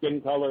race, skin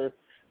color,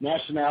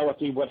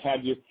 nationality, what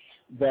have you,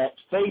 that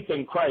faith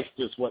in Christ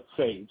is what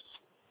saves.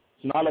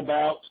 It's not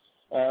about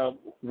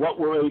what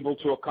we're able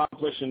to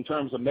accomplish in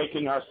terms of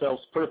making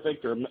ourselves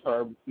perfect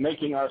or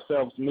making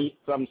ourselves meet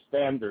some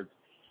standard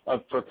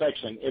of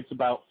perfection. It's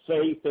about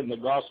faith in the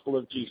gospel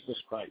of Jesus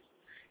Christ.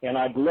 And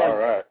I'd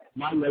love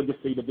my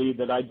legacy to be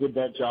that I did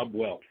that job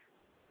well.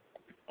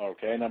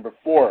 Okay, number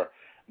 4,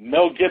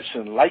 Mel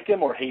Gibson, like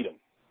him or hate him?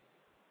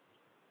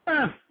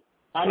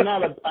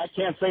 I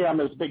can't say I'm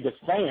as big a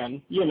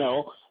fan,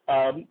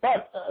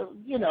 but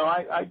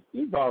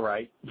he's all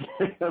right.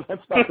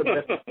 That's not the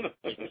best.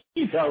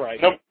 He's all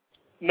right.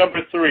 Number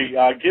 3,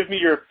 give me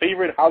your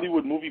favorite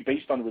Hollywood movie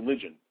based on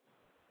religion.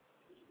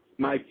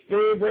 My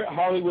favorite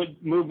Hollywood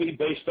movie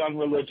based on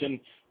religion,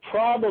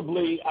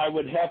 probably I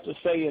would have to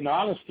say, in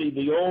honesty,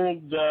 the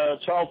old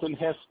Charlton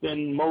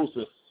Heston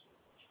Moses.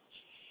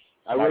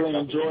 I really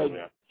enjoyed.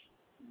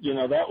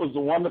 That was a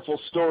wonderful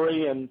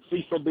story, and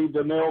Cecil B.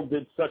 DeMille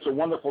did such a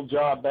wonderful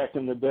job back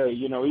in the day.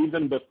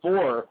 Even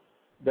before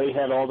they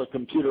had all the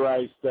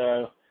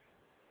computerized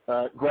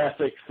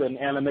graphics and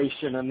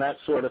animation and that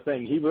sort of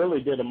thing. He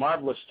really did a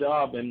marvelous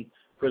job in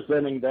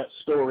presenting that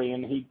story,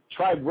 and he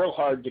tried real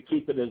hard to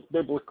keep it as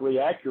biblically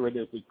accurate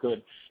as he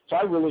could. So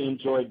I really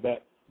enjoyed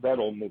that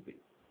old movie.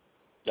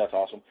 That's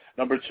awesome.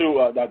 Number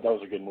 2, that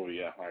was a good movie,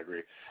 yeah, I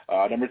agree.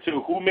 Number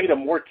 2, who made a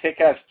more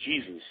kick-ass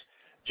Jesus?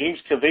 James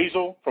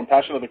Caviezel from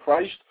Passion of the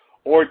Christ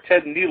or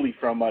Ted Neely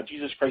from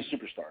Jesus Christ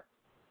Superstar?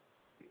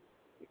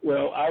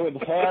 Well, I would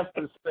have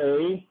to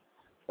say,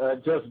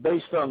 just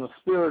based on the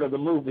spirit of the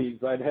movies,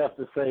 I'd have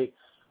to say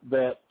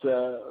that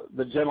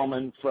the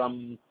gentleman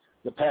from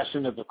The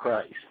Passion of the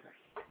Christ.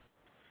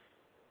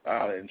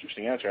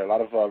 Interesting answer. A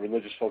lot of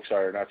religious folks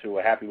are not too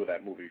happy with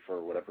that movie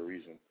for whatever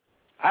reason.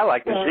 I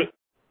like it.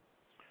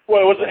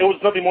 Well, it was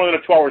nothing more than a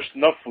 2-hour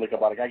snuff flick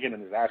about a guy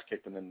getting his ass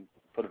kicked and then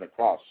put in a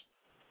cross.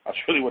 That's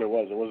really what it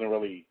was. It wasn't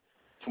really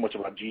too much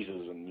about Jesus.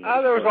 And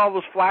there was all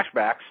those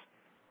flashbacks.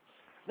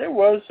 There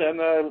was, and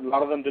a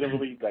lot of them didn't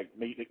really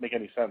make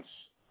any sense.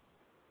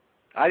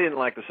 I didn't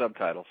like the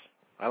subtitles.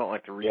 I don't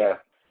like to read. Yeah.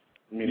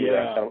 Me neither.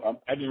 Yeah.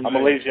 I'm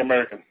a lazy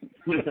American.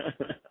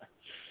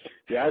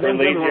 Yeah, I didn't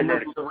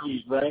really to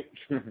read, right?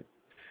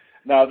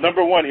 Now,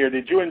 number 1 here,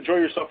 did you enjoy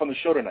yourself on the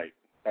show tonight?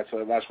 That's the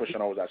last question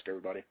I always ask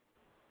everybody.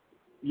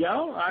 Yeah,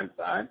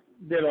 I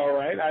did all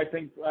right. I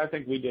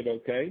think we did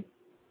okay.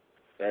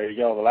 There you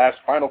go. The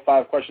final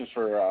 5 questions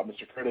for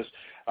Mr. Curtis.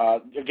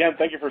 Again,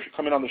 thank you for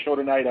coming on the show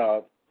tonight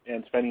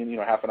and spending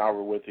half an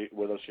hour with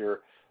us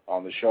here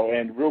on the show.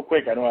 And real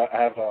quick, I know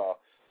I have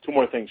 2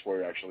 more things for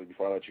you actually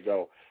before I let you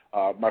go.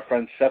 My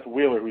friend Seth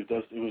Wheeler,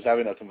 who's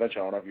having a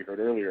convention, I don't know if you heard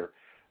earlier,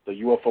 the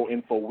UFO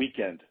Info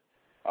Weekend.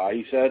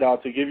 He said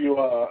to give you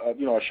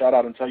a shout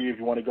out and tell you if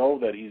you want to go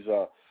that he's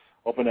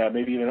open to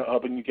maybe even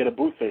helping you get a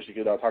booth there so you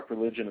could talk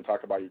religion and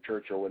talk about your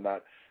church or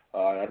whatnot.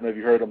 I don't know if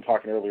you heard him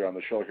talking earlier on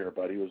the show here,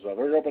 but he was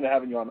very open to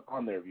having you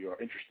on there if you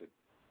are interested.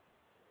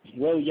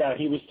 Well, yeah,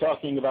 he was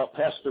talking about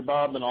Pastor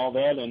Bob and all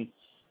that, and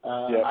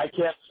I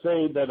can't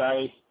say that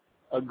I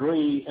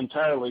agree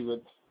entirely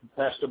with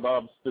Pastor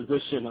Bob's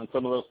position on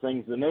some of those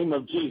things. The name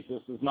of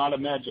Jesus is not a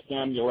magic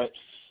amulet.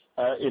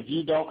 If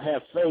you don't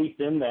have faith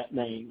in that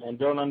name and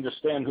don't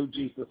understand who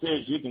Jesus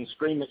is, you can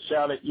scream it,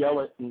 shout it, yell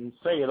it, and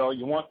say it all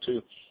you want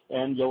to,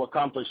 and you'll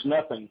accomplish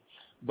nothing.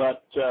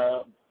 But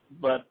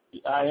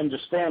I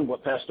understand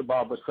what Pastor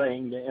Bob was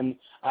saying, and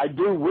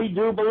we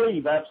do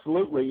believe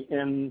absolutely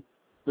in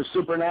the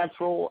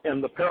supernatural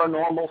and the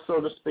paranormal,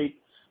 so to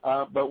speak,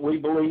 but we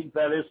believe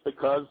that is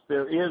because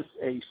there is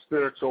a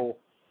spiritual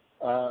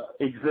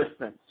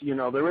existence.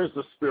 There is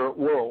a spirit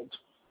world.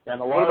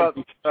 And what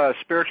about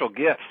spiritual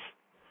gifts?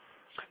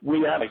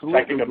 We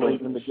absolutely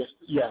believe in the gifts.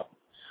 Yeah.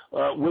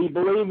 We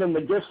believe in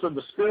the gifts of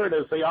the Spirit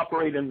as they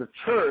operate in the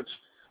church.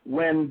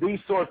 When these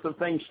sorts of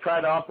things try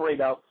to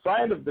operate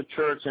outside of the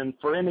church and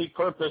for any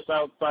purpose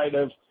outside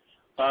of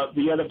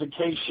the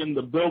edification,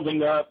 the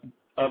building up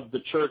of the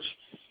church,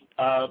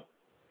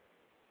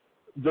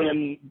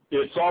 then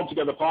it's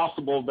altogether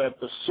possible that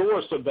the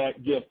source of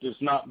that gift is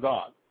not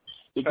God.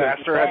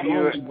 Pastor, have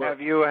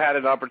you had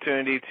an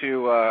opportunity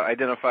to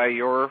identify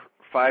your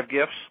 5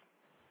 gifts?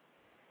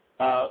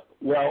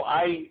 Well,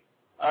 I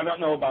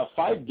don't know about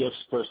 5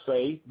 gifts per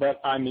se,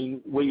 but I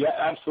mean, we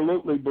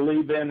absolutely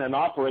believe in and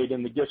operate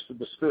in the gifts of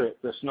the Spirit.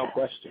 There's no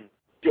question.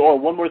 Oh,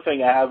 one more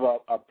thing. I have a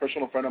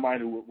personal friend of mine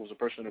who was a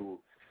person who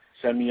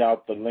sent me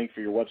out the link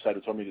for your website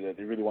and told me that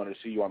they really wanted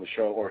to see you on the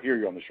show, or hear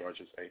you on the show, I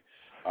should say.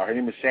 Her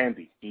name is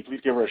Sandy. Can you please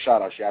give her a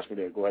shout-out? She asked me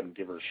to go ahead and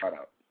give her a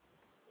shout-out.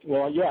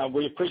 Well, yeah,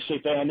 we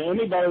appreciate that. And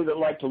anybody that would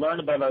like to learn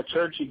about our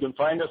church, you can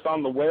find us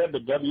on the web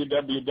at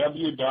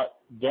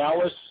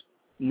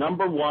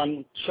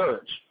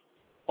www.dallas1church,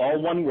 all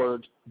one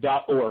word,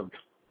 .org.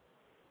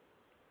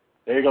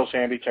 There you go,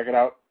 Sandy. Check it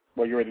out.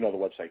 Well, you already know the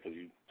website because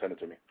you sent it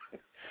to me.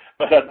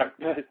 But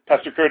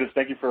Pastor Curtis,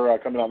 thank you for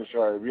coming on the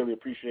show. I really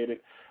appreciate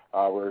it.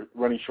 We're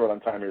running short on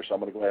time here, so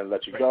I'm going to go ahead and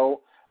let you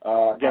go.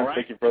 Again,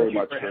 thank you very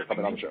much for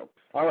coming on the show.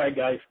 All right,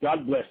 guys.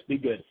 God bless. Be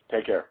good.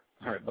 Take care.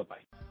 All right. Bye-bye.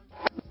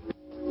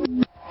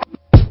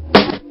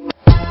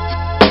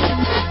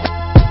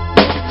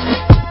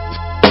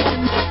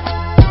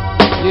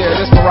 Yeah,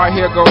 this one right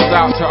here goes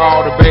out to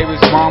all the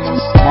babies,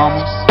 mamas.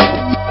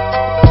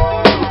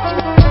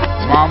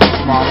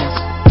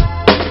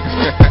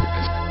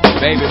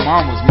 Baby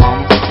mamas.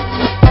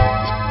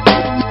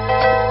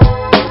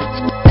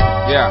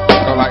 Yeah,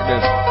 go like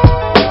this.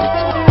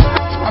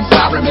 I'm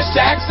sorry, Miss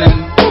Jackson.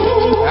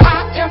 Ooh,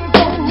 I am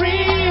for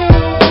real.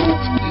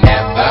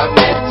 Never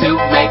meant to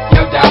make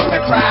your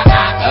daughter cry.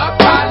 I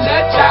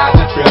apologize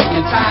a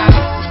trillion times.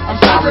 I'm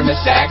sorry,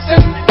 Miss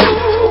Jackson.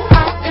 Ooh, I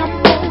am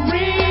for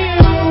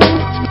real.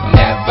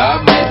 Never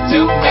meant to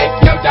make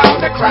your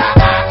daughter cry. I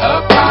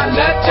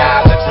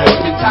apologize a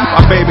trillion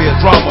times. My baby is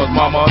drama,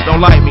 mama.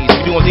 Don't like me.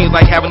 She doing things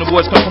like having the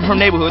boys come from her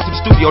neighborhood to the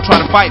studio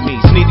trying to fight me.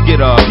 She need to get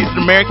a piece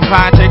of American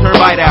pie and take her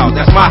bite out.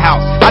 That's my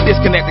house. I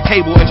disconnect the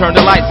cable and turn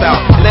the lights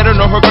out and let her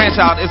know her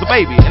grandchild is a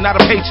baby and not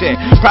a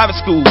paycheck. Private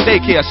school,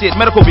 daycare, shit,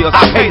 medical bills,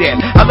 I pay that.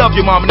 I love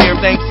your mom and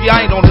everything. See,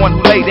 I ain't the only one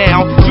who lay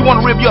down. She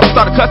wanna rip you up and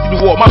start a custody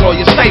war. My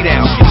lawyer, stay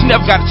down. She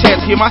never got a chance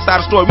to hear my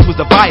side of the story. We was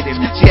divided.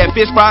 She had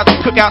fish fries and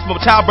cookouts for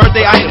my child's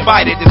birthday. I ain't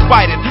invited.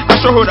 Despite it, I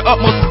show her the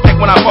utmost respect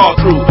when I fall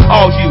through.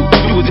 All you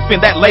would defend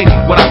that lady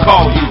when I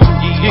call you.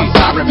 I'm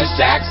sorry, Miss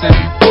Jackson.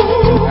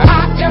 Ooh,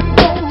 I am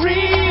for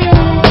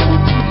real.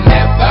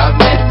 Never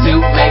meant to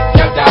make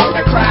your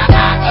daughter cry.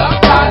 I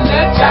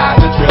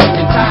apologize a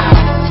trillion times.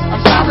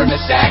 I'm sorry,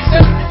 Miss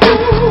Jackson.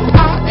 Ooh,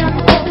 I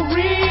am for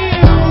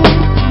real.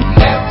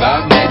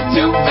 Never meant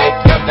to make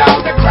your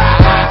daughter cry.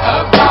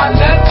 I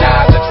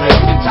apologize a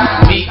trillion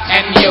times. Me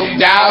and your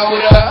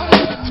daughter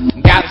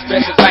got a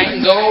special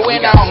thing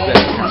going on.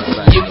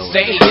 You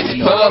say it's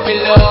puppy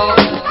love.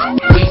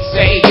 We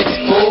say it's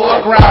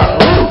foreground.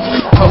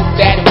 Hope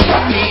that we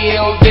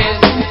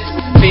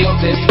feel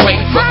this way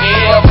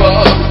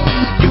forever.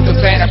 You can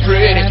plan a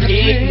pretty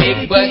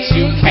picnic, but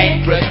you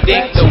can't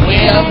predict the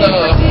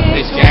weather.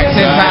 Miss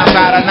Jackson, 10 times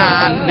out of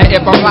 9. Now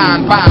if I'm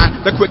lying,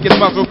 fine. The quickest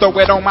muzzle, throw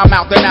it on my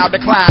mouth and I'll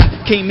decline.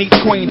 King meets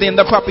queen, then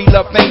the puppy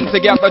love thing.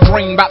 Together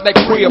dream about that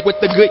crib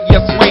with the good year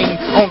swing.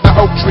 On the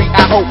oak tree,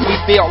 I hope we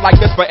feel like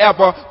this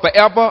forever.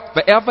 Forever.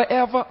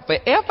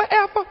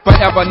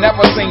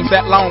 Never seems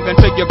that long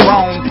until you're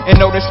grown. And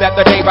notice that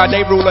the day by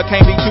day ruler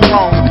can't be too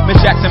wrong. Miss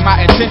Jackson,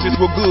 my intentions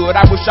were good.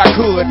 I wish I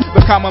could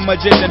become a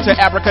magician to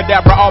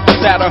abracadabra all the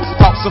sadder.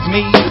 Thoughts of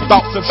me,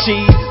 thoughts of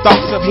she,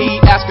 thoughts of he.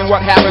 Asking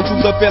what happened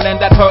to the feeling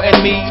that her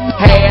and me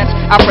had.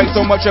 I pray so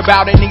much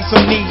about it, need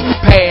some knee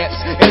pads.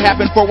 It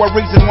happened for a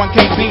reason, one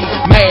can't be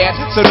mad.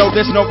 So know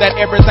that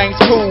everything's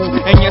cool.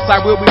 And yes, I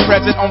will be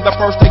present on the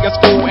first day of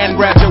school and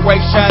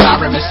graduation.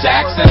 Sorry, Miss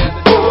Jackson.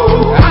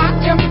 Ooh, I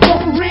am for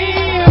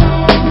real.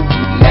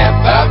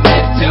 Never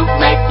meant to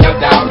make your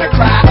daughter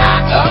cry.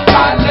 I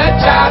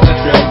apologize a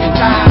trillion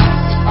times.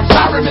 I'm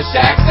sorry, Miss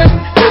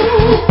Jackson.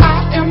 Ooh,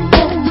 I am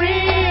for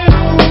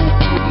real.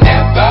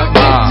 Never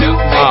meant to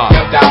make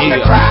your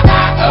daughter cry.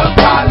 I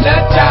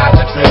apologize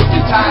a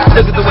trillion times.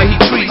 Look at the way he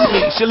treats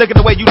me. She look at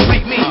the way you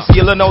treat me. See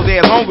your little nose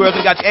ass homegirls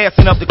and got your ass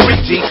in up the creek,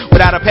 G.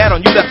 Without a pad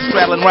on, you left the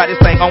straddle and ride this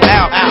thing on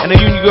out. And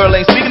the union girl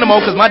ain't speaking no more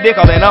cause my dick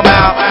all in, I'm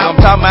out. I'm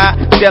talking about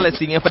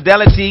jealousy,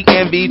 infidelity,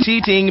 envy,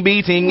 cheating,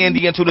 beating, and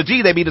the N to the G,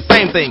 they be the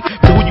same thing.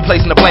 But who you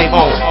placing the blame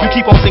on? You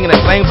keep on singing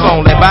that same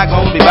song. Let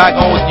bygones be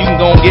bygones, you can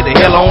go and get the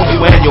hell on you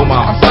and your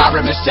mom. I'm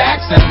sorry, Miss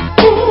Jackson.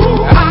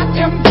 Ooh, I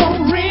am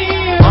for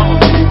real.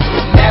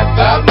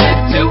 Never